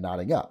began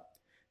knotting up.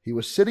 He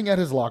was sitting at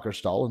his locker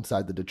stall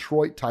inside the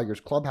Detroit Tigers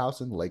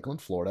clubhouse in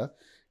Lakeland, Florida,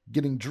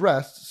 getting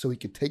dressed so he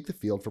could take the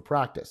field for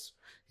practice.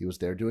 He was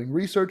there doing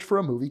research for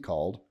a movie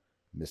called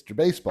Mr.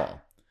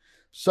 Baseball.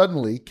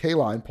 Suddenly,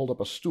 Kaline pulled up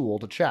a stool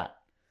to chat.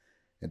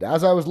 And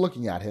as I was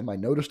looking at him, I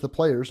noticed the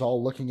players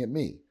all looking at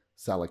me,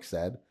 Selleck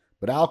said,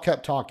 but Al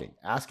kept talking,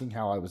 asking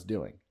how I was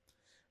doing.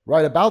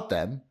 Right about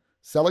then,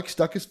 Selleck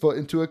stuck his foot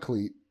into a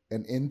cleat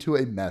and into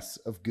a mess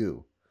of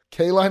goo.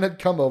 Kaline had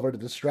come over to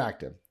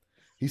distract him.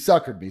 He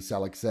suckered me,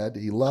 Selleck said.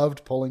 He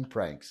loved pulling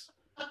pranks.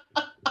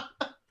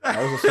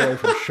 That was a story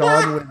from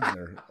Sean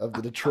Winder of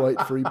the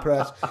Detroit Free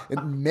Press.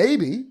 And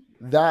maybe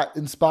that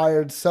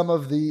inspired some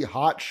of the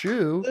hot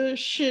shoe. The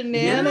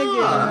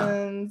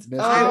shenanigans.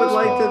 Yeah. I would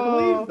like to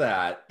believe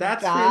that.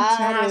 That's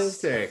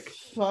fantastic.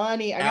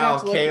 Funny.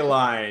 Al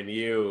Kaline,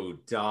 you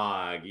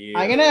dog.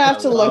 I'm going to have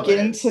to look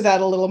into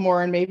that a little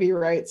more and maybe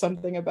write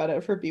something about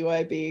it for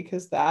BYB,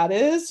 because that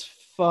is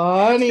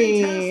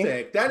funny. That's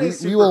fantastic. That is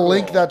super we will cool.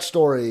 link that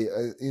story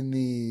in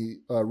the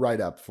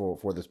write-up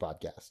for this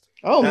podcast.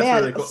 Oh, That's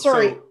man. really cool.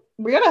 Sorry. So,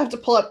 we're going to have to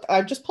pull up.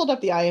 I've just pulled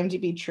up the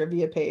IMDb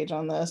trivia page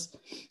on this,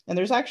 and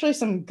there's actually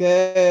some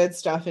good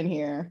stuff in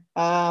here.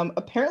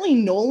 Apparently,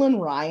 Nolan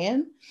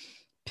Ryan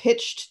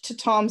pitched to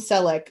Tom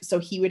Selleck so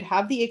he would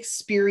have the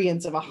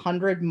experience of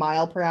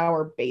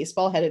 100-mile-per-hour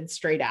baseball headed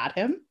straight at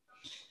him.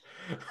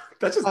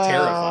 That's just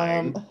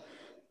terrifying.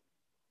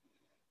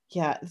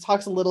 Yeah, it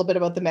talks a little bit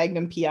about the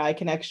Magnum PI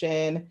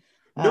connection.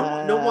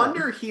 No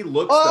wonder he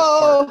looks the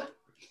part.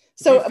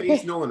 So if you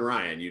face Nolan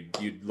Ryan,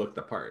 you'd look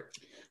the part.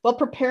 While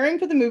preparing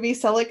for the movie,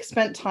 Selleck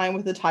spent time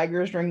with the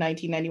Tigers during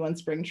 1991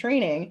 spring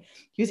training.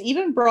 He was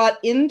even brought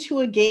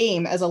into a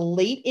game as a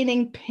late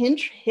inning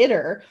pinch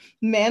hitter,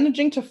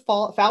 managing to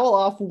foul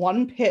off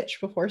one pitch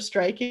before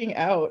striking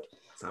out.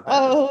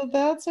 Oh,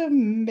 that's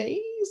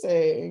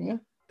amazing.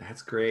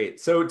 That's great.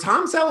 So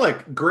Tom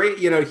Selleck, great,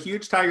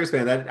 huge Tigers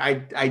fan.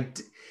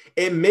 That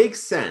it makes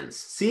sense.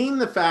 Seeing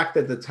the fact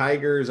that the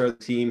Tigers are the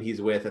team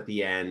he's with at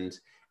the end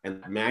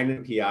and the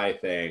Magnum PI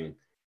thing,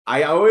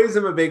 I always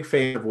am a big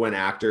fan of when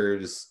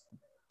actors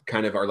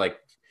kind of are like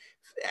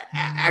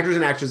actors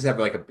and actresses have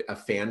like a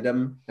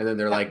fandom, and then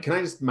they're like, can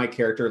I just my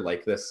character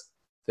like this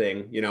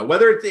thing? You know,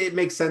 whether it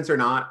makes sense or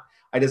not,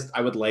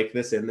 I would like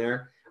this in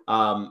there.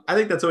 I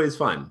think that's always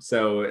fun.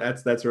 So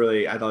that's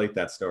really, I like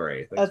that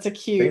story. That's a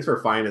cute. Thanks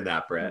for finding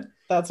that, Brett.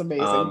 That's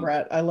amazing,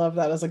 Brett. I love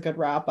that as a good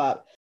wrap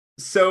up.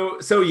 So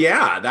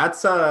yeah,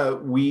 that's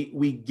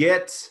we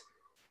get,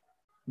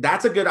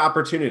 that's a good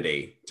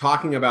opportunity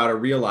talking about a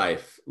real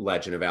life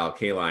legend of Al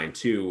Kaline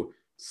to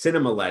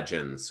cinema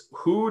legends.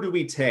 Who do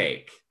we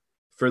take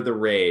for the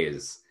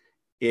Rays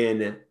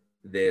in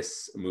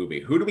this movie?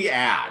 Who do we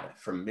add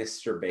from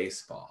Mr.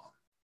 Baseball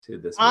to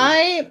this movie?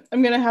 I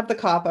am going to have the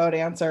cop-out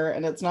answer,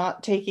 and it's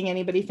not taking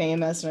anybody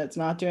famous, and it's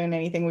not doing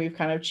anything we've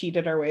kind of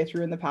cheated our way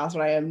through in the past,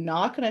 but I am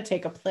not going to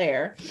take a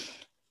player.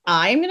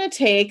 I'm going to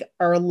take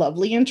our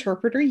lovely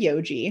interpreter,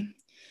 Yoji,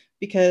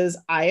 because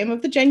I am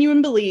of the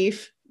genuine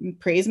belief,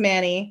 praise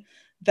Manny,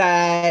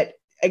 that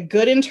a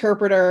good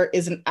interpreter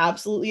is an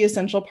absolutely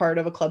essential part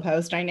of a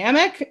clubhouse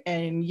dynamic,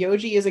 and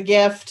Yoji is a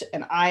gift,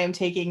 and I am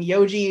taking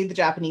Yoji, the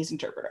Japanese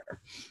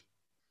interpreter.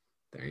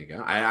 There you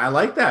go. I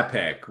like that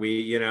pick.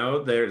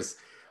 There's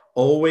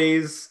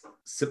always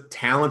some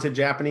talented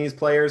Japanese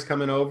players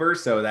coming over,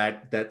 so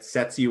that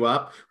sets you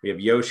up. We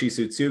have Yoshi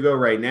Tsutsugo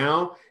right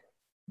now.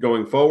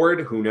 Going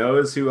forward, who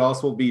knows who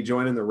else will be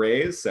joining the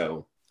Rays?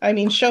 So, I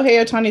mean,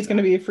 Shohei Ohtani is going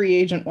to be a free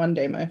agent one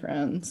day, my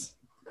friends.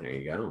 There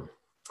you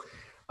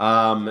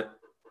go.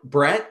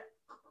 Brett,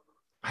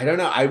 I don't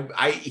know.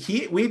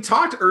 We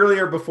talked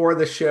earlier before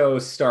the show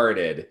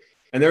started,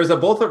 and there was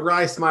both a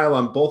wry smile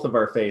on both of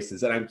our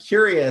faces. And I'm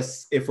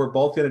curious if we're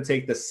both going to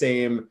take the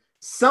same,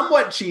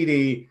 somewhat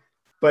cheaty,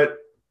 but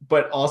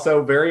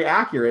also very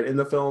accurate in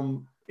the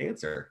film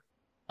answer.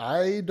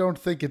 I don't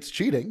think it's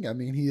cheating. I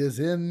mean, he is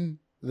in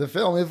the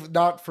film, if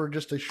not for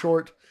just a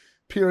short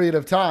period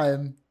of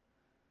time.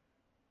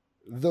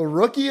 The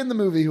rookie in the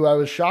movie who I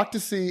was shocked to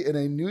see in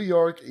a New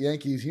York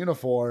Yankees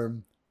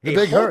uniform.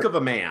 A Hulk of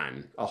a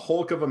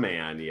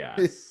man,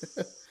 yes.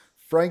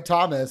 Frank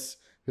Thomas,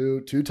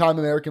 who two-time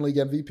American League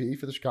MVP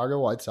for the Chicago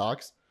White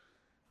Sox.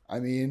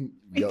 I mean...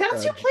 Wait,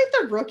 that's who played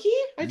the rookie?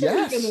 I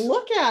didn't even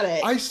look at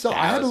it. I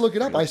had to look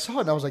it up. I saw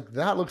it and I was like,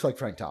 that looks like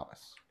Frank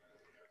Thomas.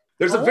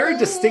 There's a very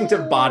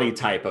distinctive body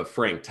type of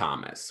Frank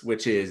Thomas,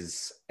 which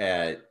is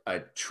a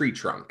tree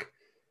trunk.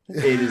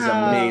 It is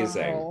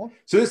amazing.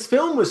 So this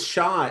film was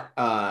shot,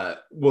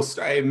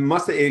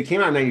 it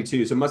came out in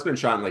 92, so it must have been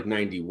shot in like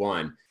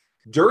 91.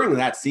 During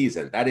that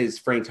season, that is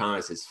Frank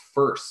Thomas's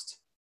first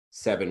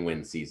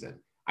 7-win season.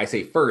 I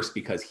say first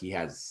because he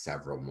has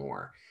several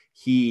more.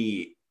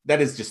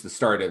 That is just the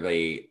start of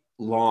a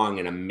long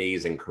and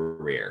amazing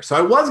career. So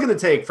I was going to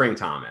take Frank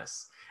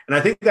Thomas. And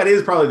I think that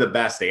is probably the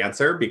best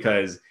answer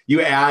because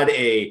you add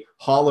a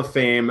Hall of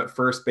Fame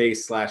first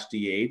base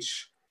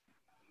 /DH.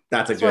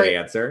 That's a good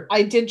answer.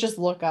 I did just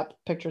look up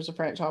pictures of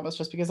Frank Thomas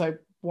just because I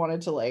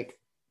wanted to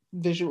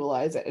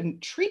visualize it.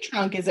 And tree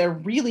trunk is a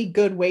really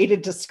good way to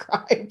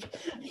describe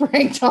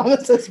Frank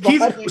Thomas's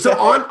body. So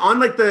on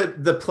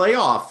the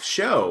playoff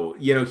show,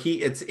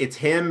 it's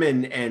him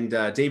and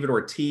David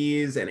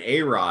Ortiz and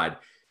A-Rod.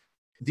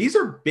 These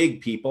are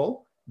big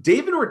people.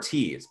 David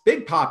Ortiz,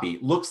 Big Papi,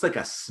 looks like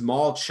a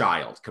small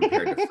child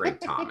compared to Frank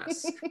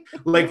Thomas.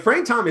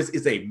 Frank Thomas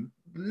is a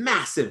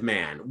massive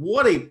man.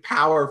 What a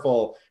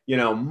powerful,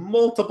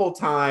 multiple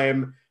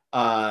time,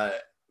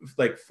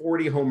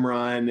 40 home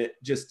run,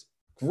 just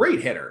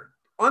great hitter,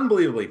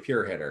 unbelievably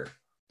pure hitter.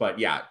 But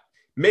yeah,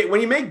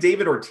 when you make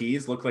David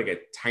Ortiz look like a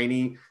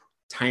tiny,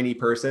 tiny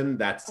person,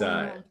 that's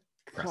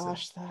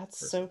gosh,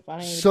 that's so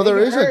funny. So there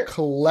is a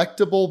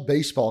collectible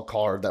baseball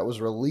card that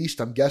was released,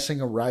 I'm guessing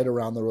right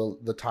around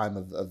the time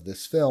of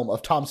this film,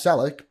 of Tom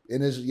Selleck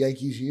in his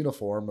Yankees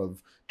uniform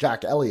of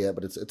Jack Elliott,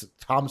 but it's a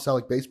Tom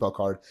Selleck baseball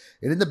card.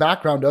 And in the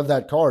background of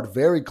that card,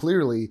 very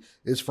clearly,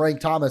 is Frank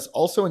Thomas,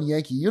 also in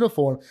Yankee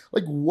uniform,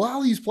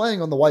 while he's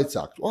playing on the White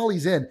Sox, while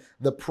he's in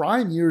the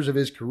prime years of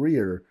his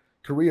career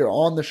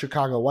on the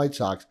Chicago White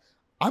Sox.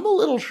 I'm a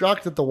little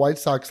shocked that the White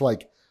Sox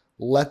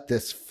let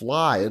this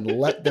fly and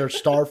let their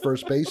star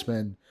first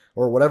baseman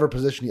or whatever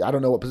position I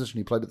don't know what position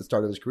he played at the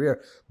start of his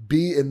career,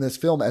 be in this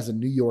film as a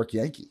New York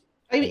Yankee.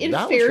 I mean, in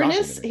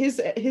fairness,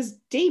 his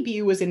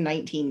debut was in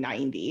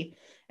 1990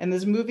 and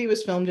this movie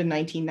was filmed in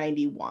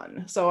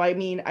 1991. So, I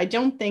mean, I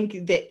don't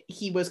think that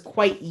he was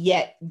quite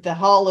yet the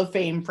Hall of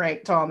Fame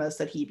Frank Thomas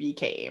that he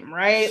became,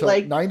 right? So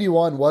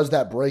 91 was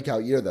that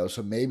breakout year, though.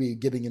 So maybe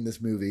getting in this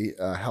movie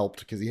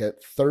helped because he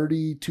hit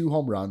 32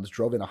 home runs,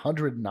 drove in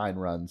 109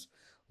 runs,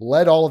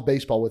 led all of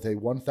baseball with a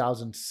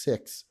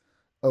 1,006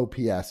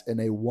 OPS and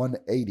a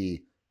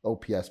 180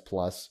 OPS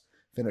plus,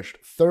 finished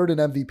third in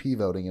MVP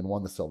voting and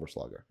won the Silver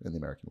Slugger in the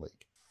American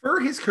League. For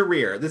his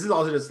career, this is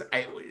also just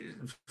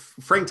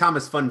Frank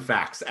Thomas fun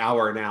facts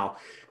hour now.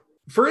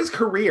 For his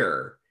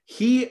career,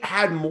 he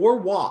had more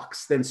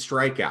walks than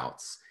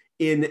strikeouts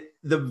in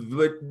the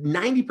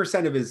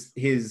 90% of his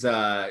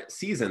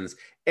seasons.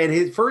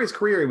 And for his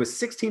career, it was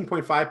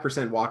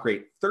 16.5% walk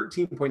rate,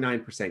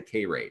 13.9%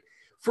 K rate.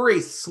 For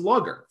a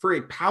slugger, for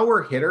a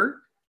power hitter,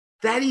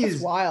 that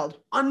is wild,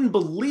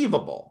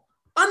 unbelievable.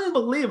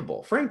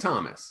 unbelievable. Frank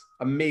Thomas,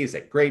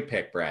 amazing. Great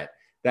pick, Brett.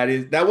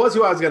 That was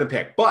who I was going to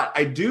pick. But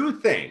I do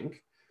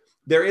think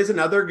there is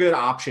another good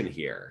option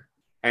here.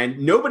 And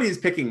nobody's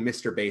picking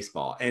Mr.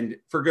 Baseball. And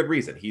for good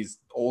reason. He's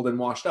old and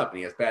washed up and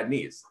he has bad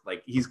knees.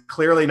 Like, he's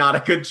clearly not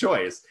a good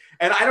choice.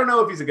 And I don't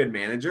know if he's a good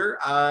manager.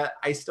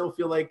 I still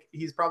feel like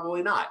he's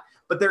probably not.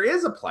 But there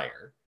is a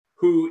player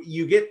who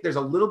there's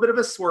a little bit of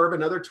a swerve,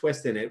 another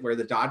twist in it, where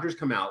the Dodgers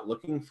come out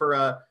looking for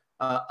a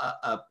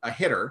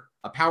hitter,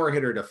 a power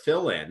hitter to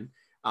fill in.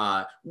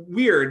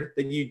 Weird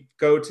that you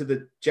go to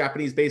the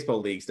Japanese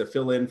baseball leagues to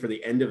fill in for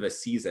the end of a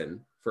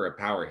season for a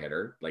power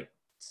hitter. Like,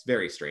 it's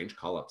very strange.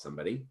 Call up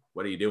somebody.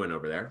 What are you doing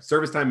over there?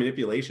 Service time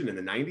manipulation in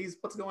the 90s?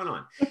 What's going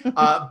on?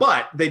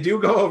 But they do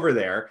go over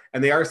there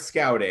and they are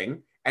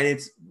scouting, and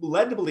it's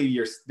led to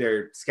believe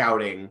they're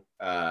scouting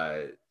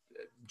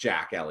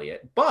Jack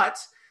Elliott. But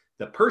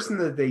the person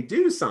that they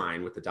do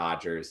sign with the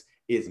Dodgers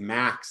is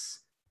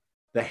Max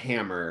the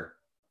Hammer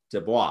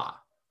Dubois,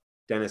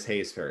 Dennis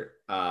Haysbert,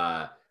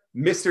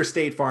 Mr.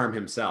 State Farm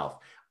himself.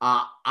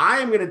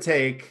 I'm going to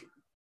take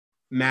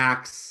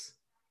Max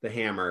the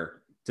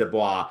Hammer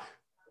Dubois.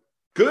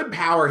 Good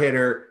power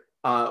hitter.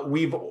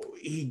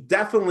 He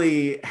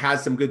definitely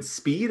has some good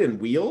speed and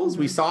wheels.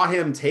 We saw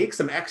him take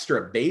some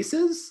extra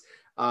bases.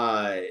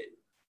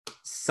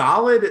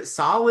 Solid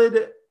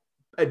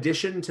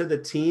addition to the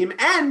team.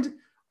 And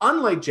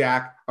unlike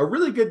Jack, a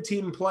really good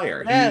team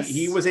player. Yes.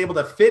 He was able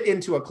to fit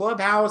into a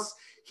clubhouse.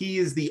 He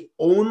is the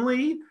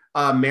only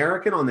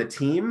American on the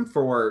team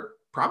for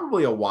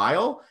probably a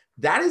while.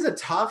 That is a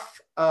tough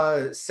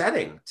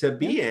setting to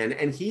be in,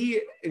 and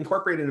he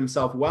incorporated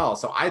himself well.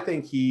 So I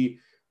think he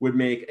would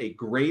make a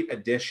great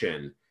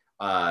addition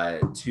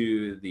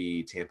to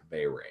the Tampa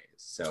Bay Rays.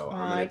 So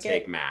I'm going to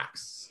take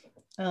Max.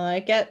 I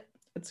like it.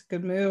 It's a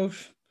good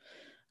move.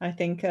 I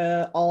think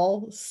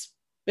all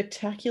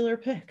spectacular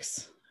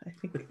picks. I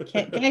think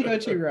can't go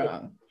too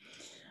wrong.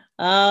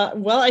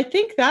 Well, I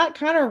think that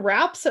kind of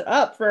wraps it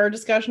up for our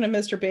discussion of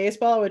Mr.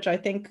 Baseball, which I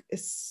think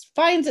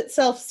finds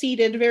itself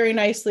seated very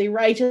nicely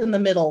right in the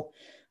middle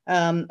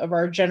of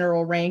our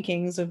general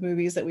rankings of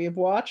movies that we have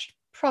watched.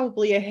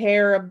 Probably a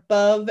hair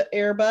above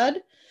Air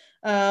Bud.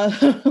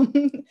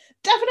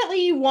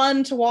 Definitely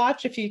one to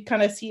watch if you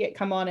kind of see it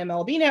come on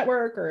MLB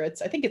Network, or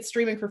I think it's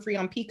streaming for free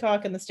on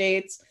Peacock in the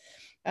States.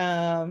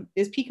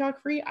 Is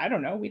Peacock free? I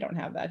don't know. We don't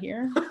have that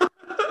here.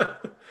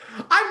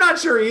 I'm not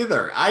sure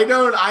either.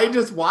 I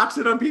just watched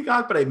it on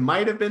Peacock, but it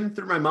might have been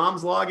through my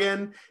mom's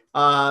login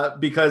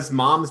because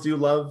moms do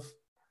love.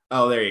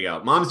 Oh, there you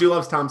go. Moms do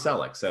love Tom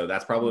Selleck. So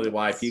that's probably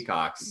why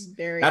Peacock's.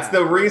 That's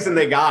the reason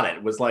they got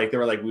it. Was like, they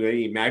were like, we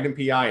need Magnum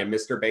PI and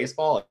Mr.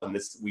 Baseball, and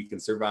this we can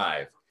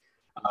survive.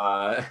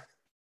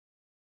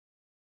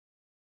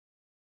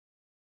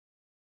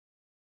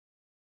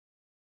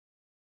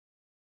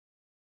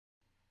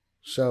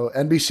 So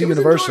NBC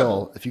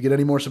Universal, if you get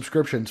any more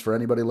subscriptions for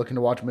anybody looking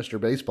to watch Mr.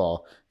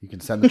 Baseball, you can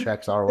send the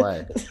checks our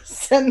way.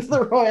 Send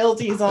the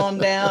royalties on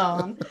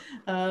down.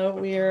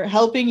 We're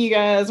helping you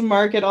guys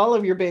market all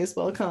of your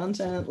baseball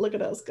content. Look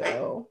at us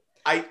go.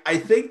 I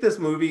think this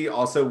movie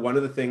also, one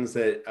of the things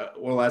that,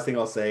 one last thing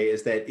I'll say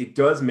is that it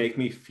does make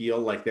me feel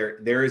like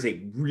there is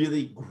a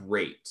really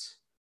great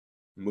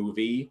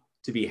movie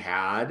to be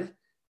had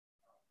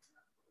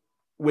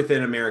with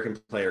an American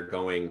player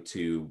going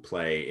to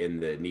play in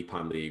the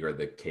Nippon League or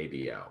the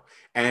KBO,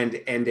 and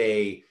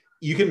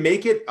you can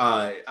make it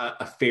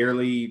a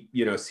fairly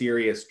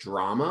serious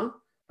drama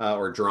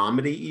or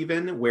dramedy,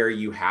 even, where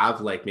you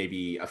have like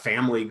maybe a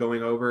family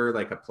going over,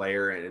 like a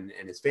player and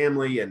his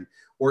family, and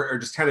or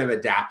just kind of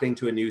adapting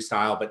to a new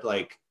style. But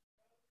like,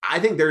 I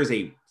think there's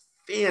a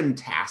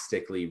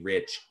fantastically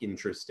rich,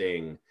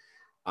 interesting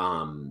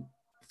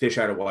fish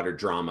out of water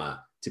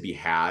drama to be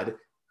had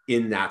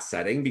in that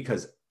setting,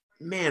 because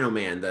man, oh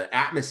man, the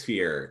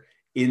atmosphere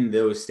in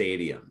those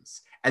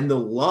stadiums and the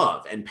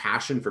love and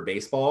passion for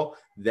baseball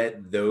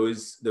that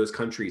those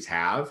countries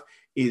have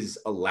is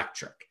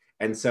electric.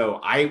 And so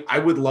I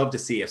would love to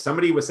see, if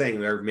somebody was saying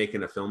they're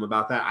making a film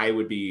about that, I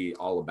would be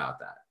all about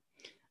that.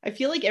 I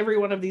feel like every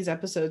one of these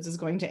episodes is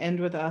going to end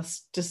with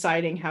us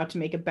deciding how to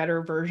make a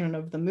better version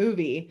of the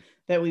movie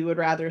that we would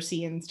rather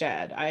see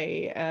instead.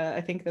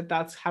 I think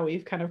that's how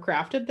we've kind of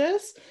crafted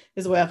this,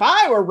 is well, if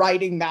I were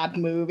writing that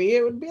movie,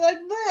 it would be like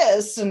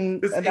this.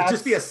 And it'd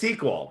just be a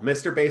sequel,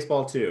 Mr.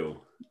 Baseball 2.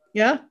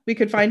 Yeah, we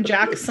could find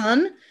Jack's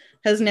son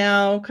has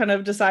now kind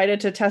of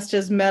decided to test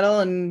his mettle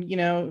and,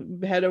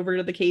 head over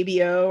to the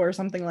KBO or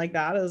something like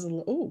that.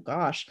 Oh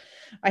gosh,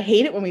 I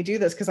hate it when we do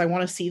this because I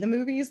want to see the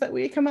movies that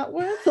we come up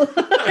with.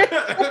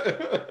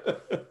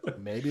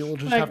 Maybe we'll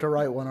just have to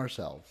write one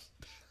ourselves.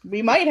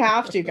 We might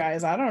have to,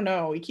 guys. I don't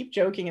know. We keep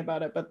joking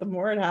about it, but the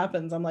more it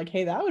happens, I'm like,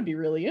 hey, that would be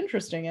really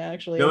interesting,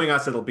 actually. Knowing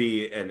us, it'll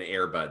be an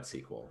Air Bud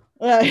sequel.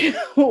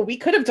 We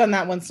could have done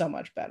that one so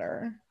much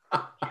better.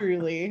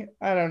 Truly.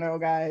 I don't know,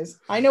 guys.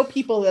 I know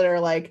people that are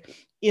like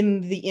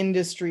in the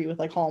industry with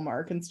like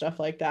Hallmark and stuff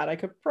like that. I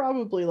could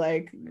probably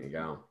like, there you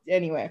go.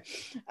 Anyway,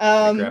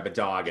 grab a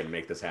dog and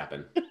make this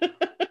happen.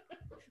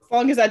 As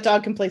long as that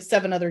dog can play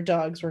 7 other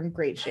dogs, we're in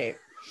great shape.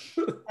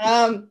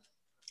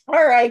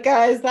 All right,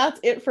 guys,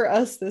 that's it for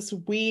us this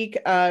week.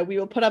 We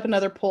will put up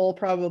another poll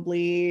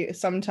probably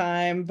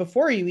sometime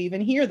before you even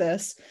hear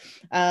this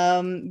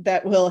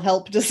that will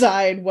help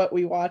decide what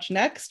we watch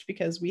next,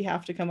 because we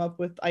have to come up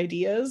with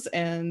ideas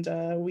and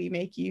we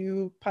make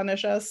you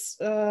punish us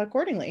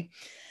accordingly.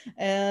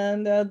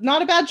 And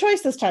not a bad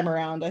choice this time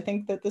around. I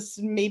think that this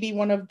may be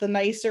one of the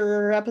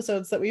nicer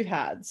episodes that we've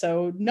had.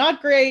 So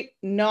not great,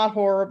 not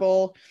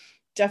horrible,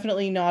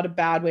 definitely not a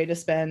bad way to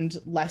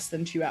spend less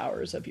than 2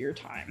 hours of your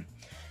time.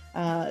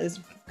 Is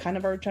kind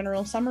of our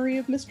general summary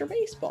of Mr.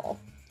 Baseball.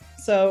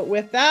 So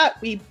with that,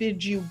 we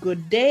bid you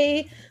good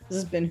day. This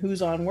has been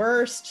Who's on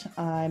Worst.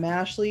 I'm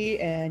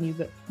Ashley, and you've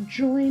been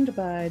joined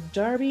by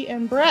Darby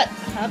and Brett.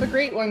 Have a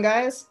great one,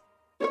 guys.